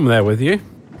in the room there with you?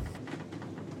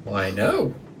 Why,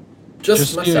 no.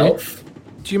 Just you? myself.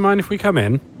 Do you mind if we come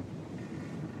in?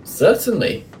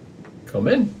 Certainly. Come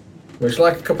in. Would you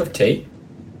like a cup of tea?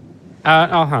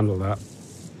 I'll handle that.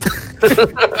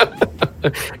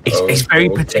 It's very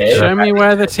Okay. particular. Show me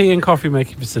where the tea and coffee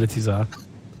making facilities are.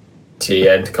 Tea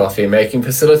and coffee making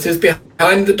facilities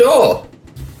behind the door.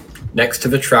 Next to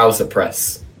the trouser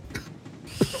press.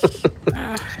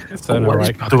 It's an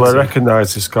alright. Do I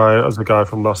recognise this guy as the guy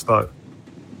from last night?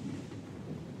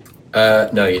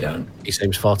 No, you don't. He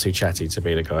seems far too chatty to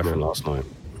be the guy from last night.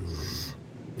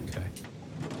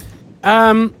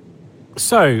 Okay.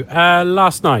 So,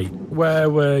 last night, where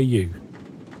were you?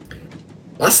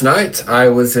 Last night, I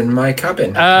was in my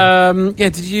cabin.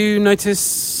 Did you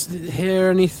hear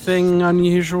anything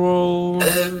unusual?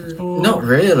 Not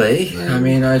really. I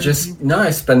mean, I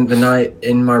spent the night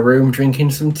in my room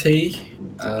drinking some tea.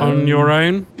 On your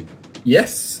own?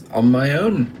 Yes, on my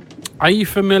own. Are you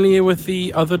familiar with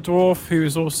the other dwarf who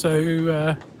is also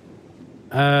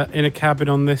in a cabin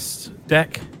on this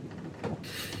deck?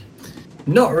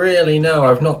 Not really. No,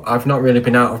 I've not really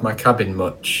been out of my cabin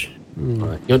much.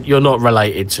 Right. You're not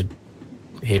related to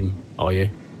him, are you?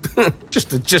 just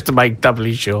to make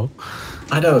doubly sure.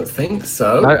 I don't think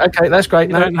so. No, okay, that's great.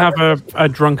 You don't have a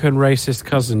drunken racist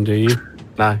cousin, do you?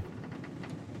 No.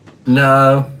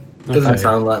 No, doesn't Okay.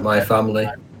 sound like my family.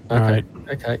 Okay. Right.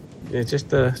 Okay. Yeah,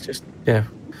 just yeah.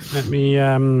 Let me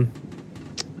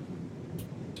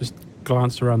just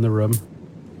glance around the room.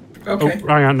 Okay. Oh,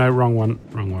 hang on, no, wrong one.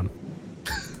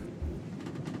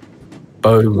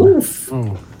 Boom. Oof.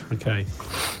 Oh, okay.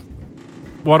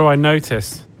 What do I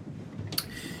notice?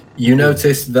 You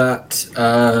notice that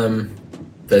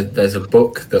there's a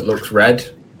book that looks red.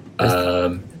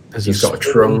 There's You've got a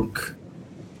trunk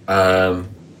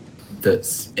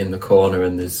that's in the corner,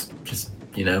 and there's just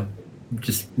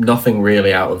nothing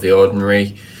really out of the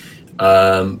ordinary.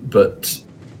 But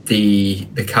the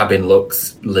cabin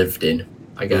looks lived in,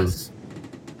 I guess.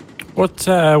 What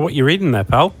you reading there,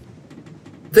 pal?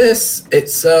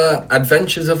 It's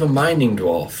Adventures of a Mining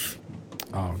Dwarf.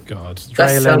 Oh God,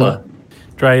 Bestseller.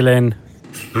 Draylin.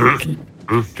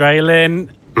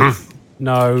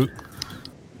 No.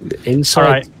 Inside.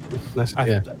 All right. That's, I,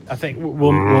 yeah. I think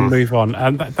we'll move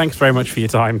on. Thanks very much for your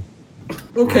time.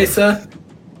 Okay, sir.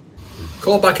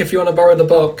 Call back if you want to borrow the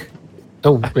book.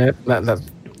 Oh, yeah.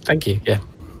 Thank you. Yeah.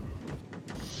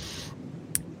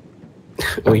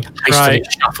 We hastily Right.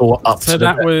 shuffle up So to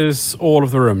that the. was all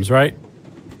of the rooms, right?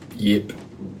 Yep.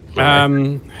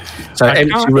 So I empty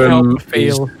can't room. help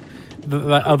feel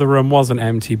that other room wasn't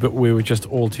empty, but we were just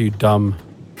all too dumb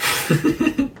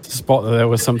to spot that there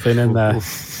was something in there.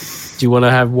 Do you want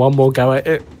to have one more go at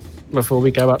it before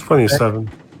we go up? 27.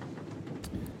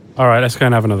 All right, let's go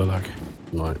and have another look.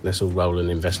 Right, let's all roll an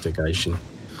investigation.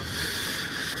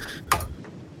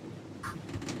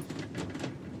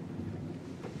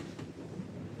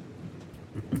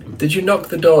 Did you knock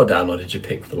the door down or did you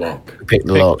pick the lock? Pick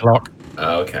the Pick lock. the lock.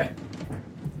 Oh, okay.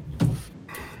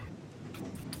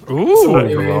 Ooh, So what are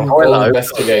you all hello.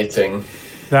 investigating?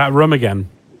 that room again.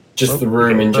 Just the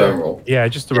room in general. Yeah,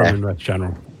 just the room in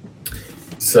general.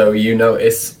 So you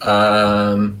notice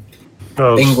Oh,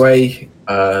 Ingwe.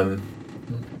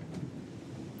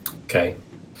 Okay.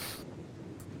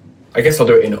 I guess I'll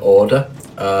do it in order.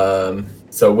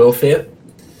 So Wilfir,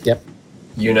 Yep.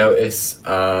 you notice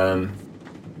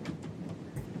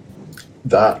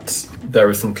that there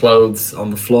are some clothes on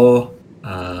the floor,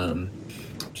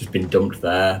 just been dumped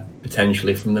there,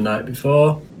 potentially from the night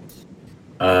before.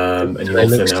 And you They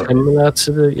also look know similar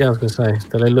to the. Yeah, I was going to say.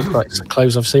 Do they look like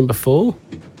clothes I've seen before?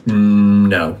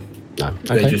 no, No.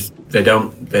 they Okay. they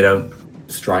don't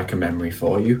strike a memory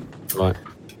for you. Right.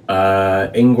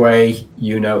 Ingwe,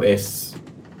 you notice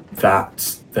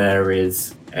that there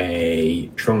is a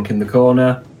trunk in the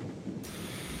corner,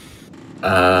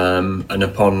 and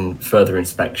upon further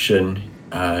inspection,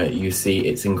 you see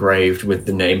it's engraved with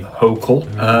the name Hokel.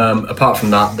 Apart from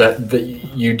that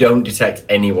you don't detect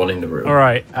anyone in the room. All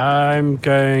right, I'm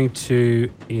going to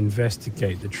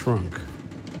investigate the trunk.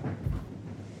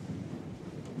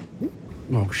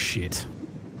 Oh shit!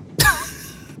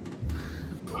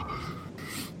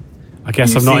 I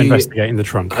guess You I'm not see investigating the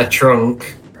trunk. A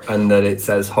trunk, and that it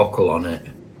says Hokel on it.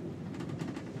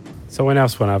 Someone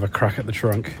else want to have a crack at the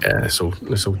trunk? Yeah. Let's all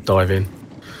dive in.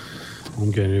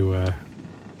 I'm going to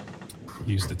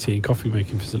use the tea and coffee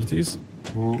making facilities.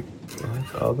 Ooh.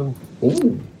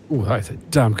 Ooh, that's a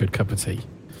damn good cup of tea.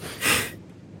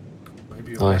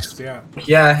 Maybe Nice.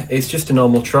 Yeah, it's just a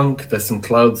normal trunk. There's some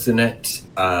clothes in it.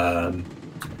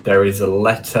 There is a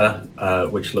letter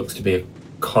which looks to be a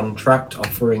contract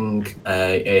offering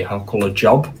a Huckle a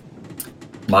job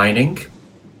mining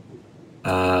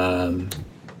in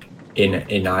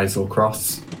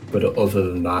Islecross. But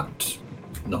other than that,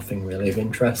 nothing really of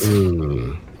interest.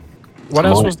 What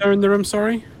else was there in the room,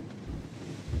 sorry?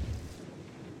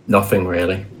 Nothing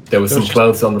really. There was some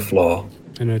clothes on the floor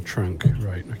In a trunk,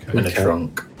 right, okay. and a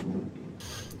trunk.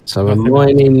 So a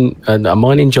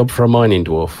mining job for a mining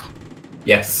dwarf.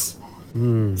 Yes.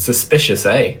 Suspicious,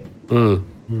 eh? But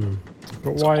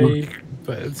why?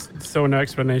 But it's still no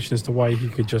explanation as to why he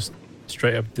could just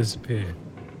straight up disappear.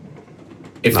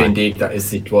 If indeed that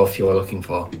is the dwarf you are looking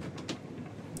for.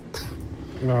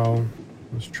 Well,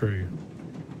 that's true.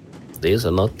 These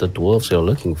are not the dwarves you're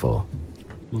looking for.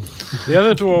 The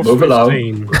other dwarves Move we've along.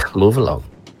 seen. Move along.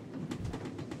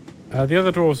 The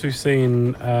other dwarves we've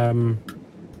seen.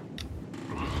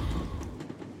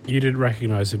 You didn't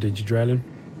recognise them, did you, Drellin?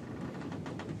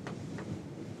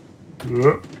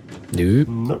 Nope.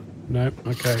 No. No.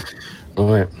 Okay.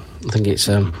 All right. I think it's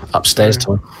upstairs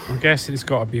time. I'm guessing it's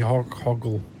got to be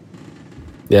Hoggle.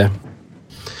 Yeah.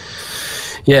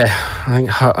 Yeah, I think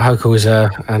Hokel is a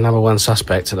number one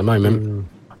suspect at the moment.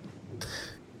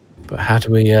 But how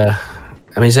do we... I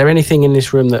mean, is there anything in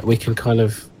this room that we can kind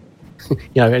of...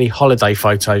 any holiday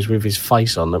photos with his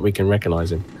face on that we can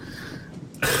recognise him?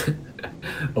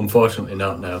 Unfortunately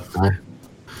not, no. No.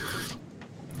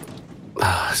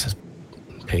 It's a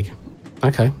pig.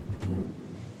 Okay.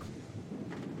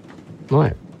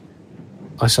 Right.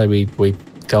 I say we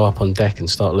go up on deck and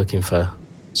start looking for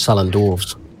sullen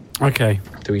dwarves. Okay.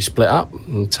 Do we split up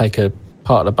and take a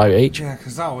part of the boat each? Yeah,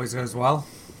 because that always goes well.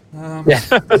 Yeah.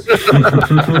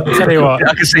 Tell you what.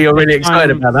 I can see you're really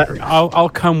excited about that. I'll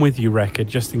come with you, Record,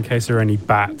 just in case there are any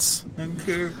bats. Thank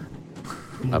you.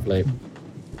 Lovely.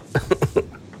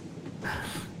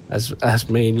 That's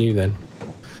me and you then.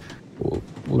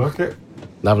 Okay.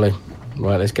 Lovely.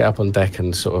 Right, let's get up on deck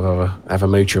and sort of have a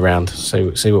mooch around,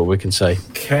 see what we can see.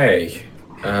 Okay.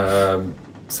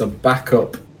 So back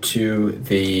up to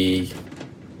the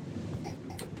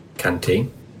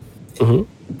canteen. Mm-hmm.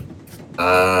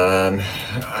 And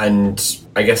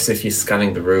I guess if you're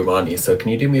scanning the room, aren't you? So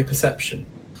can you do me a perception?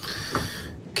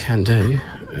 Can do.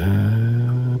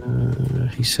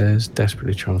 He says,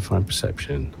 desperately trying to find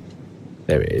perception.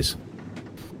 There it is.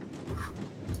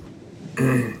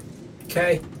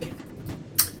 Okay.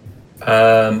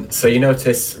 So you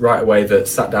notice right away that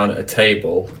sat down at a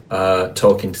table,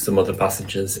 talking to some other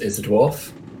passengers, is a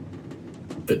dwarf.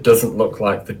 That doesn't look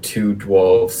like the two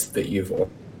dwarves that you've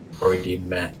already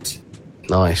met.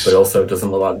 Nice. But also doesn't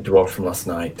look like the dwarf from last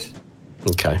night.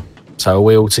 Okay. So are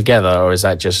we all together, or is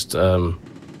that just... do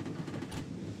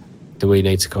we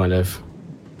need to kind of...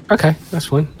 Okay, that's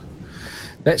fine.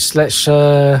 Let's do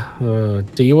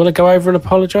you want to go over and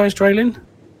apologise, Draylin?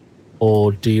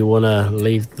 Or do you want to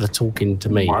leave the talking to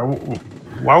me?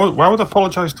 Why would I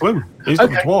apologise to him? He's not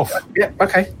the dwarf. Yeah,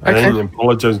 okay. I ain't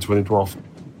apologising to any dwarf.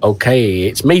 Okay,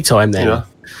 it's me time then. Yeah.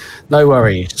 No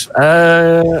worries.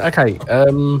 Okay,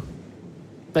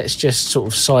 let's just sort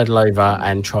of sidle over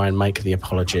and try and make the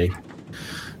apology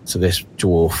to this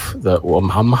dwarf that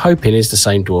I'm hoping is the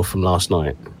same dwarf from last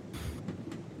night.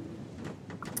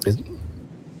 Is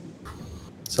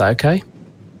that okay?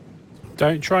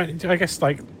 Don't try. I guess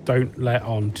don't let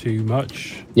on too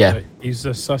much. Yeah. That he's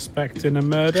a suspect in a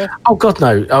murder. Oh God,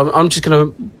 no! I'm just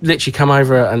gonna literally come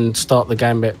over and start the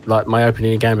gambit. Like my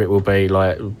opening gambit will be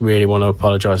like, really want to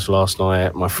apologise for last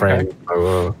night, my friend.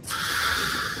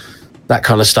 That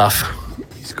kind of stuff.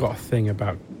 He's got a thing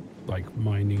about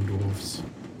mining dwarves.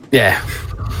 Yeah.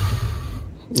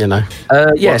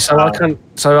 Yeah. So I can.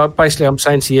 So basically, I'm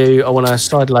saying to you, I want to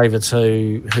sidle over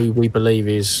to who we believe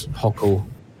is Hockle.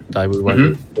 Though we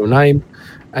won't your name,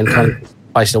 and kind of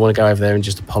basically, I want to go over there and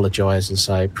just apologise and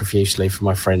say profusely for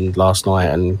my friend last night,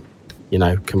 and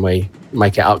can we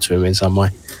make it up to him in some way?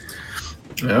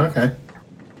 Yeah, okay.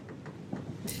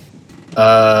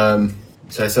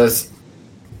 So it says,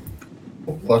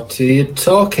 "What are you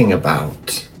talking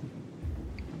about?"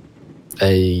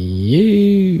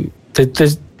 Is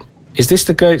this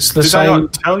the ghost? Did I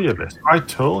not tell you this? I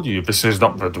told you this is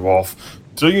not the dwarf.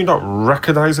 Do you not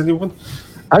recognise anyone?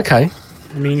 Okay.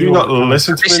 I mean, Do you not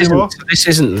listen to me anymore? This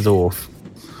isn't the dwarf.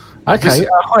 Okay.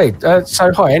 Hi.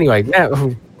 Hi. Anyway,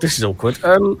 now this is awkward.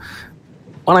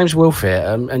 My name's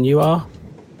Wilfir, and you are?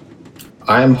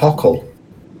 I am Hockle.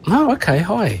 Oh, okay.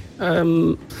 Hi.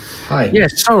 Hi. Yeah,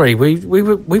 sorry. We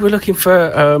were looking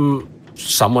for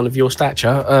someone of your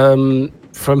stature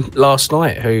from last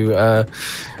night who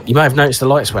you may have noticed the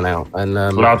lights went out and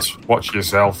Lads, watch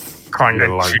yourself. Kind of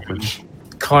language.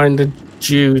 kind of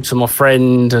due to my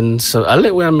friend and so a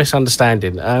little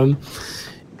misunderstanding.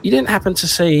 You didn't happen to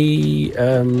see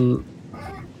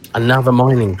another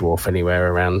mining dwarf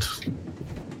anywhere around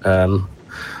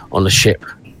on the ship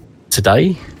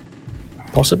today?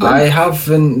 Possibly. I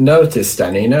haven't noticed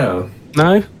any. No.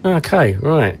 No? Okay,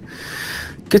 right.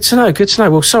 Good to know, good to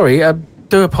know. Well, sorry,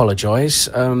 do apologise.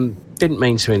 Didn't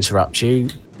mean to interrupt you.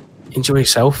 Enjoy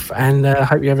yourself and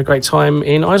hope you have a great time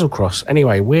in Islecross.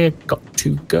 Anyway, we're got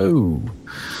to go.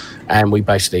 And we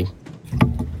basically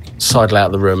sidle out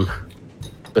of the room,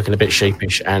 looking a bit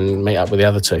sheepish, and meet up with the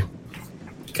other two.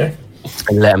 Okay.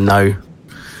 And let them know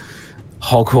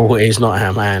Hoggle is not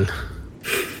our man.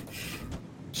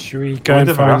 Should we go I and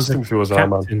never find asked the him if he was our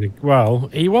man. captain? Well,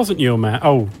 he wasn't your man.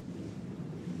 Oh,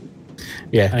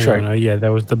 Yeah, hang true. on. Oh, yeah,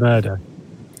 there was the murder.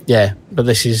 Yeah, but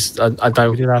this is... I We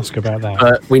don't... did ask about that.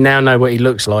 But we now know what he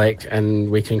looks like, and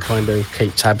we can kind of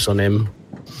keep tabs on him.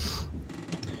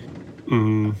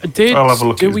 I'll have a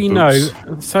look do at his we boots.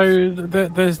 know? So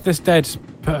there's this dead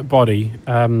body,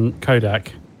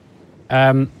 Kodak.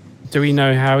 Do we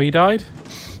know how he died?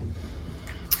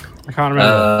 I can't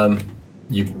remember.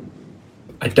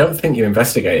 I don't think you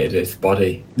investigated his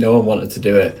body. No one wanted to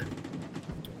do it.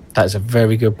 That's a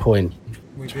very good point.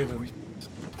 We didn't.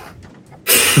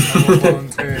 Someone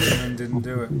volunteered and then didn't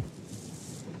do it.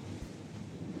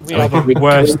 We are the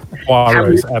worst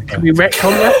Poirots ever. Can we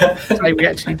retcon that? Say we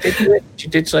actually did do it? You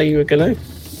did say you were going to?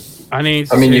 I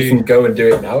need. I mean, to, you can go and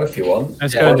do it now if you want.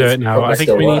 Let's go and do it now. I think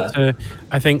Still we need there. to.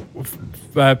 I think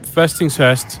first things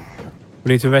first,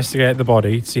 we need to investigate the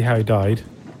body to see how he died.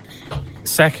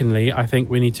 Secondly, I think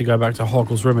we need to go back to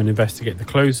Hoggle's room and investigate the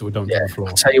clothes that were dumped on the floor.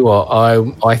 I'll tell you what,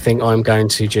 I think I'm going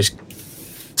to just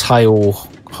tail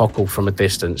Hoggle from a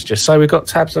distance, just so we've got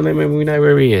tabs on him and we know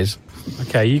where he is.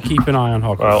 Okay, you keep an eye on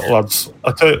Hoggle. Well, lads,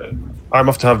 I'm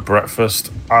off to have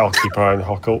breakfast. I'll keep an eye on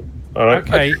Hockle. All right.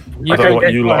 Okay, I don't know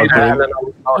what you lot are doing.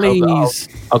 please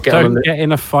I'll get on don't the, get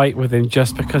in a fight with him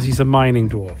just because he's a mining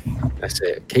dwarf. That's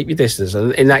it. Keep your distance.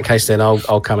 And in that case, then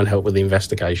I'll come and help with the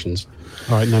investigations.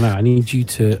 All right, no, I need you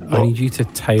to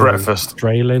tail Breakfast.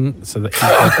 Draylin so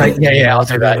that. Yeah, I'll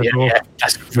do that. Yeah,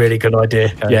 that's a really good idea.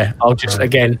 Okay. Yeah, I'll just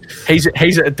again, he's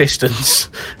at a distance,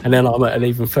 and then I'm at an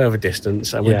even further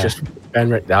distance, and we Yeah. just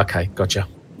okay, gotcha.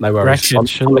 No worries. Gretchen,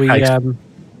 shall On the we case.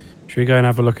 should we go and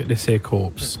have a look at this here This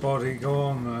corpse? body, go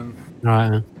on then.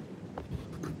 Right.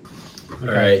 All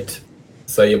right.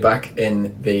 So you're back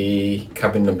in the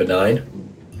cabin number 9.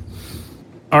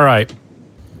 All right.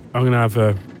 I'm gonna have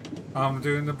a. I'm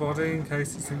doing the body in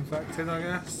case it's infected, I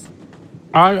guess.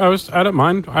 I don't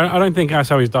mind. I don't think that's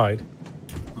how he's died.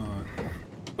 Alright,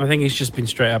 I think he's just been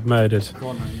straight up murdered. go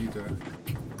on then, you do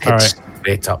it. All right.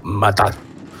 It's up, mother.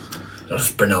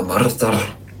 There's been a murder.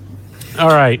 All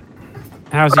right.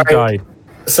 How's he All right.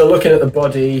 died? So looking at the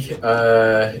body,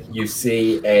 you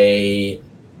see a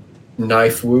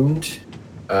knife wound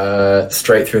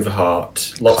straight through the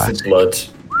heart. Lots of blood.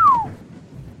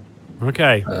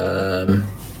 Okay.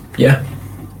 Yeah.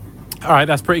 All right.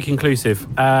 That's pretty conclusive.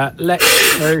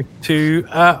 Let's go to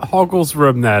Hoggle's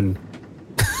room then.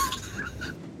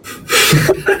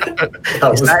 That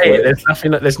was Is that quick. it?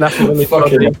 There's nothing on this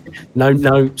Fucking- body. No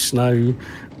notes, no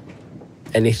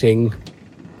anything.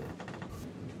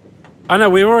 I know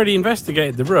we already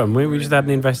investigated the room. We just hadn't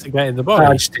investigated the body.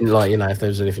 I just didn't like, if there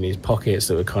was anything in his pockets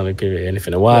that would kind of give it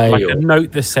anything away. Like or, a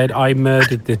note that said, "I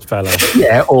murdered this fella."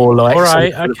 yeah, or like, All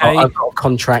right, something okay. I've got a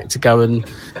contract to go and,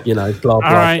 blah, blah, All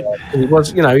right. blah. He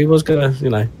was going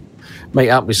to, meet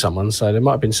up with someone, so there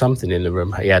might have been something in the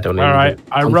room he had on him. All right.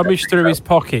 I Contract. rummaged through his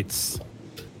pockets.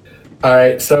 All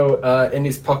right. So in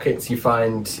his pockets, you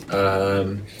find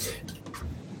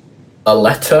a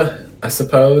letter, I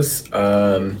suppose.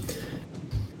 And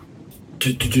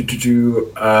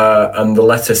the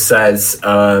letter says,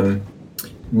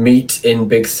 "Meet in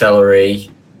Big Celery.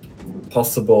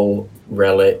 Possible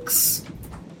relics.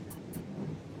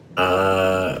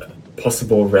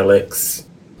 Possible relics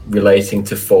relating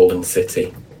to Fallen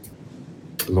City."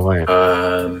 Right.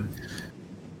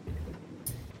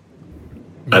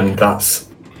 And that's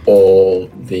all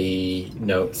the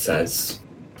note says.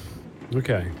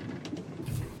 Okay.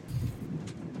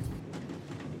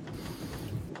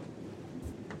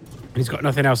 He's got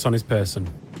nothing else on his person.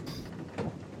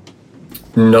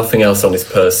 Nothing else on his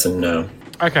person, no.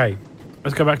 Okay.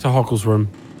 Let's go back to Hoggle's room.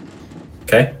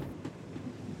 Okay?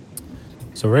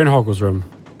 So we're in Hoggle's room,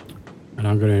 and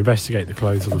I'm going to investigate the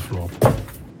clothes on the floor.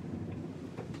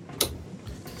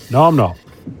 No, I'm not.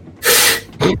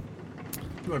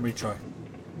 Let me try.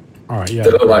 All right, yeah.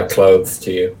 They look like clothes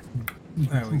to you.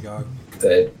 There we go.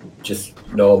 They're just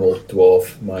normal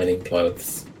dwarf mining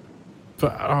clothes.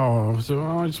 But so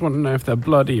I just want to know if they're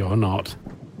bloody or not.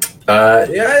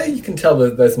 Yeah, you can tell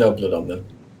that there's no blood on them.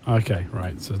 Okay,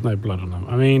 right. So there's no blood on them.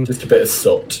 I mean, Just a bit of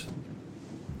soot.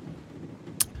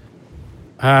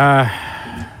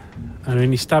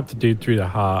 he stabbed the dude through the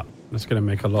heart. That's going to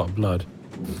make a lot of blood.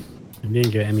 He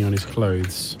didn't get any on his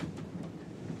clothes.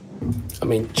 I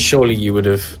mean, surely you would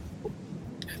have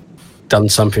done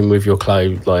something with your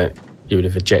clothes, like you would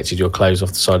have ejected your clothes off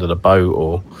the side of the boat,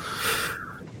 or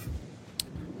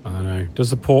I don't know. Does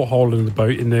the porthole in the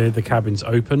boat in the cabins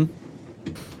open?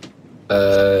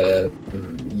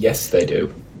 Yes, they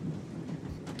do.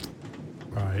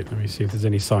 Right. Let me see if there's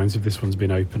any signs of this one's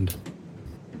been opened.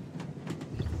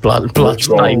 blood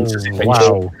stains. Has been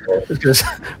Wow. because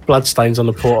blood stains on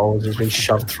the portholes has been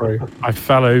shoved through. I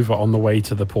fell over on the way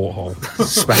to the porthole.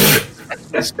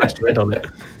 Smashed your head on it.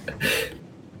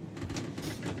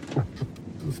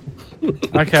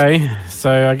 Okay,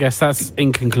 so I guess that's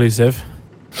inconclusive.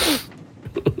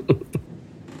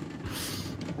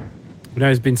 We know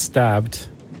he's been stabbed.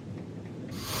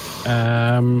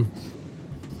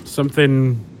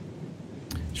 Something.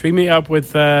 Should we meet up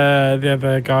with the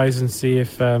other guys and see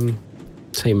if Team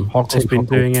Hockle's been Hockle.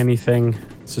 doing anything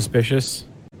suspicious?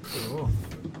 Sure.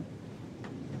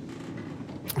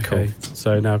 Okay,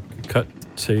 so now cut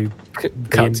to Cut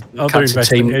the other to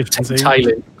team investigation team.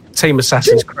 tailing. Team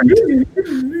Assassin's Creed.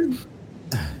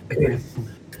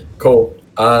 Cool.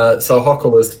 So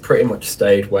Hockle has pretty much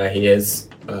stayed where he is.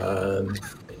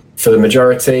 For the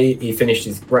majority, he finished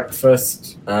his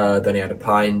breakfast, then he had a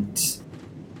pint.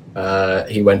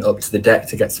 He went up to the deck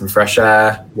to get some fresh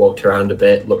air, walked around a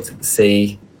bit, looked at the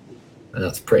sea, and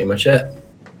that's pretty much it.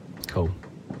 Cool.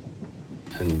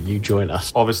 And you join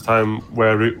us. All this time,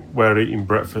 we're eating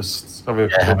breakfast, having a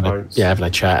couple of pints. Having a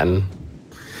chat, and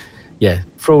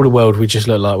for all the world, we just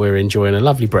look like we're enjoying a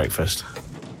lovely breakfast.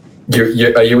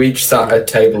 Are you each sat at a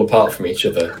table apart from each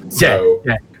other? So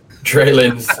yeah.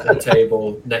 Draylin's at a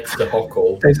table next to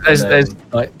Hockle. There's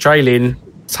like trailing,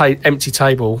 empty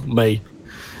table, me.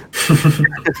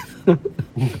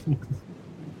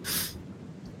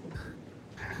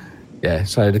 Yeah,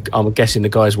 so I'm guessing the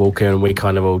guys walk in and we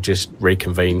kind of all just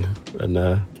reconvene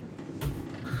and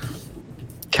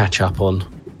catch up on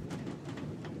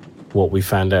what we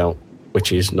found out,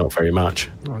 which is not very much.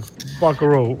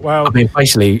 Bugger all. Well, I mean,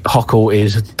 basically, Hockle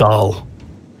is dull.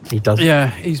 He does.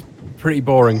 yeah, he's pretty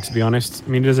boring, to be honest. I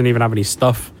mean, he doesn't even have any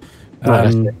stuff.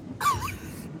 Right,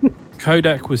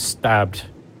 Kodak was stabbed.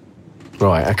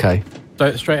 Right, okay.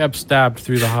 Straight up stabbed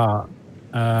through the heart.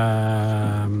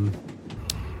 I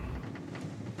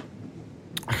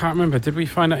can't remember. Did we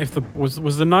find out if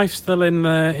was the knife still in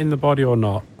the body or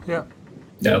not? Yeah.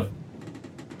 No.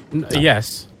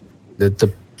 Yes. The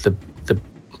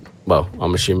well,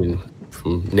 I'm assuming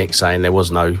from Nick saying there was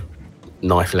no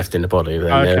knife left in the body.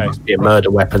 Then Okay. there must be a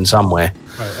murder weapon somewhere.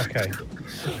 Right. Okay.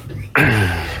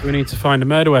 We need to find a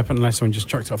murder weapon unless someone just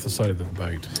chucked it off the side of the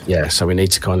boat. Yeah, so we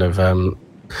need to kind of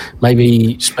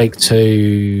maybe speak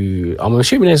to. I'm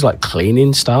assuming there's like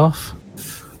cleaning stuff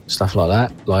like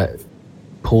that, like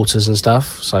porters and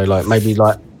stuff. So like maybe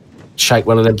like shake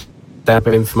one of them down a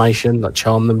bit of information, like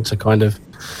charm them to kind of.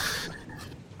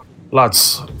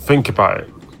 Lads, think about it.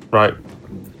 Right,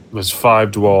 there's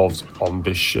 5 dwarves on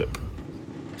this ship.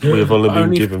 We have only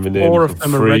been given the name 4 of of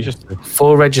them are 3. registered.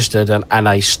 4 registered and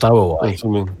a stowaway. That's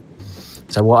what I mean.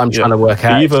 So what I'm trying to work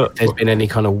out is Either- if there's been any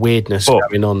kind of weirdness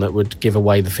going on that would give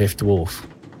away the 5th dwarf.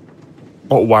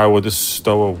 But why would a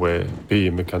stowaway be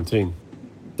in the canteen?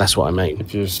 That's what I mean.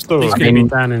 If you're a stowaway, He's going to be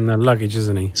down in the luggage,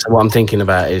 isn't he? So what I'm thinking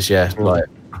about is, like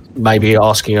maybe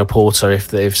asking a porter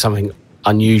if something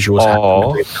unusual has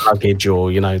happened with the luggage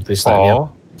or, this, that, and the other.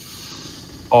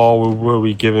 or were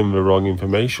we given the wrong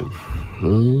information?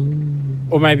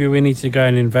 Or maybe we need to go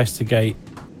and investigate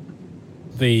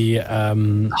the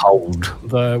Hold.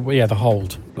 the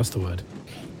hold. That's the word.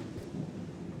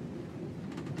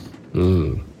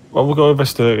 Well, we'll go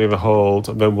investigate the hold,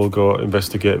 and then we'll go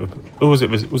investigate. Who was it?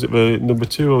 Was it the number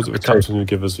 2, or was it the captain who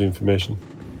gave us the information?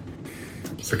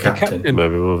 It's the captain.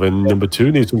 Maybe then number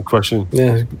 2 needs some question.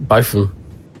 Yeah, both of them.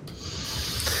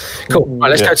 Cool. Right,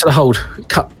 let's go to the hold.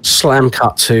 Slam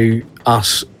cut to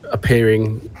us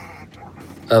appearing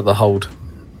at the hold.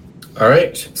 All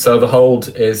right. So the hold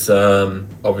is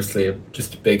obviously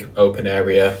just a big open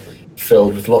area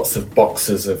filled with lots of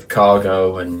boxes of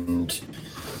cargo and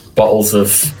bottles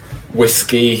of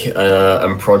whiskey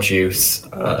and produce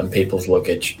and people's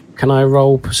luggage. Can I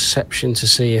roll perception to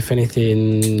see if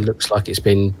anything looks like it's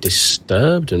been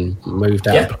disturbed and moved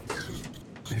out? Yeah.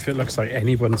 If it looks like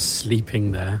anyone's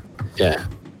sleeping there. Yeah.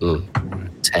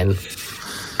 10.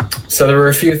 So there were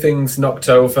a few things knocked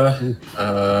over,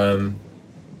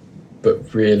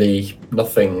 but really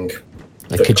nothing.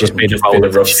 It could just be been a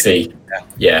rough sea.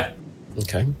 Yeah.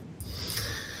 Okay.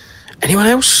 Anyone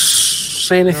else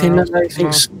see anything that they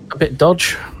think's a bit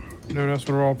dodge? No one else want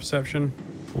to roll perception?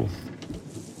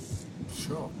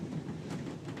 Sure.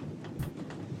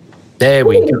 There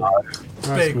we go.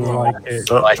 Big more roll. like it.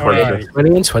 That's All right.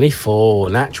 20 and 24.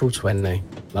 Natural 20.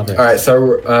 Love it. All right. So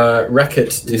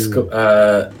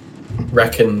Reckitt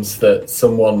reckons that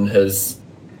someone has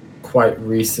quite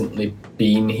recently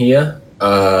been here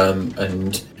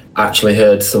and actually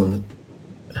heard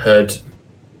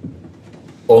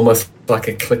almost like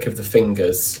a click of the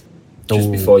fingers just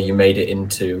Ooh. before you made it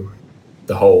into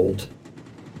the hold.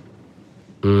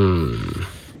 Mm. Okay,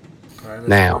 let's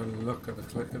Now. go and look at the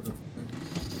click of the thing.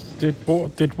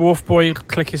 Did Dwarf Boy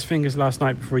click his fingers last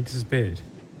night before he disappeared?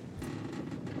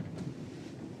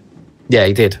 Yeah,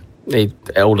 he did.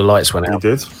 All the lights went He out.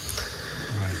 did.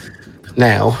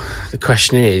 Now, the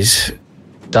question is,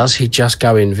 does he just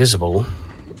go invisible?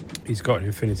 He's got an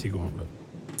Infinity Gauntlet.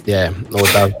 Yeah.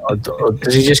 Or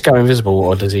does he just go invisible,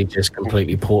 or does he just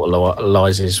completely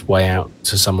portalize his way out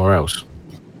to somewhere else?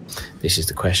 This is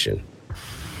the question.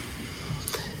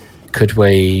 Could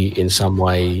we, in some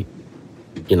way,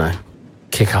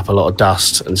 kick up a lot of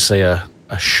dust and see a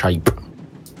shape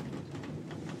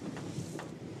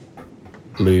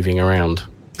moving around,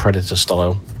 predator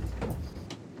style?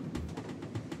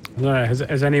 No,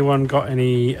 has anyone got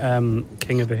any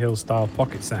King of the Hill style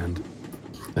pocket sand?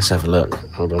 Let's have a look.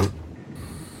 Hold on.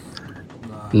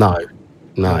 No.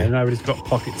 Nobody's got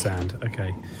pocket sand.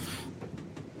 Okay.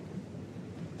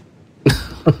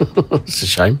 It's a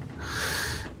shame.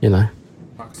 Hold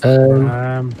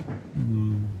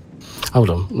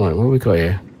on. Right, what have we got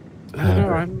here? I don't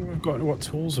know. I haven't got what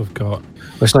tools I've got.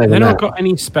 Well, it's not Have they even not that. got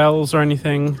any spells or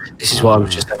anything? This is what I'm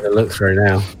just having a look through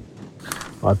now.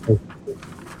 I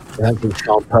don't think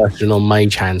Charm Person or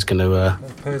Mage Hand's going to...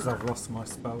 It appears I've lost my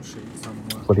spell sheet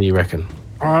somewhere. what do you reckon?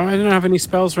 I don't have any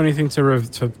spells or anything to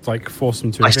force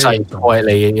them to I reveal say themselves.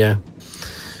 quietly, yeah.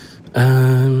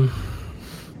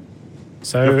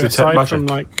 So You have detect aside magic.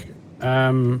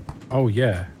 from oh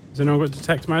yeah, has anyone got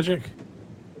detect magic?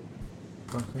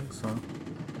 I don't think so.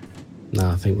 No,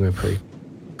 I think we're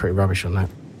pretty rubbish on that.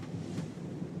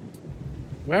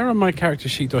 Where on my character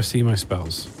sheet do I see my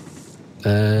spells?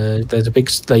 There's a big...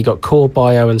 They got core,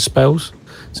 bio, and spells.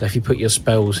 So if you put your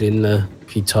spells in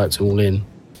if you typed them all in,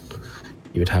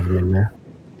 you would have them in there.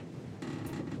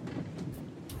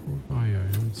 Bio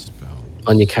and spells.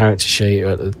 On your character sheet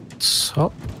at the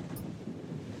top.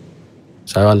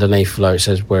 So underneath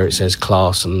where it says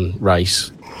class and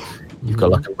race, you've got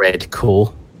like a red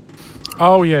core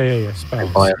Oh yeah, and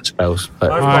spells. bio and spells.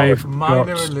 But I've got I've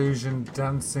minor got- illusion,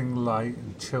 dancing light,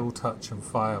 and chill touch and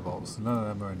firebolts. None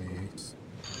of them are any use.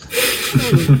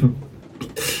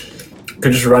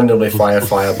 Could just randomly fire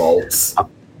firebolts.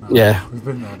 yeah, We've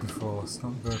been there before. It's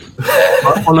not good.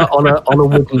 on a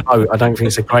wooden boat, I don't think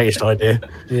it's the greatest idea.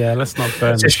 Yeah, let's not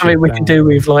burn. Is this there something shit we can down. do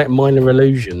with like minor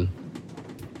illusion?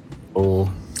 Or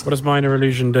What does minor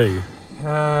illusion do?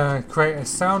 Create a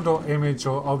sound or image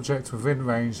or object within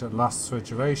range that lasts for a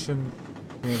duration.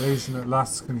 The illusion that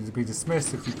lasts can either be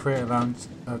dismissed if you create a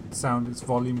sound. Its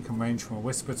volume can range from a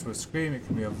whisper to a scream. It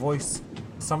can be a voice,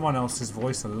 someone else's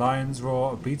voice, a lion's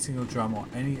roar, a beating of drum, or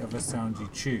any other sound you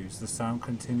choose. The sound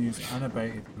continues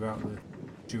unabated throughout the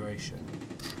duration.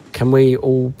 can we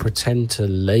all pretend to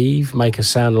leave, make a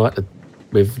sound like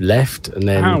we've left, and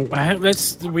then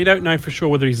We don't know for sure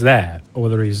whether he's there or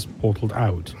whether he's portaled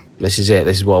out. this is it.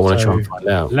 This is what I want to So- try and find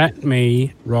out. Let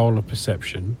me roll a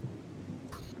perception.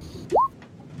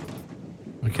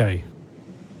 Okay.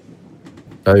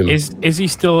 Boom. Is he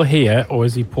still here or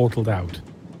is he portaled out?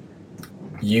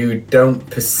 You don't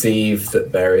perceive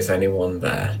that there is anyone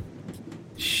there.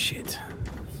 Shit.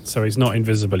 So he's not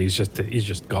invisible. He's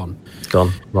just gone.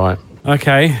 Gone. Right.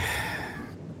 Okay.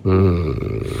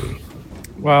 Hmm.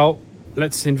 Well,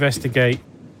 let's investigate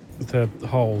the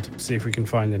hold. See if we can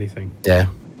find anything. Yeah.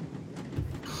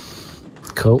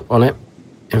 Cool. On it.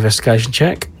 Investigation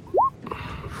check.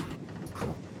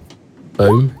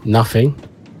 Boom. Nothing.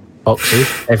 Boxes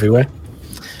everywhere.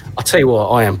 I'll tell you what,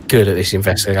 I am good at this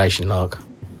investigation, Lark.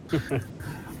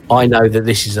 I know that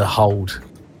this is a hold.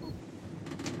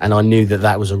 And I knew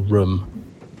that was a room.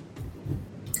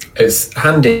 It's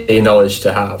handy knowledge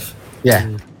to have.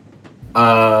 Yeah.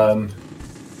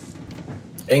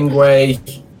 Ingwe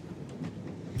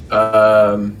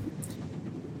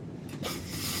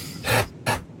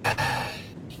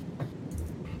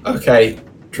Okay,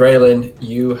 Draylin,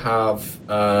 you have,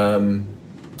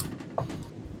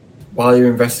 while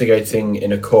you're investigating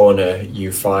in a corner,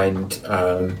 you find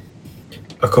a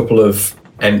couple of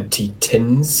empty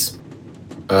tins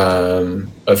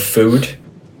of food,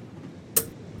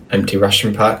 empty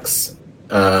ration packs,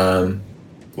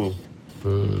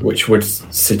 which would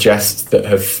suggest that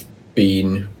have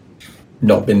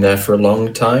not been there for a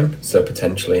long time, so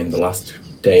potentially in the last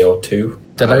day or two.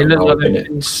 Do they look like they've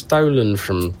been stolen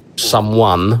from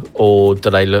someone, or do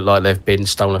they look like they've been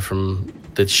stolen from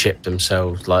the ship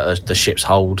themselves, like the ship's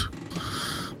hold?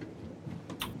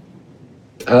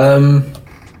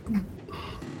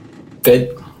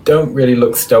 They don't really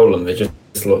look stolen. They just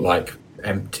look like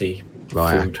empty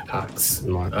Right. food packs,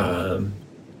 Right.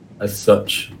 as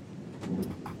such.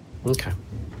 Okay.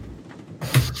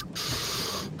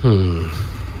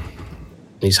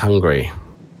 He's hungry.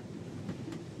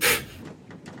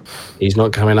 He's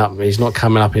not coming up. He's not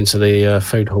coming up into the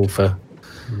food hall for.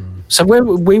 So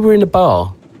we were in the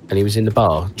bar, and he was in the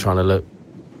bar trying to look,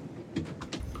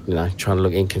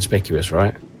 inconspicuous,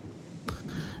 right?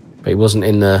 But he wasn't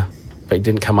in the. But he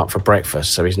didn't come up for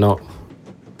breakfast, so he's not.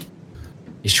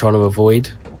 He's trying to avoid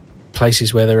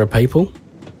places where there are people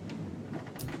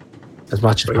as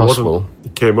much as possible. He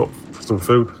came up for some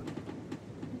food.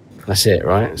 That's it,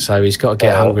 right? So he's got to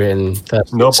get hungry and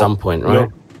thirsty at some point, right?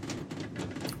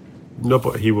 No,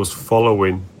 but he was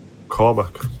following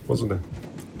Cormac, wasn't he?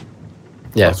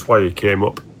 Yeah. That's why he came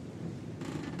up.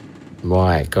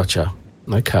 Right, gotcha.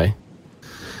 Okay.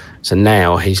 So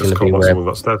now he's going to be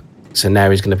where. So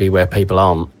now he's going to be where people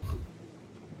aren't.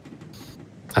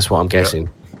 That's what I'm guessing.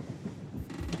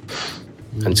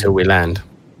 Until we land.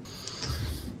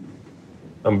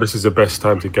 And this is the best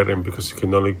time to get him because he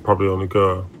can probably only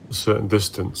go a certain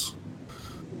distance.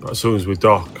 But as soon as we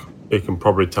dock, he can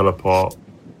probably teleport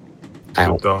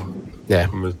out. To dock. Yeah.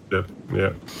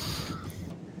 Yeah.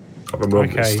 At the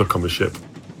moment, he's stuck on the ship.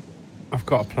 I've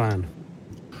got a plan.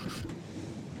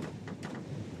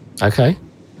 Okay.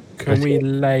 Can we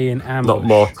lay in ambush? Not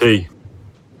more tea.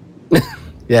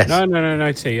 Yes.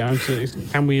 No tea.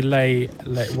 Can we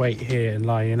wait here and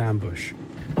lie in ambush?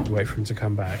 Wait for him to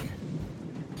come back.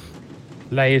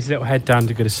 Lay his little head down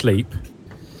to go to sleep.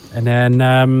 And then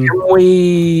can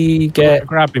we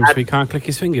grab him so he can't click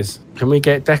his fingers? Can we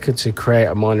get Decker to create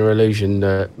a minor illusion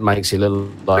that makes it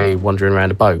look like he's wandering around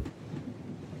a boat?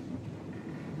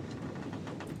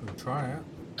 We'll try it.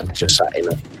 And just sat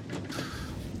in it.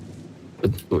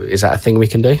 Is that a thing we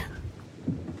can do?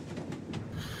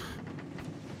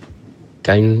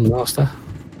 Game Master?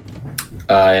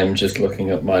 I am just looking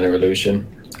up minor illusion.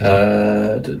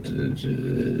 Because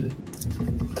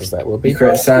that will be. You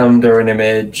create sound or an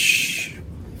image.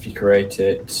 If you create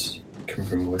it, come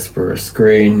from Whisperer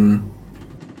screen.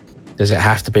 Does it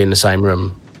have to be in the same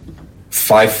room?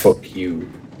 5 foot cube.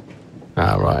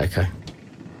 Ah, right, okay.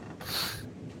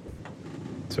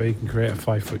 So you can create a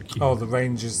 5 foot cube. Oh, the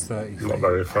range is 30 feet. Not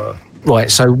very far. Right,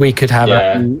 so we could have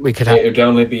It would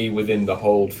only be within the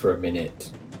hold for a minute.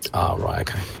 Oh, right,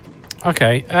 okay.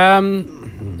 Okay.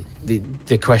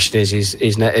 The question is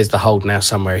the hold now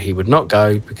somewhere he would not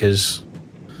go because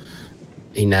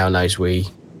he now knows we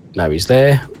know he's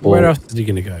there? Or... Where else is he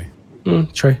going to go?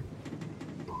 True.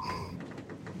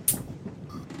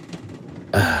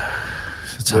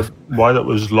 Why not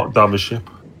we just lock down the ship?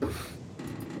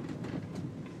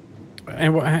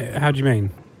 And how do you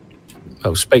mean?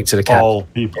 Oh, speak to the captain.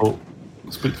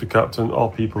 Speak to the captain. All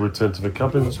people return to the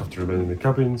cabins. Have to remain in the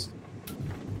cabins.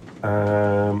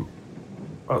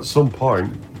 At some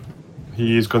point,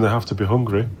 he is going to have to be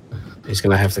hungry. He's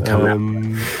going to have to come out.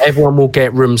 Everyone will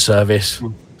get room service,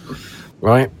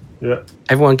 right? Yeah.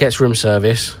 Everyone gets room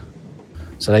service,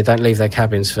 so they don't leave their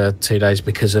cabins for 2 days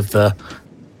because of the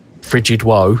frigid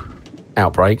woe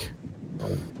outbreak.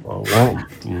 Oh, right.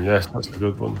 Yes, that's a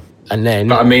good one. And then,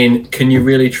 but I mean, can you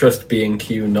really trust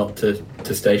B&Q not to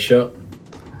stay shut?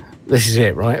 This is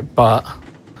it, right? But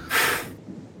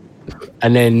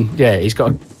and then, yeah, he's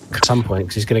got at some point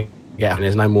because he's going to get out and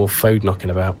there's no more food knocking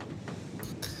about.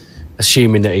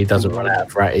 Assuming that he doesn't run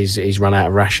out of he's run out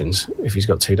of rations if he's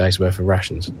got 2 days worth of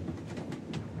rations.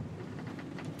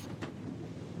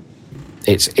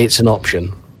 It's an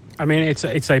option. I mean, it's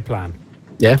a plan.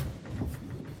 Yeah.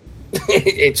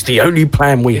 It's the only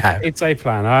plan we have. It's a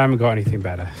plan. I haven't got anything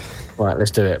better. Right,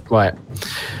 let's do it. Right.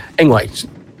 Anyway,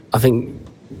 I think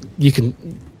you can. Do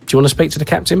you want to speak to the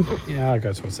captain? Yeah, I'll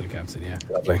go talk to the captain. Yeah.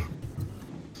 Lovely.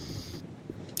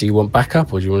 Do you want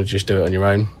backup, or do you want to just do it on your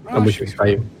own? And we can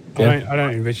stay. I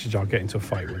don't envisage I'll get into a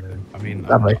fight with him. I mean,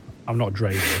 Lovely. I'm not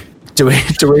Draven. Do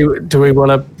we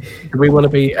want to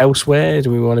be elsewhere? Do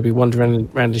we want to be wandering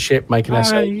around the ship making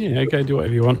ourselves? Yeah, go do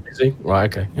whatever you want. Busy? Right.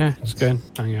 Okay. Yeah, just go and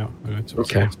hang out.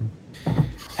 Okay.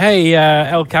 Hey,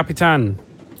 El Capitan.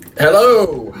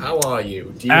 Hello, how are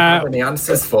you? Do you have any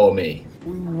answers for me?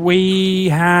 We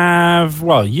have,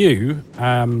 well, you,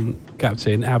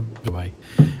 Captain, have the way.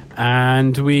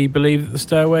 And we believe that the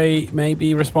Stowaway may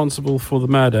be responsible for the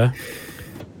murder.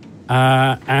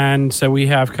 And so we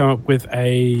have come up with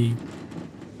a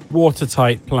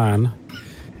watertight plan.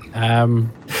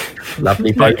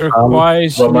 Lovely. That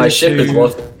requires my ship is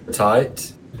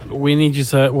watertight. We need you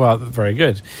to, well, very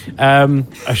good.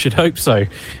 I should hope so.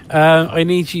 I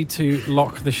need you to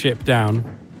lock the ship down,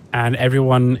 and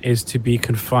everyone is to be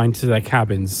confined to their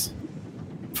cabins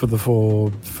for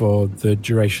the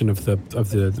duration of the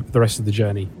rest of the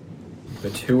journey.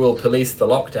 But who will police the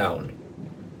lockdown?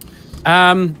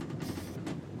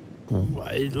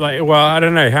 Well, I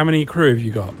don't know. How many crew have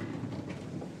you got?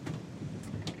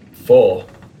 4.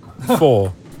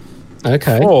 4.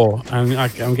 Okay. 4, and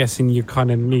I'm guessing you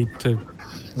kind of need to.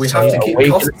 We have to keep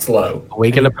costs low. Are we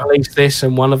going to police this,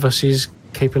 and one of us is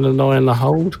keeping an eye on the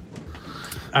hold?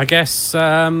 I guess.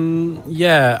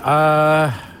 Yeah.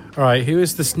 All right. Who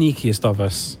is the sneakiest of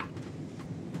us?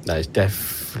 No, it's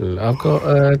definitely. I've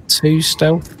got 2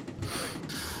 stealth.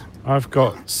 I've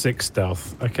got 6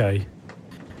 stealth. Okay.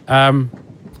 All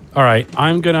right.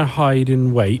 I'm gonna hide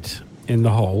and wait in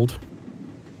the hold.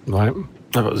 Right.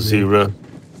 I've got 0.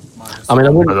 I mean, I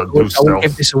wouldn't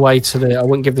give this away to the. I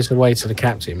wouldn't give this away to the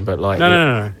captain, but like.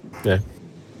 No. Yeah.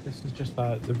 This is just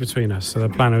between us. So the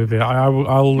plan would be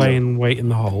I'll lay and wait in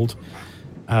the hold,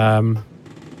 and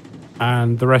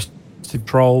the rest to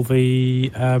patrol the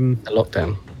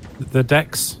lockdown. The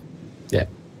decks. Yeah.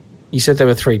 You said there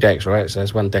were 3 decks, right? So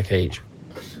there's 1 deck each.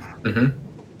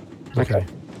 Mm-hmm. Okay.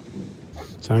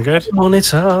 Sound good?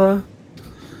 Monitor.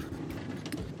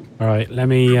 All right. Let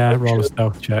me roll a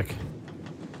stealth check.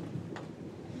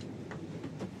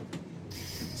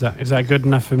 Is that good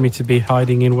enough for me to be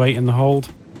hiding in wait in the hold?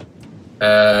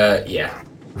 Yeah.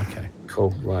 Okay.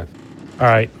 Cool. Right. All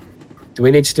right. Do we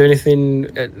need to do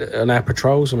anything on our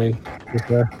patrols? I mean,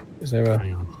 is there a?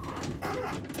 Hang on.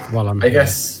 While I'm I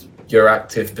guess your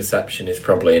active perception is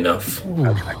probably enough.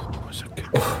 It's a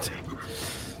good cup of tea.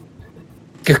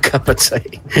 Good cup of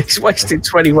tea. He's wasted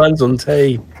 21s on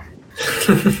tea.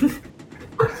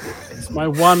 It's my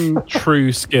one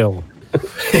true skill.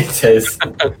 It is.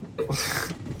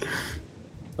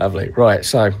 Lovely. Right.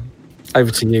 So, over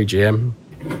to you, GM.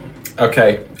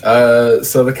 Okay.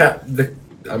 So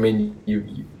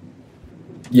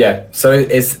yeah. So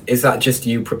is that just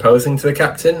you proposing to the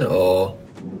captain, or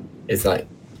is that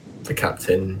the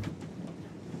captain?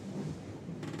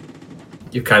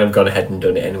 You've kind of gone ahead and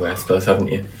done it anyway, I suppose, haven't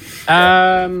you?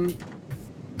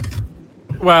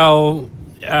 Well,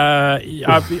 yeah.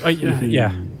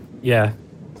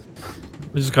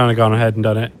 We've just kind of gone ahead and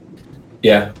done it.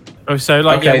 Yeah. Oh, so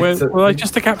like, Okay, yeah, so- well,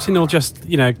 just the captain will just,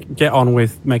 get on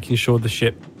with making sure the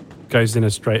ship goes in a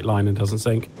straight line and doesn't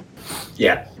sink.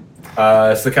 Yeah.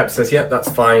 So the captain says, "Yep,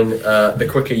 that's fine. The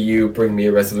quicker you bring me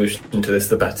a resolution to this,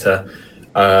 the better.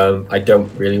 I don't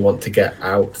really want to get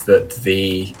out that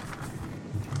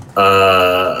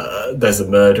there's a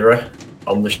murderer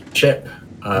on the ship.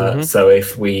 So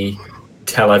if we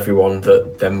tell everyone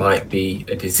that there might be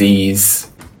a disease,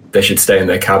 they should stay in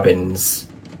their cabins.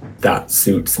 That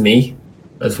suits me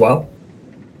as well."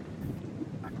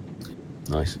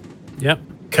 Nice. Yep.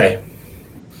 Okay.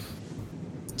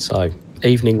 So,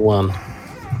 evening 1.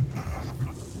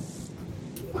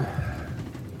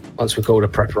 Once we've got all the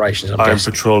preparations, I'm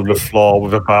patrolling the floor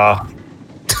with a bar.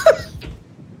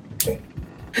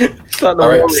 It's like the All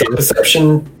right. Warriors. So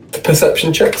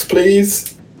perception checks,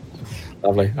 please.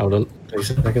 Lovely. Hold on. 2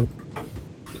 seconds.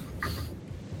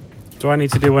 Do I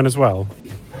need to do one as well?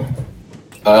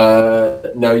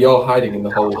 No, you're hiding in the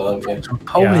hold, aren't you?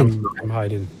 Yeah, I'm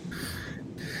hiding.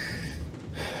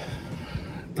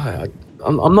 No,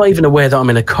 I'm not even aware that I'm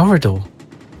in a corridor.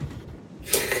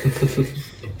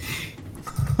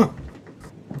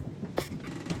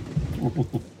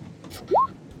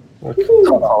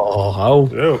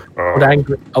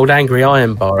 Old angry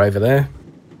iron bar over there.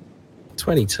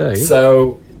 22.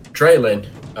 So, Draylin,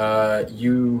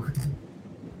 you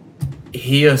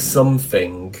hear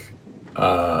something,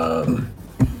 but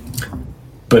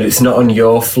it's not on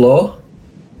your floor.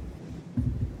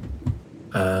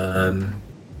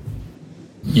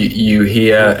 You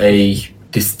hear a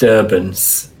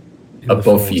disturbance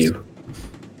above you,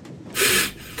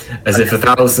 as if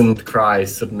 1,000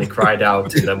 cries suddenly cried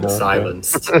out and then were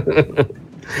silenced.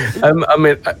 I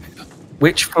mean,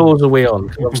 Which floors are we on?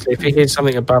 'Cause obviously, if he hears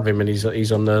something above him and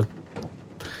he's on the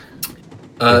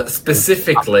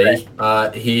specifically,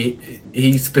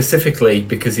 he specifically,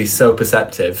 because he's so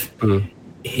perceptive,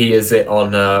 he is it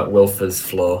on Wilfer's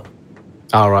floor.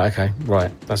 Oh, right, okay.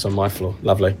 Right, that's on my floor.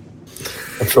 Lovely.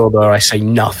 The floor where I say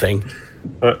nothing.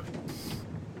 I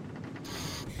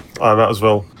might as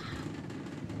well.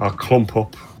 I'll clump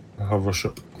up. I'll rush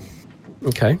up.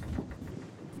 Okay.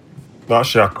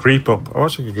 Actually, I'll creep up. I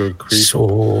actually could go creep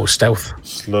So, stealth.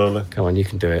 slowly. Come on, you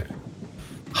can do it.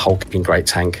 Hulking great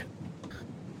tank.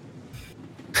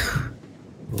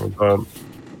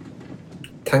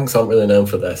 Tanks aren't really known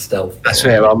for their stealth. That's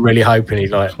it. I'm really hoping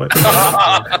he's like... No.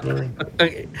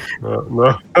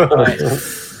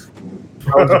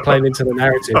 I was playing into the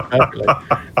narrative perfectly.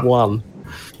 1.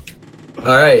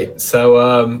 Alright,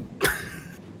 so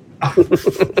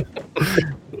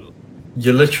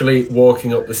you're literally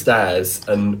walking up the stairs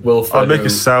and Wilfer... I'll make a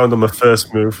sound on my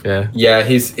first move. Yeah,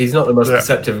 he's not the most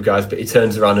perceptive of guys, but he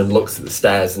turns around and looks at the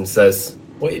stairs and says,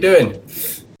 "What are you doing?"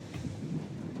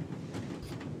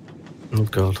 Oh,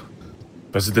 God.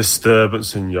 There's a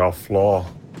disturbance in your floor.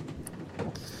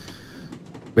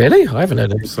 Really? I haven't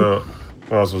heard it. So,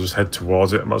 I might as well just head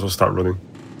towards it. I might as well start running.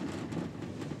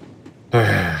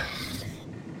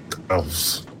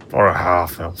 Elves. Or a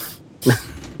half-elf.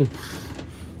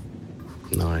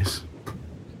 Nice.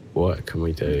 What can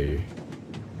we do?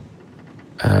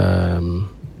 I'm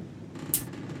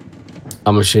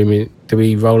assuming... Do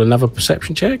we roll another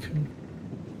perception check?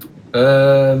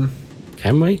 Can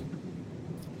we?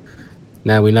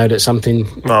 Now we know that something...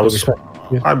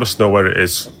 I must know where it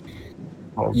is.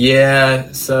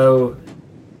 Yeah, so...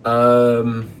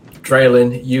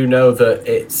 Draylin, you know that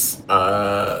it's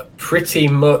pretty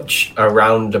much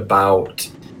around about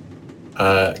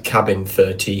cabin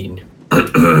 13.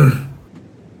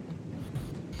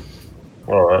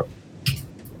 Alright.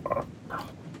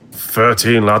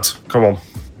 13, lads. Come on.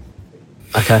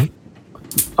 Okay.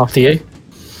 After you.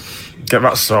 Get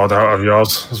that sword out of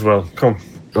yours as well. Come.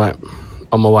 Right.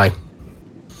 On my way.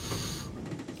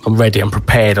 I'm ready. I'm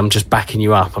prepared. I'm just backing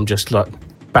you up. I'm just like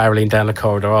barreling down the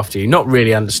corridor after you. Not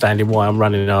really understanding why I'm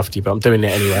running after you, but I'm doing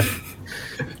it anyway.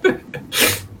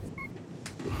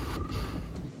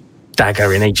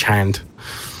 Dagger in each hand.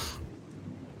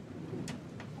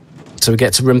 So we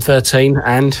get to room 13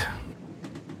 and...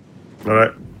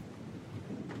 Alright.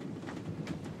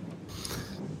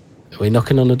 Are we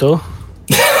knocking on the door?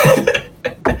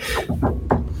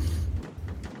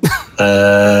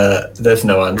 There's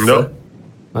no answer. Nope.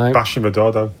 No. Bashing the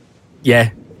door down. Yeah.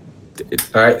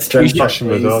 Alright, strength check, Bashing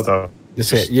the door down.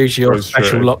 That's it. Use your Go straight.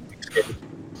 special lock.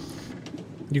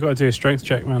 You got to do a strength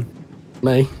check, man.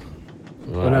 Me?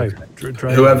 Oh, no.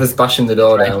 Whoever's bashing the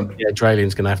door down. Yeah,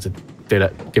 Draylin's going to have to do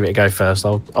that. Give it a go first.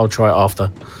 I'll try it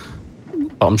after.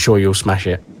 But I'm sure you'll smash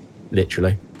it.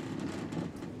 Literally.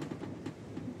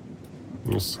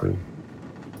 We'll see.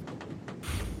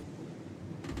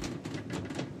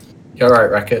 You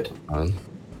alright, Record?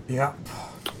 Yeah.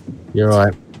 You're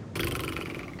right.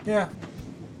 Yeah.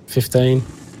 15.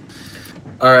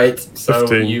 Alright, so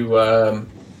 15. you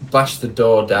bash the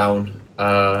door down.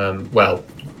 Well,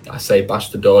 I say bash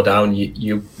the door down.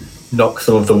 You knock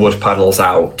some of the wood panels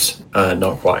out.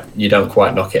 Not quite. You don't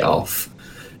quite knock it off.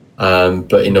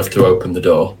 But enough to open the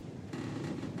door.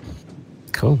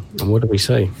 Cool. And what do we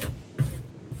see?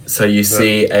 So you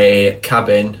see a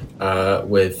cabin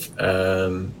with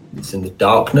it's in the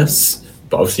darkness,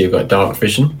 but obviously you've got dark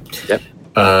vision. Yep.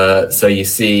 So you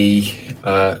see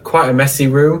quite a messy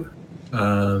room.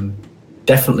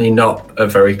 Definitely not a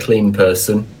very clean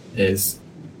person is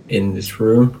in this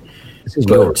room. This is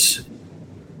yours.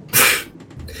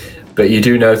 But you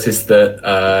do notice that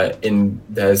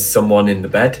there's someone in the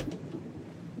bed.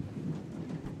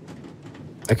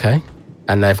 Okay.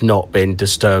 And they've not been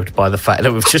disturbed by the fact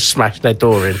that we've just smashed their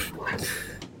door in.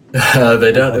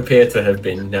 They don't appear to have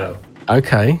been, no.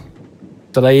 Okay.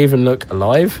 Do they even look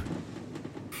alive?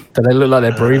 Do they look like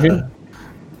they're breathing?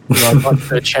 I'd like to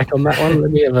do a check on that one.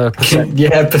 Let me have a perception.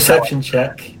 Yeah, perception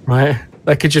check. Right.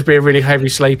 That could just be a really heavy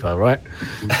sleeper, right?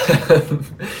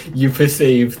 You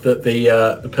perceive that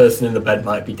the person in the bed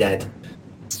might be dead.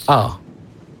 Oh,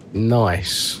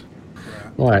 nice.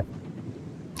 Right.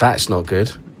 That's not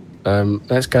good.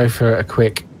 Let's go for a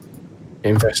quick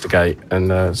investigate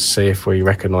and see if we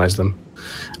recognise them,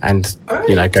 and go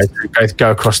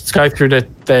through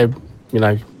their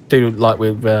do like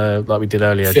we did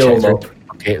earlier. Feel them up.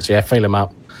 Pockets, yeah, feel them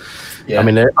up. Yeah. I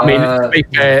mean, to be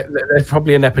fair, they're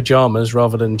probably in their pajamas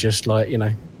rather than just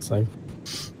so.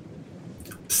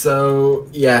 So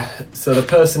yeah, so the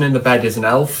person in the bed is an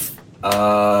elf.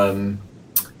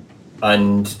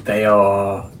 and they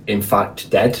are in fact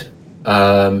dead.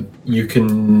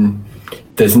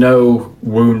 There's no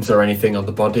wounds or anything on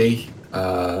the body,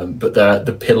 but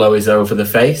the pillow is over the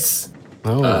face,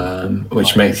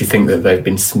 which makes you think that they've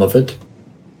been smothered.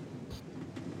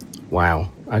 Wow.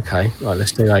 Okay. Right.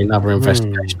 Let's do another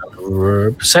investigation.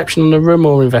 Perception on the room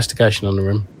or investigation on the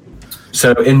room?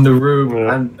 So in the room,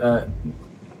 and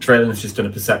Draylin's just done a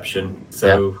perception.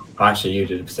 So actually, you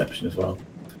did a perception as well.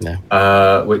 Yeah.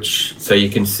 So you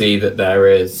can see that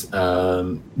there's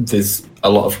a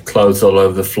lot of clothes all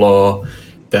over the floor.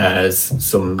 There's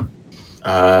some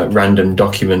random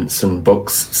documents and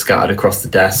books scattered across the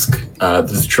desk.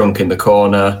 There's a trunk in the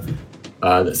corner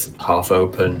that's half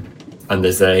open, and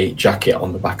there's a jacket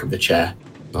on the back of the chair.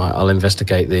 All right, I'll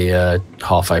investigate the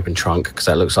half-open trunk because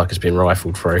that looks like it's been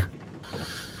rifled through.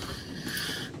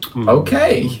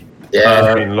 Okay. Yeah,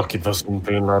 I've been looking for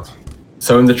something, lad.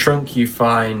 So in the trunk you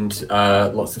find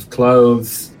lots of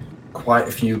clothes, quite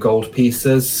a few gold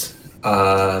pieces.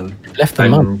 Left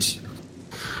them on.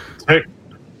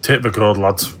 Take the gold,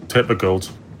 lads. Take the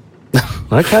gold.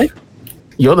 Okay.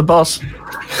 You're the boss.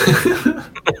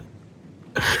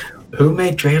 Who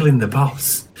made Draylin the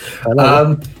boss?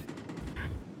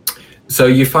 So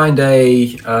you find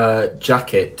a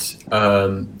jacket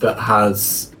that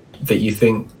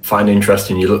you find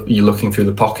interesting. You're looking through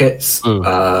the pockets,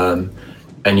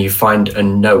 and you find a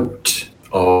note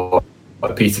or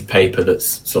a piece of paper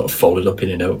that's sort of folded up in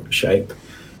a note shape.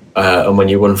 And when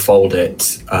you unfold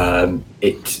it,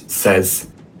 it says,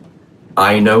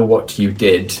 "I know what you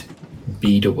did,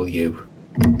 BW."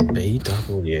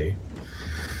 BW.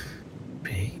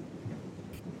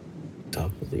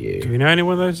 Do we know any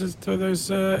one of those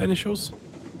initials?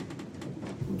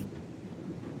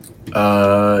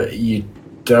 You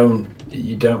don't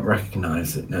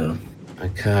recognise it now.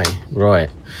 Okay, right.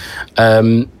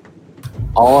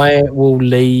 I will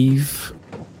leave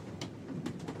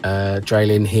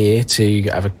Draylin here to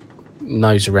have a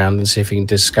nose around and see if he can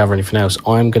discover anything else.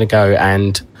 I'm going to go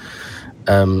and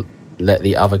let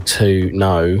the other two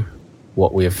know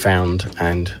what we have found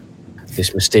and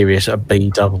this mysterious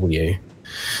BW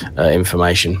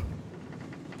information.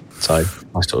 So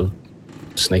I sort of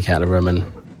sneak out of the room and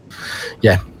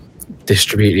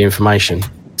distribute the information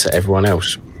to everyone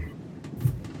else.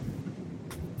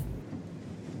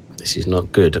 This is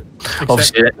not good.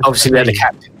 Obviously they're the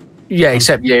captain. Yeah,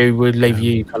 except you would leave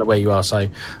you kind of where you are. So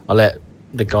I'll let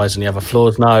the guys on the other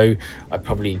floors know. I'd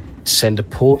probably send a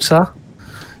porter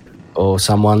or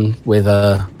someone with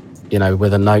a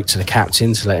note to the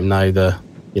captain to let him know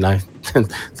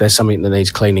there's something that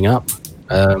needs cleaning up.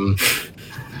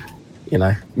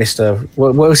 Mr.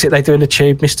 What was it they do in the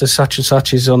tube? Mr. Such and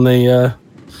Such is on the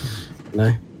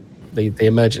the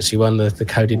emergency one, the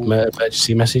coded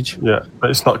emergency message. Yeah, but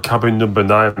it's not cabin number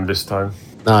 9 this time.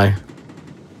 No.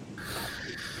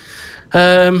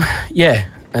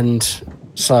 And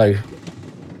so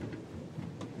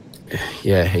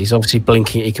he's obviously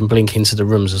blinking. He can blink into the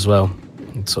rooms as well,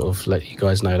 and sort of let you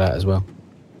guys know that as well.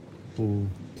 I'm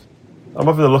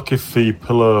having a look if the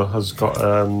pillow has got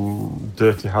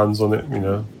dirty hands on it,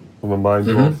 from a mind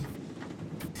roll.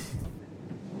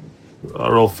 I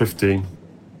roll 15.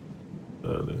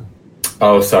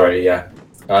 Oh, sorry, yeah.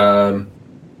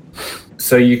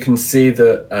 So you can see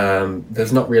that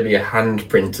there's not really a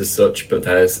handprint as such, but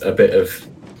there's a bit of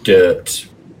dirt,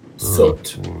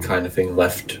 soot kind of thing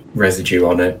left, residue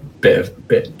on it,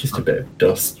 just a bit of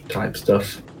dust type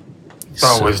stuff.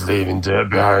 Always leaving dirt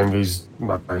behind. These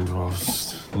mind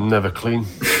rolls never clean.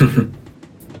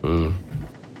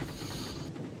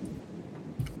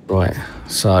 Right.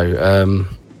 So,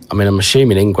 I'm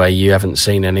assuming Ingwe, you haven't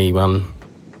seen anyone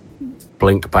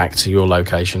blink back to your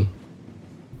location.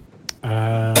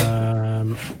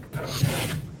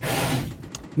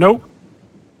 Nope.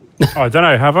 I don't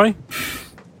know. Have I?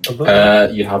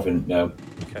 You haven't, no.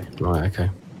 Okay. Right. Okay.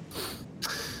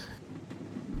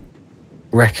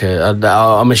 Record.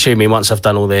 I'm assuming once I've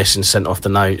done all this and sent off the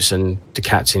notes and the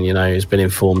captain, has been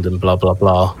informed and blah blah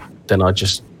blah, then I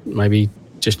just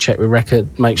check with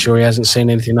Record, make sure he hasn't seen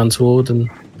anything untoward, and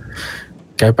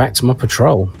go back to my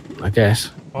patrol. I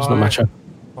guess there's not much.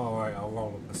 Alright, I'll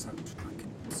roll a perception.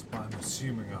 But I'm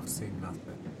assuming I've seen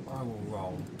nothing. I will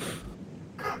roll.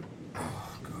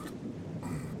 Oh god.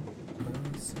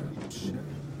 Perception.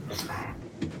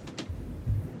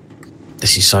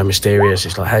 This is so mysterious.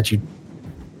 It's like, how'd you?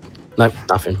 Nope,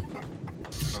 nothing. Oh,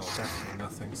 definitely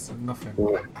nothing. So nothing.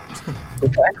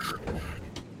 Okay.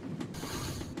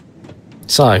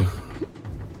 So,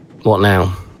 what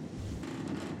now?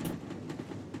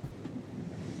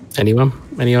 Anyone?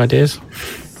 Any ideas?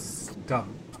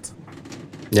 Stumped.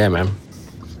 Yeah, man.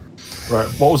 Right,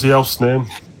 what was the elf's name?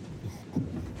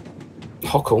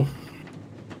 Hockle.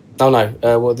 Oh no,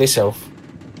 well this elf.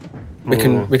 We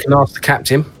can ask the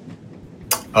captain.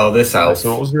 Oh, this elf.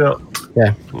 So what was the elf?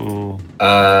 Yeah.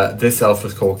 This elf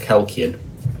was called Kelkian.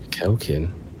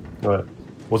 Kelkian. Right.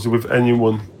 Was he with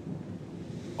anyone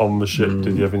on the ship?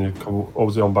 Did he have any come, or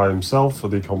was he on by himself, or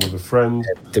did he come with a friend?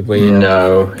 Did we?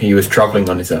 No, he was travelling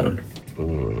on his own.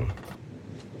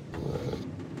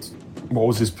 What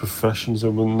was his profession? Does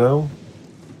anyone know?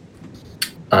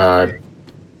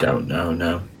 Don't know,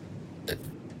 no.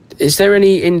 Is there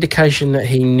any indication that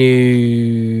he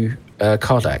knew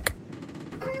Kardak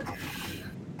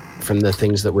from the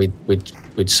things that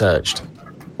we'd searched?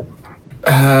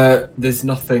 There's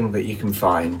nothing that you can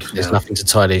find. There's nothing to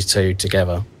tie these two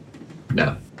together.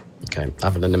 No. Okay,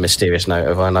 other than the mysterious note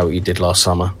of "I know what you did last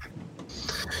summer."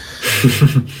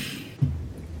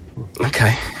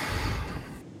 Okay,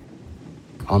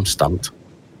 I'm stumped.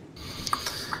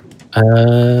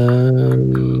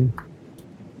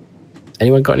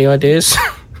 Anyone got any ideas?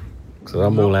 Because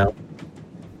I'm all out.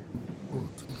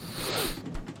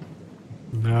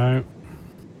 No.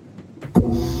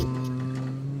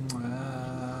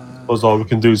 All we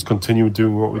can do is continue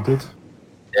doing what we did.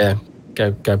 Yeah,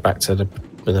 go back to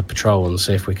the patrol and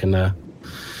see if we can.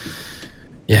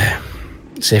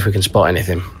 See if we can spot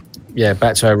anything. Yeah,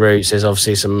 back to our roots. There's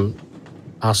obviously some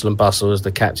hustle and bustle as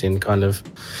the captain kind of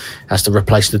has to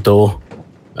replace the door.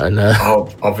 And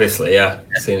obviously, yeah.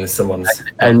 Seeing as someone's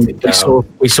and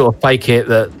we sort of fake it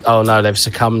that they've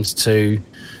succumbed to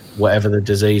whatever the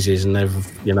disease is, and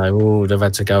they've they've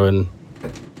had to go and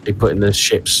be put in the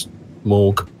ship's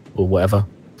morgue or whatever.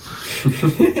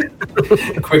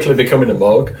 Quickly becoming a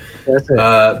morgue. That's it.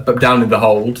 But down in the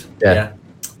hold. Yeah.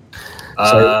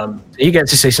 So you get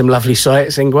to see some lovely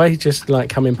sights, Ingwe, just like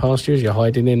coming past you as you're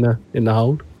hiding in the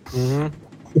hold. Mm-hmm.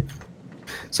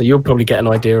 So you'll probably get an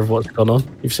idea of what's gone on.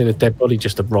 You've seen a dead body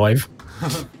just arrive.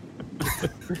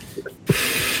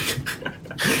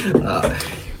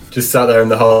 Just sat there in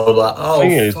the hold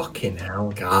like, fucking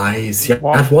hell, guys. You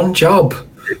had one job.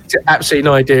 Absolutely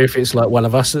no idea if it's like one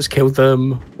of us that's killed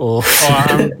them or...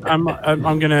 I'm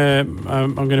gonna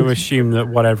assume that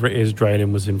whatever it is,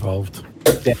 Draylin was involved.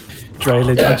 Yeah.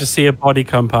 Draylin, I just see a body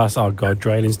come past. Oh god,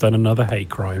 Draylin's done another hate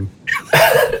crime.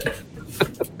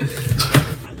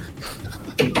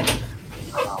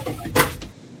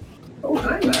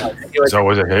 It's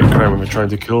always a hate crime when they're trying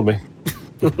to kill me.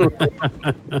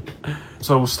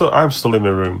 So I'm still in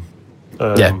the room.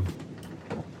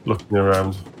 Looking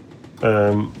around.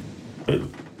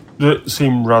 It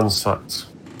seems ransacked,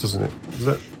 doesn't it? Does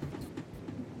it?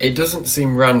 It doesn't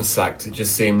seem ransacked. It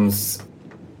just seems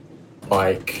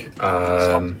like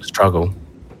struggle.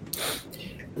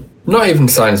 Not even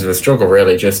signs of a struggle,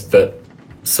 really. Just that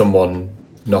someone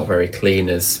not very clean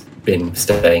has been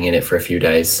staying in it for a few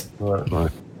days.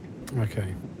 Right.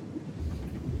 Okay.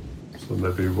 So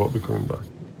maybe we'll be coming back.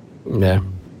 Yeah.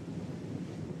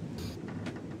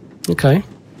 Okay.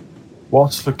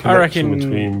 What's the connection reckon...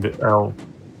 between the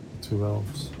two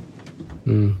elves? I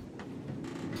mean,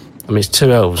 it's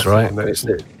two elves, right? It's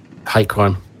the hate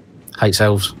crime. Hates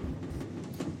elves.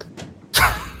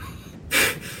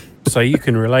 So you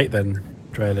can relate then,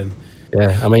 Draylin.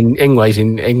 Yeah, I mean, Ingwe's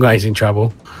in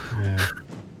trouble. Yeah.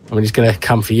 I mean, he's going to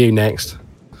come for you next.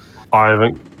 I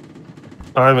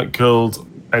haven't killed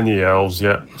any elves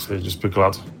yet, so just be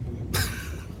glad.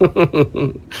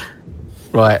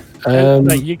 Right.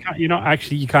 You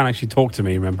can't actually talk to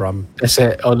me. Remember, That's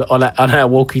it. On our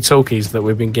walkie-talkies that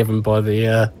we've been given by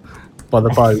the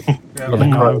boat.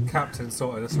 The captain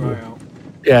sorted us right out.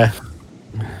 Yeah.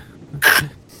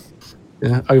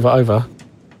 Yeah. Over.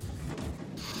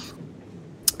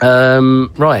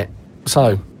 Right.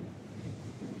 So.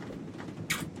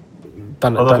 I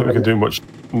don't think we can do much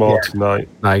more tonight.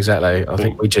 No, exactly. I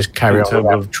think we just carry on with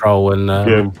our patrol and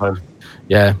game plan.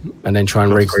 Yeah, and then try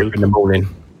and regroup in the morning.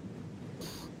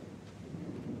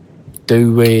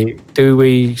 Do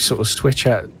we sort of switch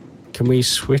out? Can we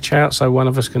switch out so one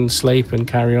of us can sleep and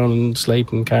carry on and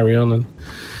sleep and carry on? And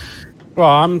well,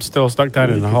 I'm still stuck down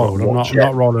in the hold. I'm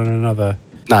not rolling another.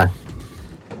 No.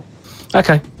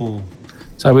 Okay.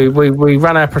 So we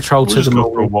run our patrol to the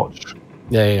morning. Watch.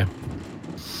 Yeah.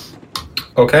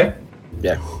 Okay.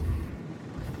 Yeah.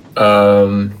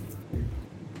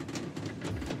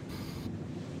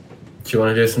 Do you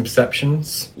want to do some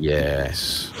perceptions?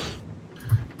 Yes.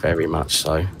 Very much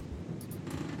so.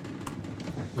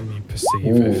 Let me perceive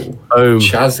it. Boom.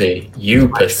 Chazzy, you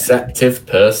perceptive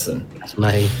person. That's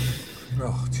me.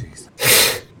 Oh, jeez.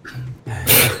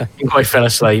 I think I fell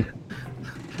asleep.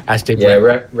 As did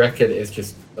Reckon is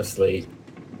just asleep.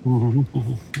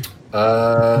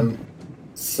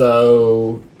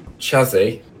 So,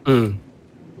 Chazzy,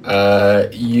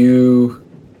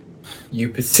 you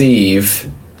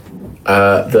perceive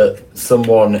that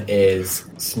someone is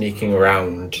sneaking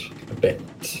around a bit.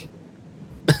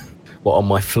 What, on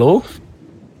my floor?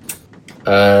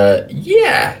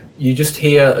 Yeah. You just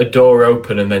hear a door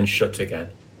open and then shut again.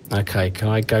 Okay, can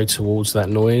I go towards that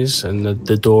noise and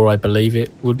the door I believe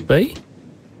it would be?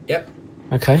 Yep.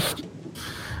 Okay.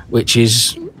 Which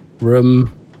is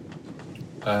room...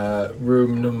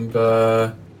 room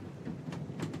number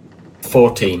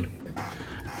 14.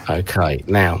 Okay,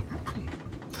 now,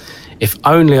 if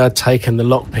only I'd taken the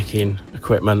lockpicking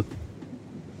equipment.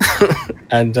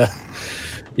 And,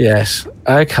 yes,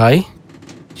 okay.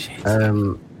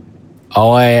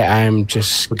 I am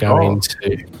just going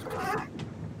to...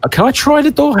 Can I try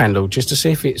the door handle just to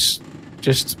see if it's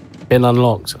just been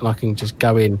unlocked and I can just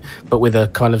go in, but with a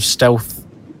kind of stealth...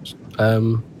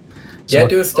 Yeah,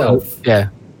 do a stealth. Yeah.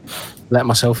 Let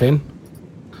myself in.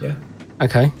 Yeah.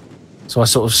 Okay. So I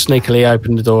sort of sneakily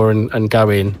open the door and go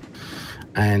in,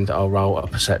 and I'll roll a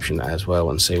perception as well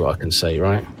and see what I can see,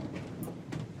 right?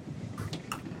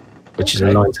 Which is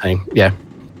a 19. Yeah.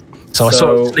 So I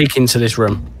sort of sneak into this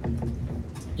room.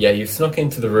 Yeah, you snuck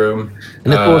into the room.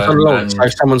 And the door's unlocked, so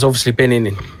someone's obviously been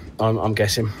in, I'm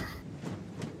guessing.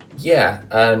 Yeah,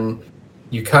 and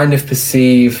you kind of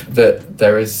perceive that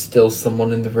there is still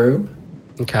someone in the room.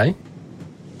 Okay.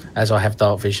 As I have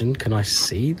dark vision, can I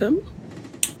see them?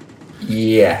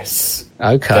 Yes.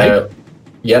 Okay.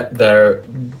 They're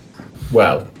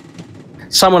well.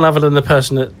 Someone other than the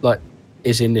person that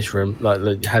is in this room,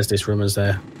 has this room as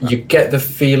their... You get the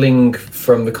feeling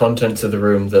from the contents of the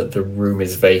room that the room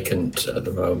is vacant at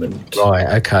the moment. Right,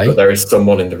 okay. But there is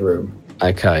someone in the room.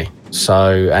 Okay.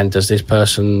 So, and does this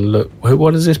person look...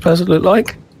 What does this person look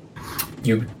like?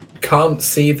 You can't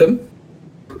see them.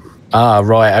 Ah,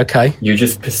 right, okay. You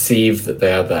just perceive that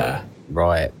they are there.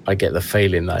 Right, I get the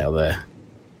feeling they are there.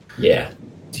 Yeah.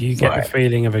 Do you get a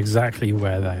feeling of exactly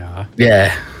where they are?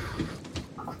 Yeah.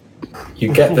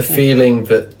 You get the feeling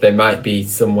that they might be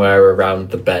somewhere around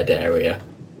the bed area.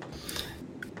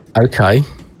 Okay.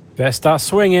 Better start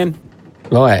swinging.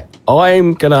 Right,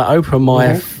 I'm going to open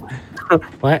my...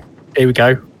 Right, here we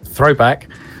go. Throwback.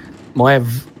 My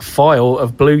file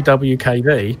of blue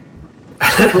WKD.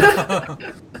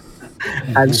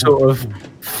 And sort of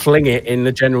fling it in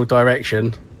the general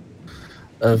direction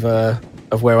of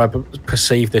where I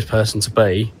perceive this person to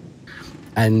be,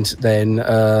 and then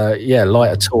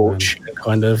light a torch and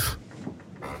kind of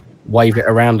wave it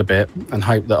around a bit and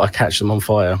hope that I catch them on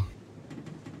fire.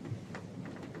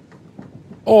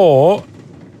 Or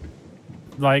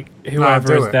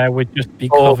whoever is there would just be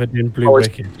covered in blue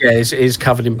wicked. Yeah, it is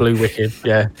covered in blue wicked.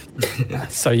 Yeah.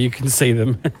 So you can see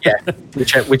them. Yeah,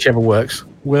 whichever works.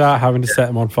 Without having to set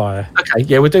them on fire. Okay,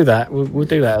 yeah, we'll do that. We'll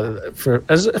do that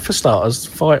for starters.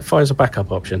 Fire's a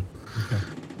backup option. Okay.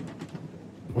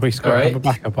 Well, he's got to have a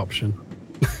backup option.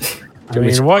 I mean,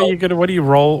 mean, what do you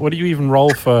roll? What do you even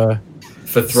roll for?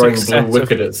 For throwing blue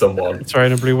wicked at someone.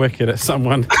 Throwing a blue wicked at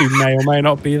someone who may or may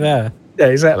not be there. Yeah,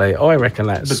 exactly. I reckon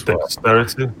that's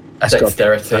dexterity. That's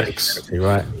dexterity.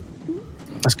 Right.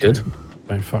 That's good.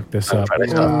 Don't fuck this up.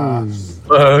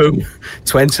 Boom.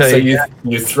 20. So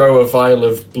you throw a vial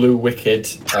of blue wicked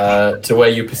to where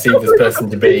you perceive this person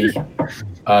to be.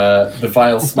 The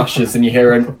vial smashes and you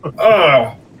hear an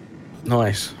 "oh."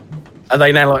 Nice. Are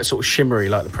they now sort of shimmery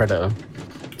like the Predator?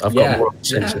 I've got more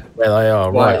sense of where they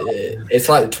are. Right. It's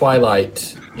like the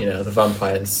Twilight, the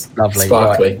vampires. Lovely.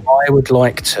 Sparkly. Right. I would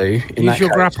like to use your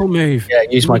grapple move. Yeah,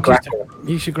 use my grapple.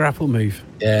 Use your grapple move.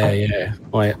 Yeah.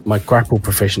 My grapple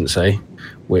proficiency,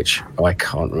 which I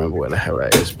can't remember where the hell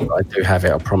that is, but I do have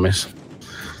it, I promise.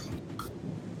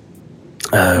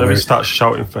 Let me start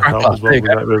shouting for help as well. You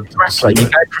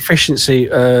get proficiency.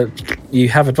 You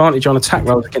have advantage on attack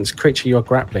rolls against a creature you're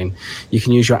grappling. You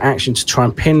can use your action to try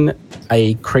and pin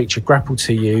a creature grappled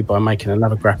to you by making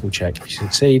another grapple check. If you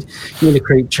succeed, you and the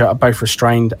creature are both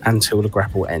restrained until the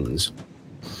grapple ends.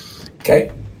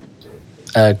 Okay.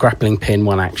 Grappling pin,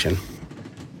 one action.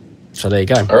 So there you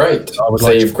go. All right.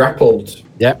 So you've grappled.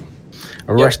 Yep.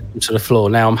 Arrest them to the floor.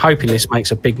 Now I'm hoping this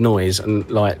makes a big noise and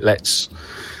lets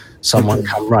someone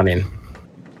come running.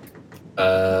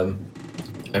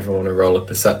 Everyone will roll a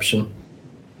perception.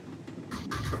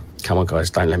 Come on, guys,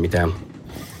 don't let me down.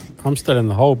 I'm still in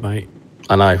the hold, mate.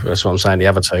 I know, that's what I'm saying, the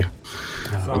other two.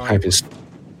 I'm hoping...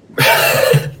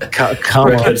 Come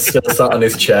on. Richard's still sat on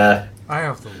his chair. I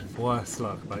have the worst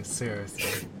luck,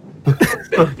 seriously.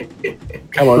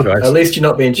 Come on, guys. At least you're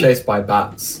not being chased by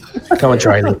bats. Come on,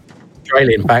 Draylen.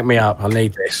 Draylen, back me up. I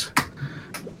need this.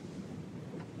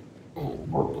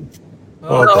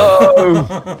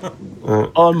 Oh,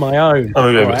 on my own. I'm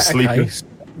a bit Alright, sleepy. okay.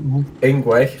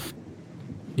 Ingwe.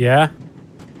 Yeah.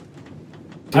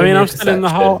 do I mean, me a I'm still in the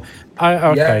perception. hole.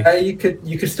 Okay. Yeah,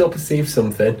 you could still perceive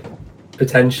something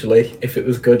potentially if it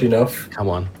was good enough. Come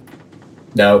on.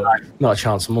 No, Not a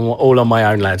chance. I'm all on my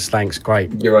own, lads. Thanks.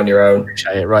 Great. you're on your own.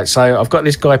 Appreciate it. Right. So I've got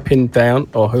this guy pinned down.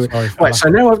 Or who? Sorry, fella. Right. So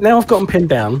now I've got him pinned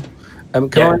down. Can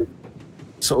Yeah. I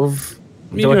sort of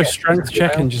You do I do a get- strength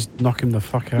check and just knock him the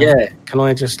fuck out. Yeah. Can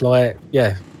I just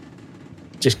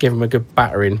just give him a good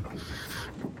battering?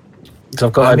 Because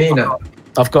I've got.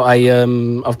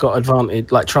 I've got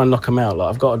advantage. Like try and knock him out. Like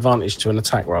I've got advantage to an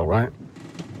attack roll, right?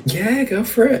 Yeah, go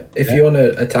for it. If you want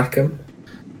to attack him,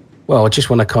 Well, I just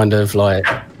want to kind of like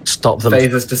stop them.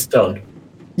 phases to stun.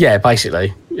 Yeah,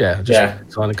 basically. Yeah. Yeah.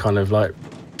 Kind of like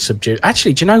subdue.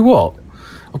 Actually, do you know what?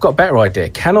 I've got a better idea.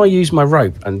 Can I use my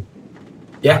rope and?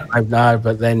 Yeah. No,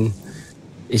 but then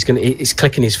he's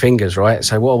clicking his fingers, right?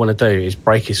 So what I want to do is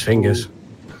break his fingers.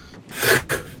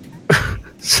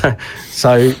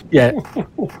 so yeah.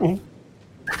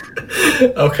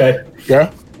 Okay.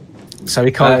 Yeah. So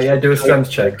he can't. Yeah, do a strength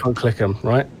check. Can't click them,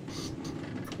 right?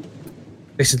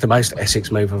 This is the most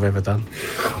Essex move I've ever done.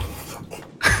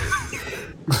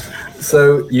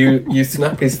 So you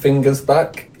snap his fingers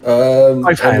back, and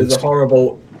Both hands. there's a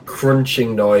horrible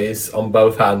crunching noise on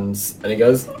both hands, and he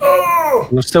goes, "Oh!"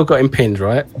 And I've still got him pinned,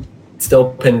 right?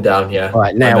 Still pinned down, yeah.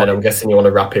 Right, now- and then I'm guessing you want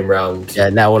to wrap him round. Yeah.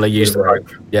 Now I want to use the With rope.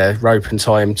 Yeah, rope and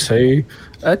tie him to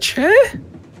a chair.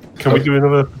 Can we do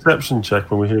another perception check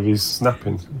when we hear these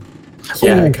snapping?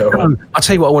 Yeah, Ooh, go come on. I'll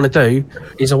tell you what I want to do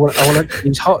is I want to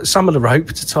use some of the rope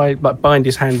to tie, like bind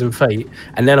his hands and feet,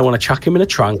 and then I want to chuck him in a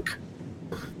trunk,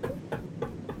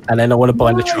 and then I want to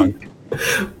bind the trunk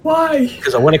Why?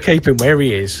 because I want to keep him where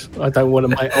he is. I don't want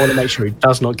to. I want to make sure he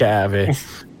does not get out of here.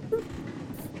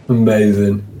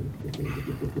 Amazing.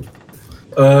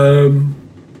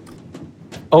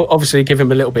 Obviously, give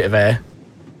him a little bit of air.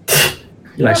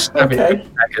 You know, Yeah, stab it okay.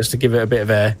 with daggers to give it a bit of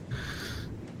air.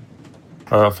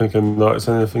 I don't think I noticed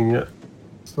anything yet.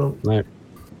 So, No.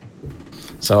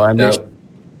 So I'm No.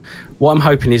 what I'm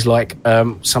hoping is like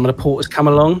some of the porters come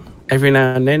along every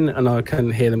now and then, and I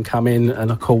can hear them come in,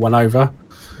 and I call one over,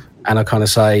 and I kind of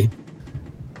say,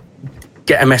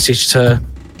 "Get a message to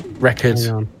Record,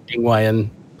 Hang on. Ingwe, and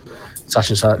such,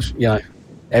 you know,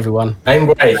 everyone."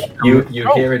 Anyway, you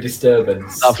hear a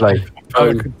disturbance. Lovely.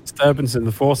 Oh, disturbance in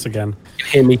the force again. You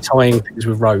can hear me tying things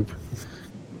with rope.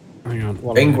 Hang on.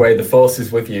 Ingwe, the force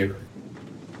is with you.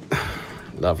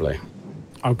 Lovely.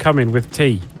 I'm coming with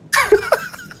tea.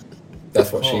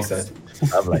 That's what she said.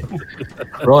 Lovely.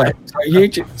 Right.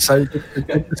 So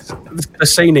the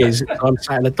scene is I'm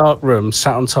sat in a dark room,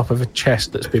 sat on top of a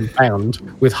chest that's been bound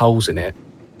with holes in it.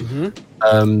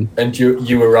 And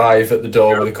you arrive at the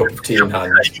door with a cup of tea in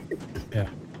hand. Yeah.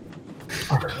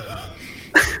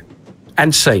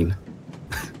 And scene.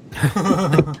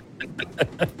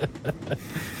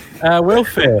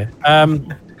 Wilfire,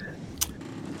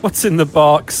 what's in the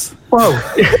box? Whoa.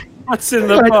 What's in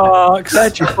the box?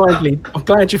 I'm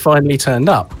glad you finally turned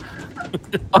up.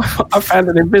 I found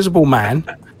an invisible man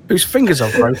whose fingers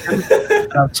are broken.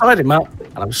 And I've tied him up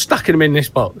and I'm stuck him in this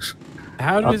box.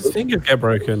 How did his fingers get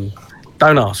broken?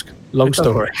 Don't ask. Long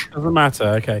story. Doesn't matter.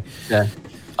 Okay. Yeah.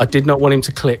 I did not want him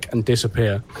to click and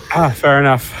disappear. Fair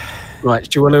enough. Right.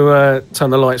 Do you want to turn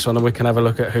the lights on and we can have a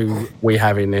look at who we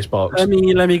have in this box? Let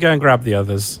me go and grab the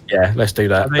others. Yeah, let's do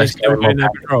that. Are they Let's still go doing their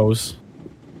patrols?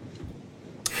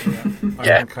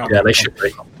 Yeah, they should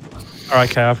be. All right,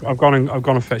 okay. I've gone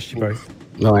and fetched you both.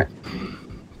 Right.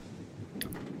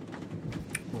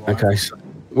 Okay, so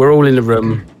we're all in the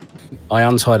room. I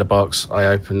untie the box. I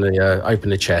open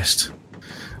the chest.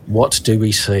 What do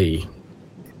we see?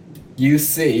 You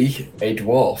see a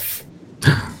dwarf.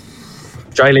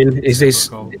 Jaylin, is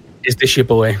this your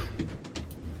boy?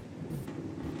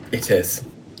 It is.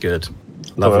 Good.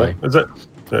 Lovely. Is it?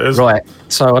 It is. Right.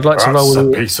 So I'd like to That's a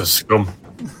roll. piece of scum.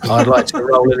 I'd like to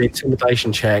roll an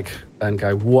intimidation check and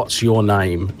go. What's your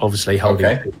name? Obviously, holding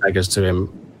Okay. two daggers to him,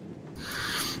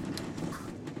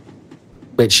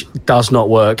 which does not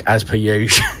work as per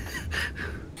usual.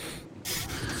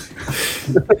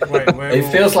 It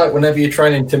feels like whenever you try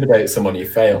and intimidate someone, you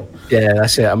fail. Yeah,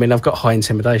 that's it. I mean, I've got high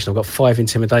intimidation. I've got 5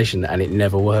 intimidation, and it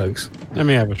never works. Let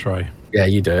me have a try. Yeah,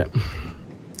 you do it.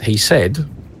 He said,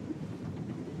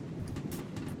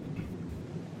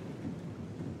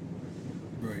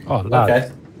 Oh, lad.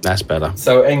 Okay. "That's better."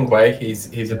 So Ingwe,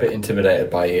 he's a bit intimidated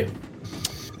by you.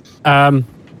 All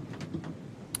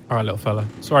right, little fella.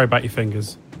 Sorry about your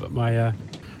fingers, but my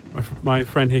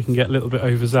friend here can get a little bit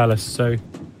overzealous. So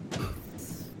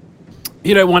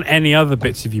you don't want any other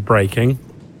bits of you breaking.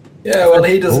 Yeah, well,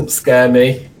 he doesn't scare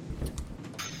me.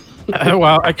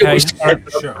 Well, okay.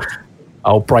 Sure.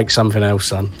 I'll break something else,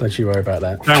 son. Don't you worry about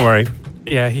that. Don't worry.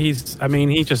 Yeah, he's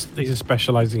just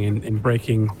specializing in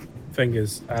breaking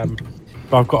fingers.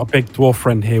 But I've got a big dwarf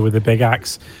friend here with a big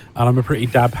axe, and I'm a pretty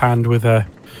dab hand with a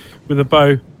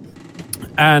bow.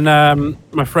 And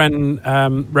my friend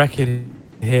Rekid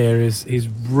here he's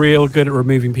real good at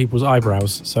removing people's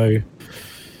eyebrows. So You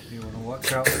want to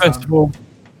watch out?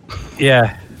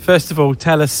 First of all,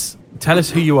 tell us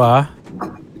who you are.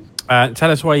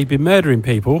 Tell us why you've been murdering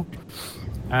people.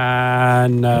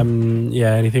 And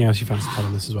anything else you fancy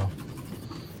telling us as well?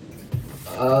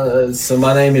 So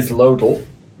my name is Lodel.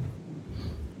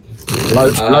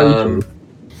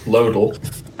 Lodel.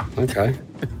 Okay.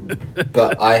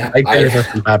 But I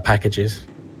some bad packages.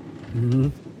 Mm-hmm.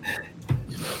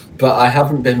 But I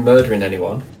haven't been murdering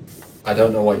anyone. I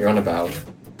don't know what you're on about.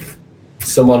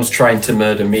 Someone's trying to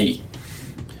murder me.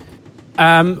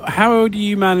 How do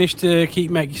you manage to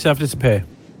make yourself disappear?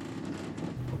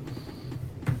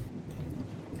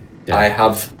 Yeah. I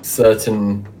have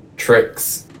certain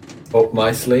tricks up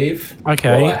my sleeve.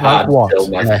 Okay, Well, I had like what? till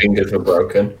my fingers were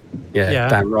broken. Yeah,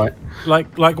 damn right.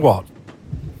 Like what?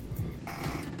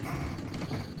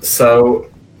 So,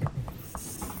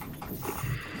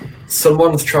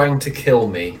 someone's trying to kill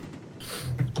me.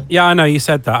 Yeah, I know you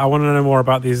said that. I want to know more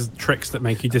about these tricks that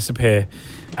make you disappear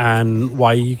and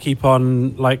why you keep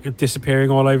on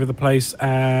disappearing all over the place,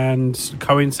 and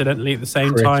coincidentally at the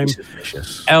same time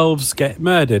elves get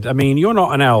murdered. I mean, you're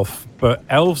not an elf, but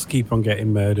elves keep on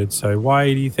getting murdered. So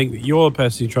why do you think that you're the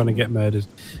person who's trying to get murdered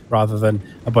rather than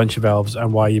a bunch of elves,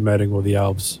 and why are you murdering all the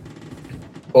elves?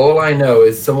 All I know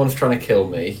is someone's trying to kill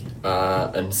me,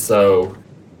 and so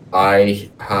I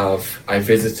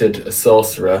visited a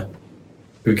sorcerer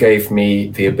who gave me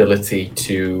the ability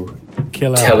to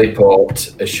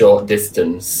teleport a short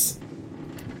distance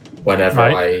whenever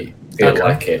I feel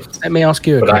like it. Let me ask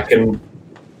you a question. I can...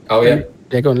 Oh, yeah?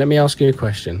 Yeah, go on. Let me ask you a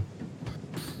question.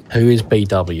 Who is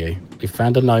BW? You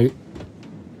found a note.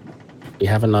 You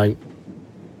have a note.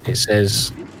 It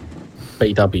says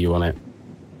BW on it.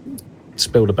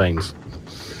 Spill the beans.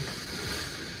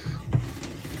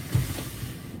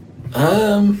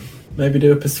 Maybe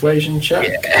do a persuasion check.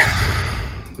 Yeah.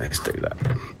 Let's do that.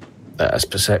 That's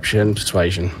perception,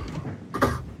 persuasion.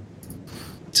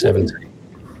 17.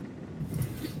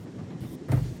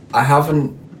 I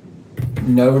haven't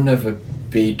known of a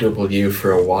BW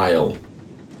for a while.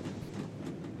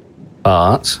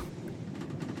 But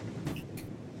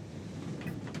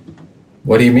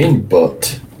what do you mean,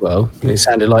 but? Well, it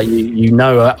sounded like you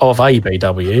know of a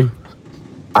BW.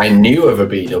 I knew of a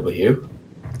BW.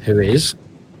 Who is?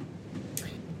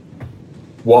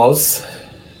 Was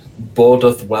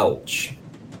Bordeth Welch.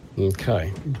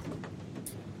 Okay.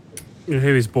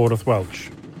 Who is Bordeth Welch?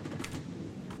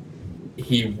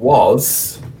 He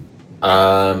was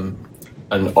an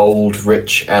old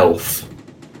rich elf.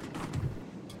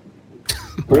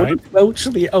 Bordeth Welch,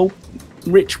 the old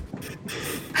rich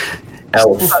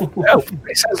elf. Elf.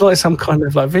 It sounds like some kind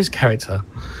of Viz character.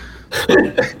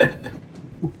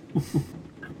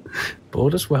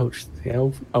 Bordeth Welch, the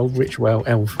old rich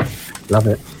elf. Love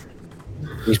it.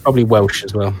 He's probably Welsh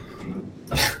as well.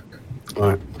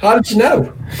 Right. How did you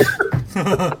know?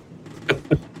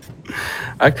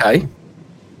 Okay.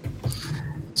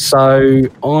 So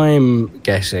I'm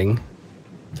guessing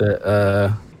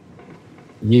that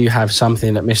you have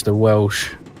something that Mr.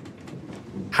 Welsh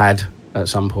had at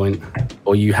some point,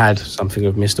 or you had something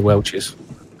of Mr. Welch's.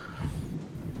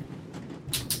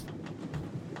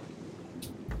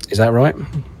 Is that right?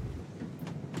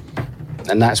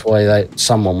 And that's why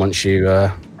someone wants you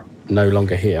no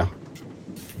longer here.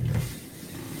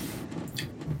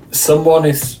 Someone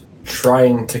is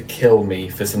trying to kill me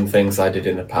for some things I did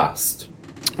in the past.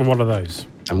 And what are those?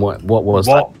 And what was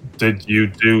What did you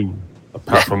do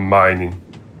apart from mining?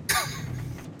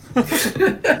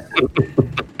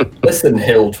 Listen,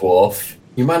 Hill Dwarf,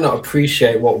 you might not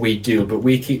appreciate what we do, but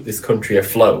we keep this country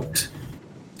afloat.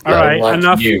 All right, like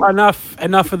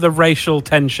enough of the racial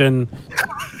tension.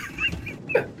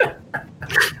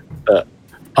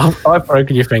 I've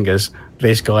broken your fingers.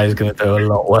 This guy is going to do a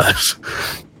lot worse.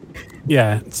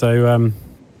 Yeah, so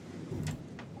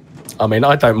I mean,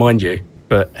 I don't mind you,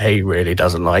 but he really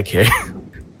doesn't like you.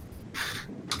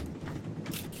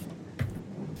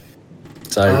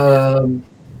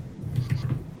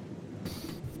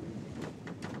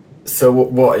 So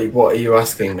what are you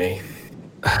asking me?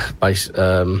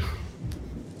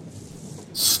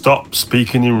 Stop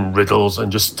speaking in riddles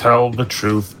and just tell the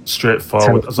truth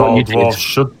straightforward, as all dwarves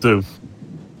should do.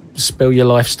 spill your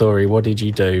life story. What did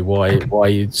you do? Why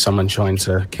are someone trying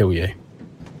to kill you?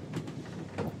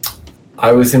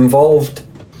 I was involved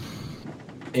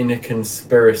in a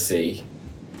conspiracy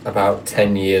about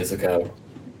 10 years ago.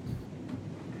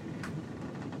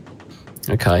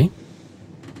 Okay.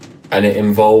 And it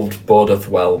involved Bordeth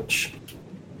Welch.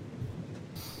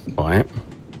 Right.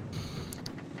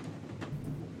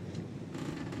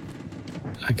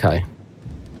 Okay.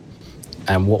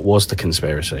 And what was the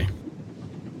conspiracy?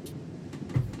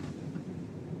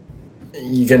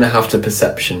 You're going to have to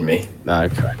perception me.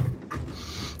 Okay.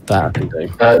 That I can do.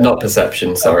 Not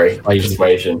perception, sorry.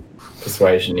 Persuasion.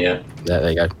 Persuasion, yeah. There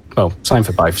you go. Well, same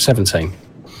for both. 17.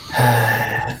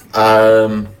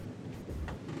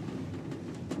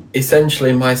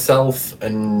 Essentially, myself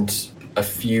and a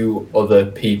few other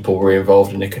people were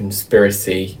involved in a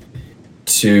conspiracy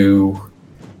to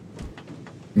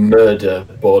murder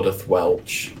Bordeth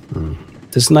Welch.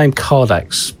 Does the name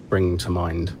Kardak spring to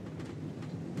mind?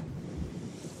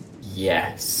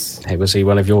 Yes. Hey, was he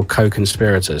one of your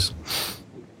co-conspirators?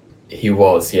 He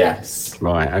was, yes.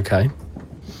 Right, okay.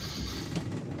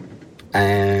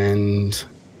 And...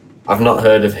 I've not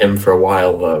heard of him for a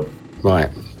while, though. Right,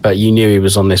 but you knew he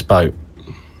was on this boat?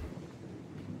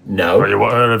 No. But you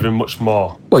won't heard of him much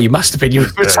more. Well, you must have been. You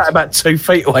were sat about 2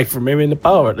 feet away from him in the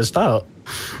bar at the start.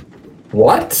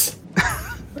 What?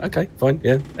 Okay, fine,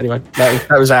 yeah. Anyway,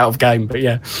 that was out of game, but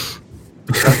yeah.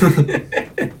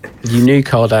 You knew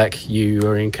Kardak, you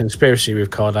were in conspiracy with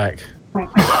Kardak.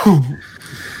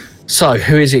 So,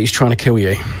 who is it who's trying to kill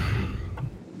you?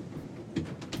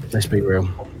 Let's be real.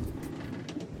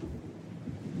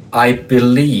 I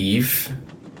believe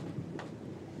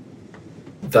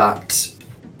that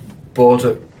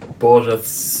Bordeth's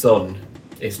son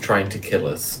is trying to kill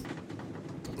us.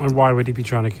 And why would he be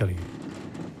trying to kill you?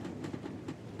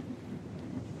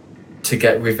 To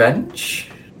get revenge?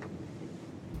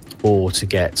 Or to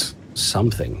get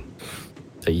something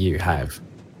that you have.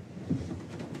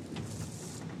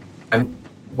 And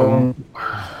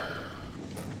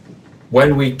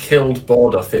when we killed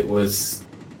Bordeth, it was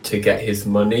to get his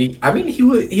money. I mean,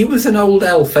 he was an old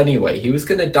elf anyway. He was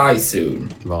going to die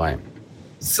soon. Right.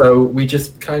 So we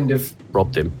just kind of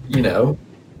Robbed him.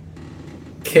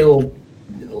 Killed.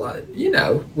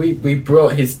 We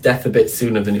brought his death a bit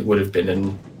sooner than it would have been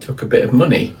and took a bit of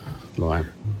money. Right.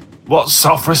 What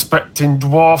self-respecting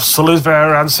dwarf sullies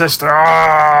their ancestor?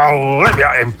 Oh, let me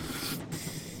at him.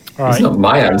 All right. He's not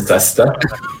my ancestor.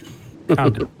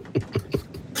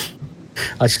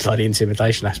 I just like the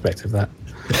intimidation aspect of that.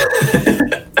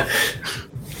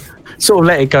 Sort of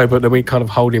let it go, but then we kind of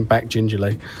hold him back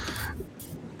gingerly.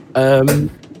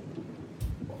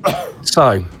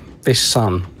 So, this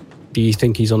son, do you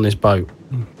think he's on this boat?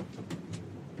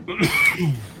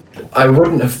 I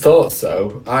wouldn't have thought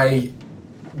so.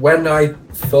 When I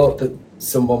thought that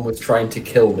someone was trying to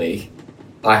kill me,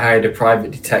 I hired a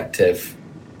private detective.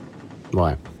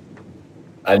 Right.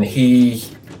 And he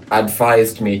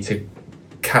advised me to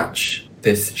catch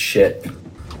this ship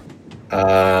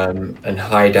and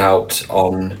hide out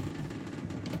on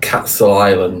Castle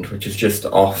Island, which is just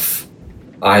off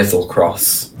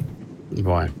Islecross,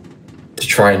 Right. to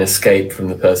try and escape from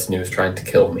the person who was trying to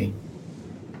kill me.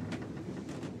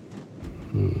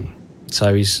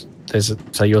 So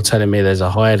so you're telling me there's a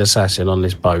hired assassin on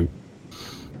this boat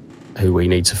who we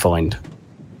need to find?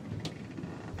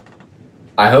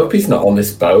 I hope he's not on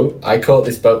this boat. I caught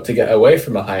this boat to get away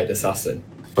from a hired assassin.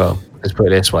 Well, let's put it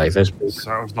this way.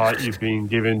 Sounds like you've been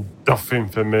given duff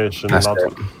information, That's lad.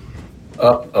 it.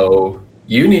 Uh-oh.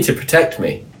 You need to protect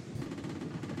me.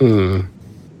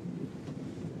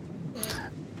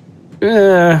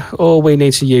 Or we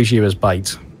need to use you as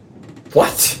bait.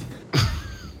 What?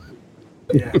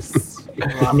 Yes.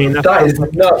 I mean, That is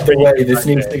not the way this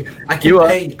needs to... I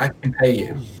can pay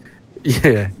you.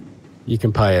 Yeah. You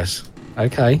can pay us.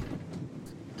 Okay.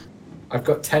 I've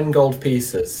got 10 gold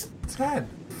pieces. 10.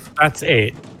 That's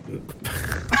it.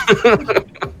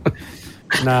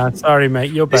 Nah, sorry,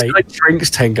 mate. You're This bait. guy drinks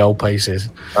 10 gold pieces.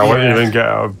 I won't even get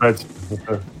out of bed.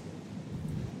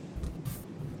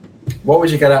 What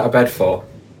would you get out of bed for?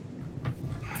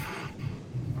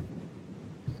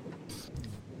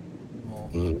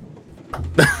 I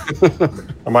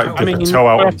might get the toe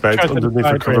out of bed underneath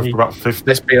a cover for about 50.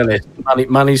 Let's be honest.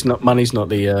 Money's not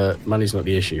the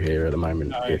issue here at the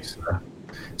moment. No. It's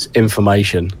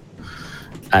information,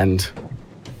 and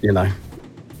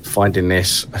finding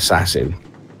this assassin.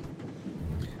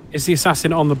 Is the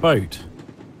assassin on the boat?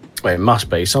 Well, it must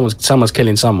be. Someone's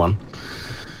killing someone,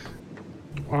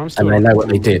 Well, I'm still and they know what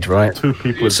they did, right? 2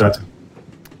 people are dead.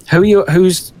 Who are your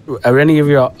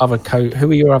other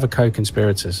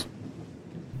co-conspirators?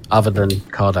 other than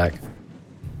Kardak?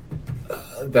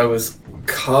 There was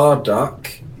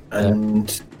Kardak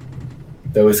and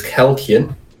there was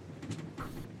Kelkian.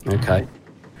 Okay.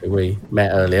 Who we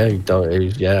met earlier.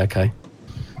 Yeah, okay.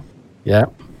 Yeah.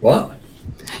 What?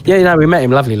 Yeah, we met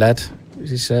him. Lovely lad.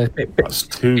 He's That's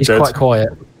two he's dead. quite quiet.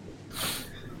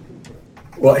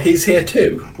 What? He's here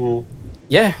too.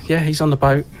 Yeah, he's on the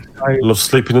boat. So Love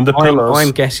sleeping under pillows.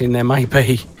 I'm guessing there may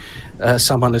be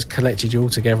someone has collected you all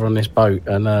together on this boat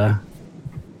and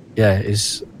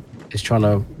is trying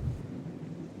to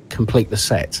complete the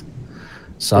set.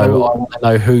 So I want to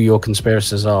know who your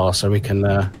conspirators are so we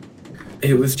can...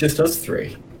 It was just us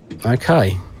three.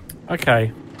 Okay.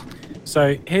 Okay.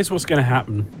 So here's what's going to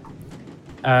happen.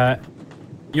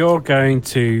 You're going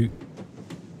to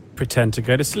pretend to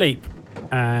go to sleep,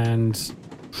 and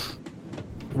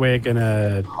we're going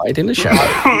to Hide in the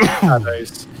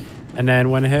shadows. And then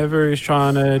when whoever is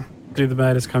trying to do the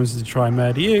murders comes to try and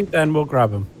murder you, then we'll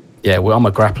grab them. Yeah, well, I'm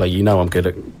a grappler. You know I'm good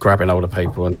at grabbing older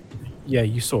people. And Yeah,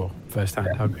 you saw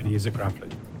firsthand how good he is at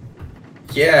grappling.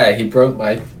 Yeah, he broke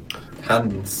my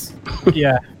hands.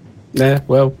 Yeah. yeah,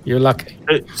 well, you're lucky.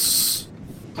 It's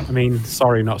I mean,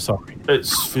 sorry, not sorry.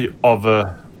 it's the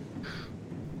other.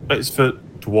 It's the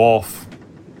dwarf.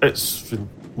 It's the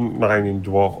mining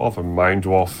dwarf. Other mine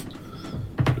dwarf.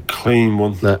 The clean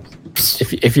one. Look,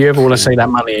 if you ever want to see that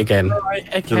money again, Right,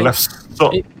 The okay. left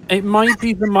foot. It might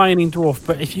be the mining dwarf,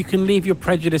 but if you can leave your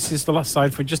prejudices to the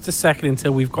side for just a second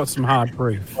until we've got some hard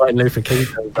proof. Martin Luther King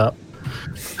turned up.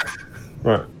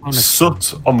 Right. Honestly.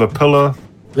 Soot on the pillar.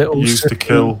 Little Used to soot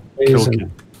kill trees and-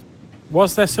 Kilkin.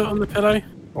 Was there soot on the pillow?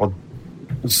 Or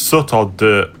soot or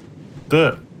dirt.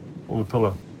 Dirt on the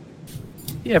pillar.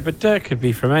 Yeah, but dirt could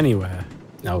be from anywhere.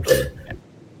 No,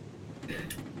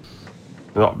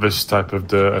 Not this type of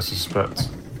dirt, I suspect.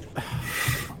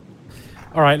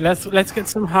 All right, let's get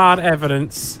some hard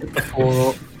evidence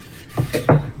before.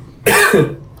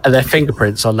 are there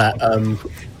fingerprints on that?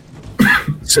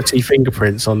 Sooty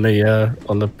fingerprints on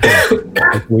the pillar.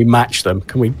 Can we match them?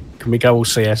 Can we go all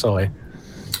CSI?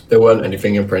 There weren't any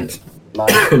fingerprints.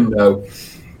 No.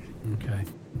 Okay.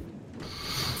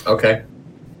 Okay.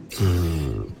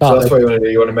 So But that's what you want to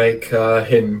do. You want to make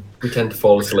him pretend to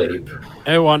fall asleep.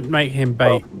 I want to make him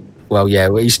bait. well, yeah,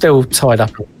 well, he's still tied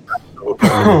up. We'll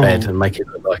put him in bed and make it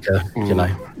look like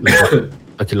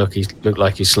look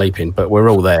like he's sleeping. But we're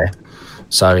all there,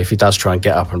 so if he does try and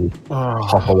get up and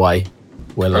hop away,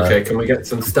 well, Okay, can we get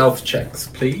some stealth checks,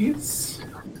 please?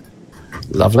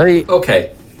 lovely.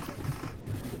 Okay.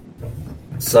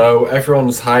 So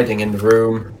everyone's hiding in the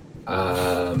room,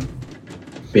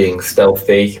 being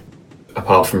stealthy,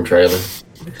 apart from Traylon.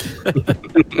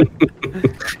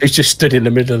 He's just stood in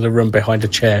the middle of the room behind a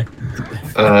chair.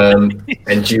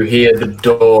 And you hear the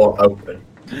door open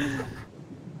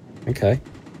Okay.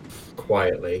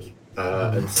 quietly,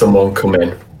 and someone come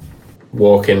in,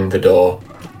 walk in the door.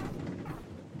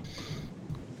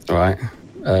 All right.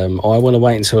 I want to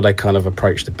wait until they kind of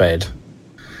approach the bed.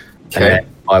 And Okay. then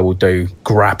I will do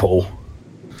grapple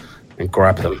and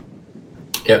grab them.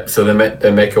 Yep. So they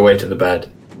make their way to the bed.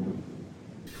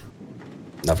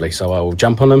 Lovely. So I will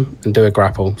jump on them and do a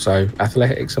grapple. So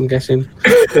athletics, I'm guessing,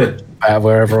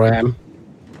 wherever I am.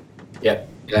 Yep.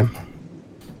 Yeah.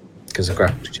 Because a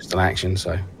grapple is just an action.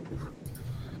 So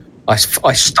I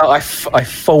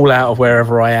fall out of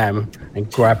wherever I am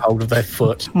and grab hold of their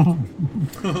foot.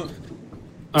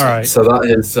 All right. So that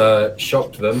has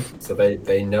shocked them. So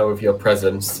they know of your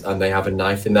presence and they have a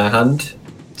knife in their hand.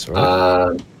 That's all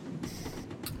right.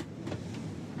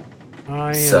 I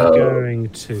am so- going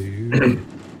to.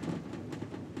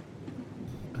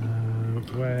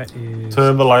 Where is?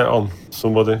 Turn the light on,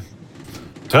 somebody.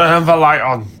 Turn the light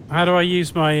on. How do I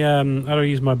use my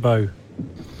bow? Do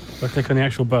I click on the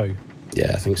actual bow?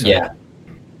 Yeah, I think so. Yeah.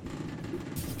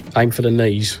 Aim for the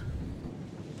knees.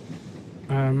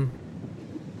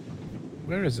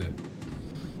 Where is it?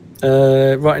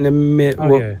 Right in the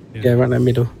middle. Oh, yeah. Yeah, right in the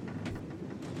middle.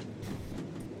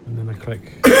 And then I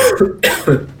click.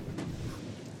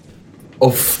 Oh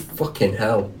fucking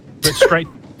hell!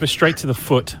 But straight to the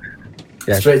foot.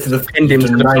 Yeah. Straight to the Pinned him to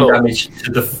the 9 floor. damage to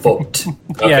the foot.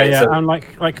 Yeah. So, I'm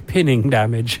like pinning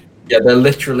damage. yeah, they're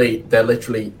literally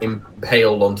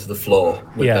impaled onto the floor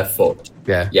with Yeah. their foot.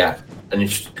 Yeah. Yeah, and he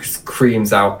just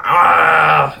screams out,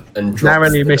 "Ah!" and drops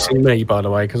Narrowly the missing knife, me, by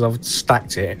the way, because I've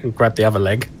stacked it and grabbed the other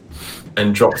leg.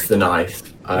 and drops the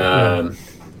knife.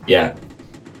 Yeah.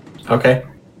 Okay.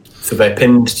 So they're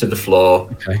pinned to the floor.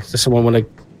 Okay. Does someone want to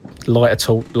light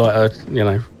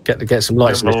a get some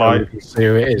lights Give on them a light. and see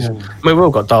who it is? I mean, we've all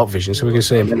got dark vision, so we can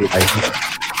see him anyway.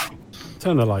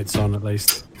 Turn the lights on at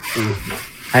least.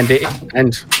 And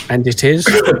it is.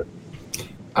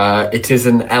 It is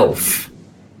an elf.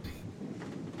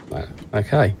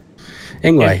 Okay.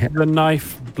 Ingwe. Is the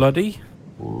knife bloody?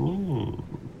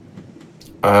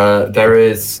 There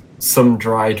is some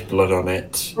dried blood on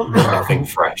it, nothing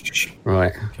fresh.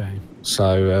 Right. Okay.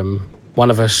 So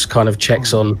one of us kind of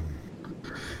checks on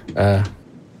our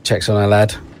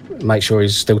lad, make sure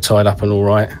he's still tied up and all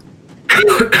right.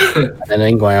 And then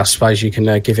Ingwe, I suppose you can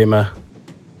give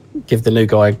the new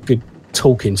guy a good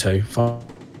talking to.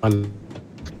 Fine.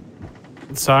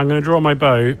 So I'm going to draw my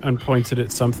bow and point it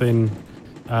at something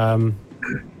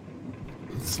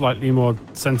slightly more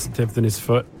sensitive than his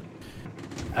foot,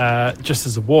 just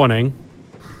as a warning.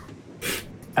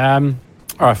 All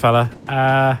right,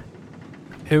 fella.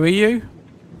 Who are you?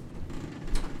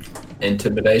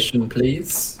 Intimidation,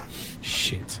 please.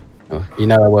 Shit. Oh, you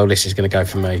know how well this is going to go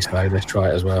for me, so let's try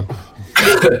it as well.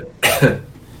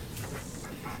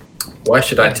 Why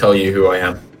should I tell you who I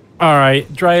am? All right,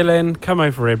 Draylin, come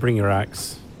over here. Bring your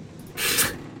axe.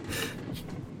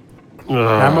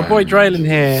 Now, my boy Draylin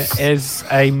here is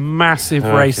a massive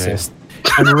racist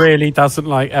and really doesn't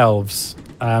like elves.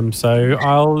 So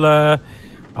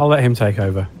I'll let him take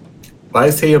over. Why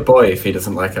is he a boy if he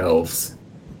doesn't like elves?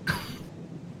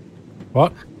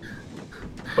 What?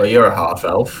 Well, you're a half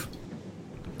elf.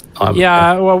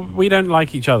 Yeah, well, we don't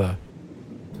like each other.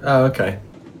 Oh, okay.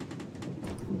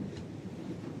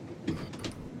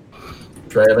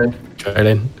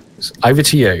 Draylin, it's over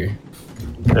to you.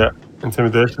 Yeah,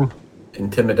 intimidation.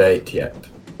 Intimidate, yep.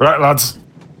 Right, lads.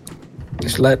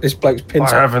 This bloke's pinned.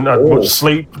 I haven't had much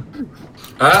sleep.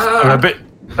 I'm a bit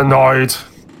annoyed.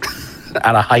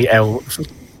 And I hate elves.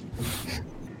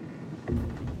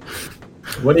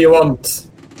 What do you want?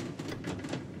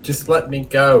 Just let me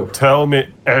go. Tell me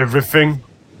everything.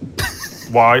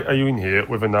 Why are you in here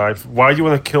with a knife? Why do you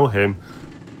want to kill him?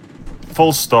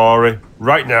 Full story,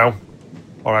 right now,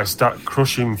 or I start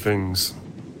crushing things.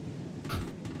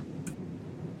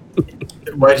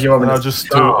 Where do you want me And to I'll just do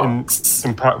start? it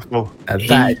impactful.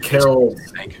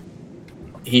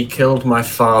 He killed my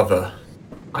father.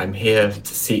 I'm here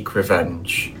to seek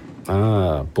revenge.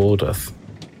 Bordeth.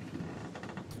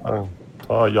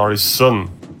 Oh, you're his son.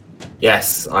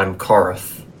 Yes, I'm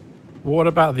Korath. What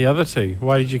about the other two?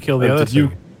 Why did you kill the other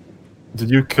two? Did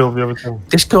you kill the other two?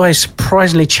 This guy is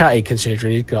surprisingly chatty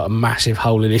considering he's got a massive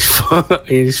hole in his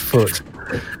foot.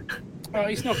 Well,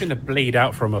 he's not going to bleed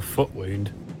out from a foot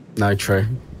wound. No, true.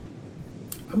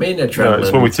 I mean, No,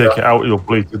 it's when we take it out, you'll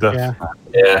bleed to death.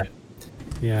 Yeah.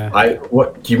 Yeah.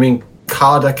 What do you mean,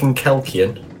 Kardec and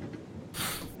Kelkian?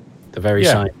 The very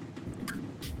same.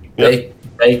 They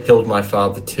killed my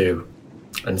father too,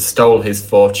 and stole his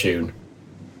fortune.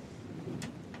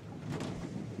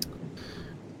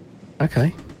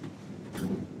 Okay.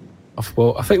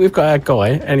 Well, I think we've got our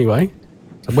guy anyway.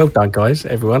 So well done, guys,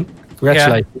 everyone.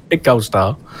 Congratulations. Big gold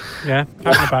star. Yeah.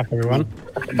 Pat on the back, everyone.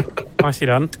 Nicely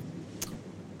done.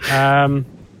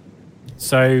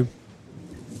 So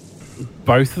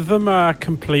both of them are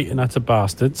complete and utter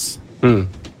bastards. One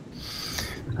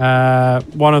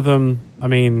of them, I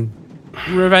mean,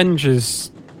 revenge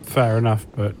is fair enough,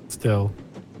 but still.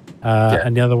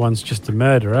 And the other one's just a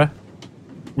murderer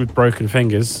with broken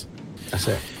fingers. That's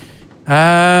it.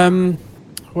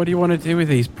 What do you want to do with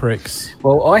these pricks?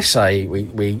 Well, I say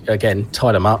we again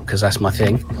tie them up because that's my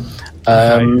thing.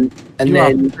 And you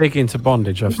then big into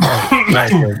bondage.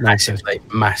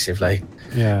 massively.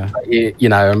 Yeah. You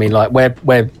know, I mean, like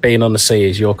where being on the sea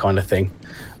is your kind of thing.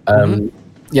 You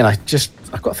know, just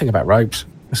I've got to think about ropes.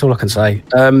 That's all I can say.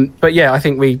 But yeah, I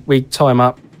think we tie them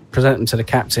up, present them to the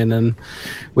captain, and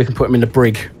we can put them in the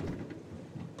brig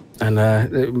and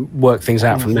work things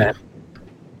out from there.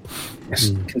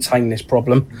 Let's contain this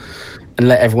problem and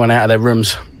let everyone out of their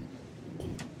rooms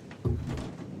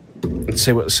and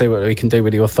see what we can do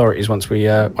with the authorities once we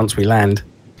land.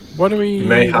 What do we? You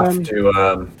may have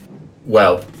to.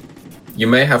 You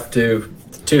may have to.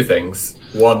 Two things.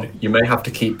 One, you may have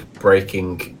to keep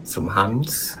breaking some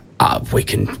hands. We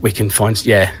can find.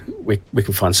 Yeah, we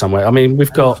can find somewhere. I mean,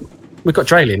 we've got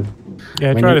Draylin.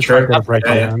 Yeah, Draylin's try to break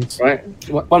our hands. Right.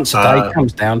 Once a day,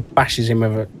 comes down, bashes him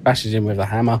with a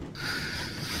hammer.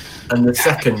 And the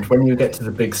second, when you get to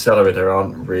the big cellar, there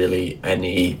aren't really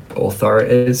any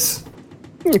authorities.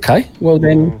 Okay, well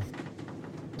then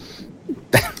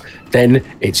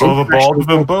it's overboard with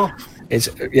them both. It's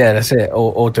that's it.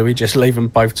 Or do we just leave them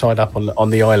both tied up on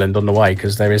the island on the way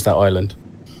because there is that island?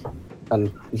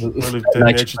 And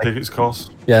nature take its course.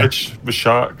 Yeah, fish with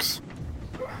sharks.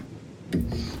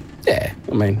 Yeah,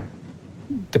 I mean,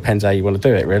 depends how you want to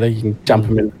do it. Really, you can dump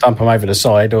them over the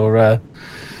side, or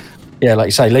like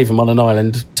you say, leave them on an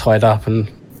island tied up and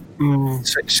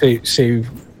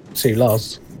See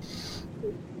Lars.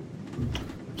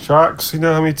 Sharks, you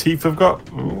know how many teeth they've got?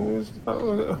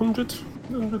 100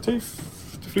 teeth?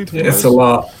 It's a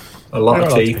lot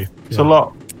of teeth. It's a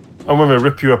lot. I'm going to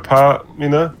rip you apart, you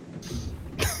know?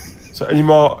 So any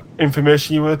more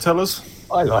information you want to tell us?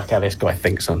 I like how this guy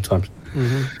thinks sometimes.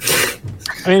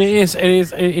 I mean, it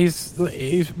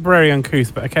is very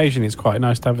uncouth, but occasionally it's quite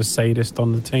nice to have a sadist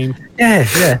on the team.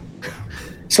 Yeah.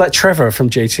 It's like Trevor from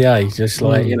GTA, just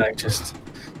like,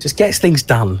 just gets things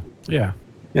done. Yeah.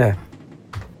 Yeah.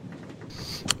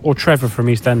 Or Trevor from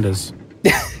EastEnders.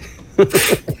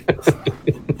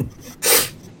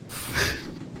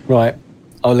 Right.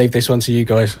 I'll leave this one to you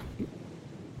guys.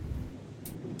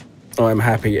 I'm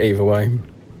happy either way.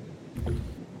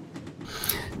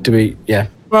 Yeah.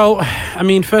 Well, I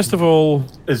mean, first of all,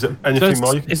 is there anything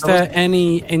more you can is tell there us?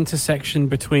 any intersection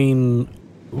between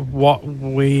what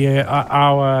we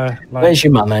There's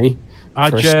your money.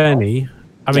 our journey?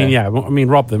 I mean, Yeah. I mean,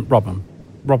 rob them Yeah.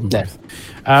 both.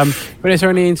 But is there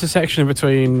any intersection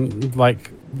between like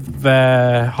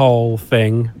their whole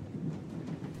thing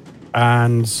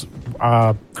and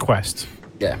our quest,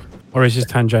 Yeah. or is it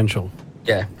tangential?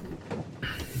 Yeah.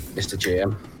 Mr.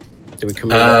 GM. Do we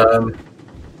come in?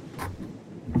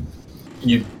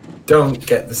 You don't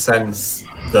get the sense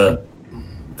that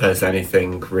there's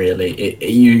anything really.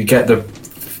 You get the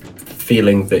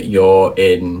feeling that you're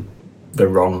in the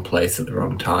wrong place at the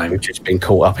wrong time. We've just been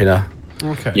caught up in a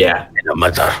Yeah,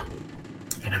 murder.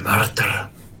 in a murder.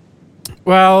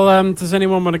 Well, does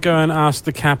anyone want to go and ask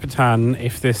the Capitan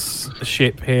if this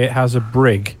ship here has a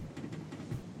brig?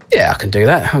 Yeah, I can do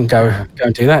that. I can go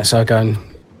and do that. So I go and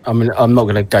I'm not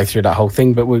going to go through that whole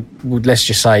thing, but let's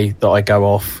just say that I go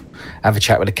off, have a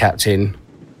chat with the captain,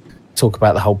 talk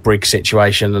about the whole brig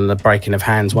situation and the breaking of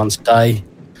hands once a day.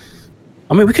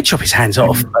 I mean, we could chop his hands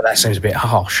off, but that seems a bit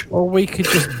harsh. Or we could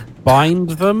just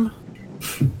bind them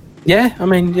Yeah, I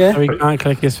mean, yeah. so he can't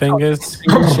click his fingers.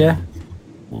 Yeah.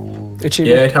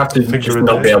 Yeah, you'd have to just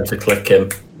not be able to click him.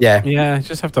 Yeah. Yeah,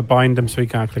 just have to bind him so he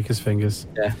can't click his fingers.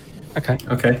 Yeah. Okay.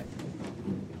 Okay.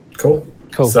 Cool.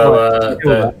 Cool. So,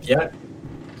 Right.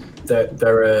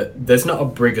 there's not a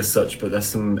brig as such, but there's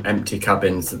some empty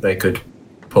cabins that they could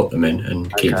put them in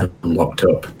and keep Okay. them locked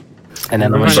up. And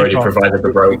then We've We've only already got- provided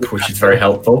the rope, which is very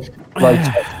helpful.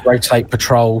 rotate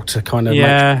patrol to kind of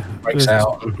Yeah, breaks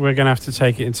out. we're going to have to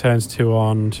take it in turns 2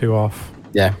 on, 2 off.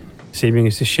 Yeah. Seeming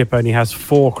as the ship only has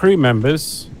 4 crew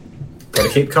members, Got to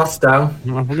keep costs down.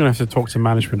 we're going to have to talk to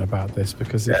management about this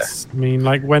because it's, I mean,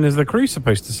 like, when is the crew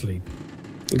supposed to sleep?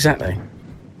 Exactly.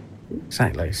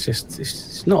 It's just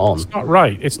it's not on. It's not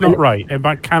right. It's not right. And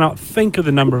I cannot think of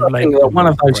the number of I think late. that one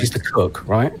of those is the cook,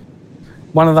 right?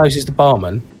 One of those is the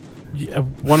barman,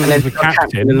 One of and then them's the the captain,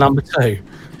 captain. and number 2.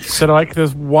 So, like,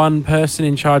 there's one person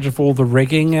in charge of all the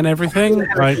rigging and everything.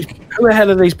 Like, Who the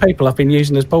hell are these people I've been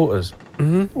using as porters? I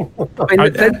mean,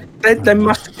 they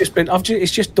must have just been.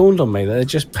 It's just dawned on me that they're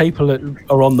just people that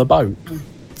are on the boat.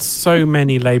 so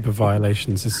many labour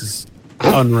violations. This is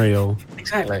unreal.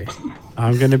 Exactly.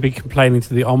 I'm going to be complaining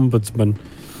to the ombudsman.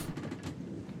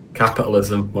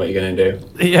 Capitalism. What are you going to do?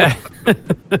 Yeah.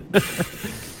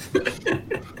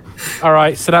 All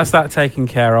right. So that's that taken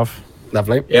care of.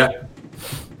 Lovely. Yeah.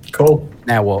 Cool.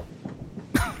 Now what?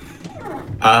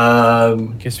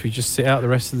 Guess we just sit out the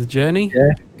rest of the journey.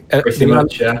 Yeah. Pretty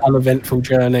much, yeah. Uneventful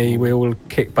journey. We all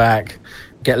kick back,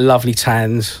 get lovely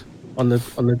tans on the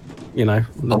On the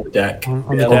deck. On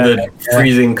On the the deck,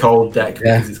 freezing cold deck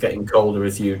Yeah. because it's getting colder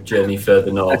as you journey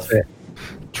further north. That's it.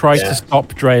 Try Yeah. to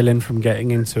stop Draylen from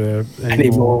getting into any Any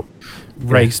more more?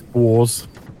 race wars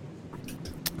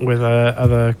with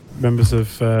other members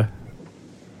of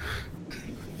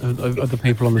the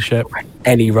people on the ship.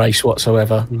 Any race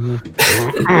whatsoever, including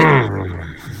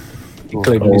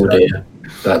Oh his own. dear.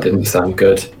 That didn't sound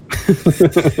good.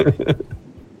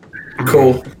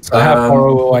 Cool. So how far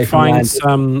away from Find land?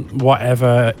 some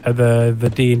whatever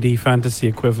the D&D fantasy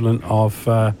equivalent of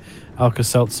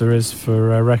Alka-Seltzer is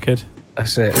for record.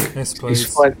 That's it. Yes, He's please.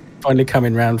 finally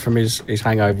coming round from his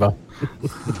hangover.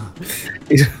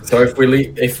 So if we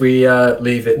leave it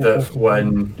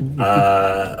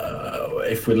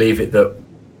that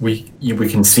we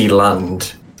can see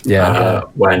land. Yeah.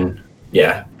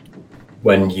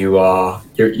 When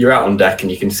you're out on deck and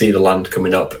you can see the land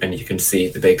coming up and you can see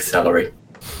the big celery.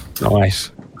 Nice.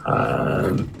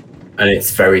 And it's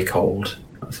very cold.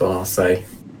 That's all I'll say.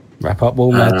 Wrap up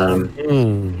warm. lad.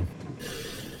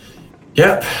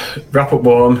 Yep. Wrap up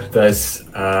warm. There's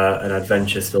an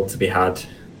adventure still to be had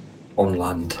on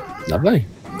land. Lovely.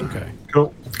 Okay.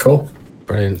 Cool. Cool.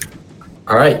 Brilliant.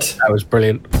 All right. That was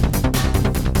brilliant.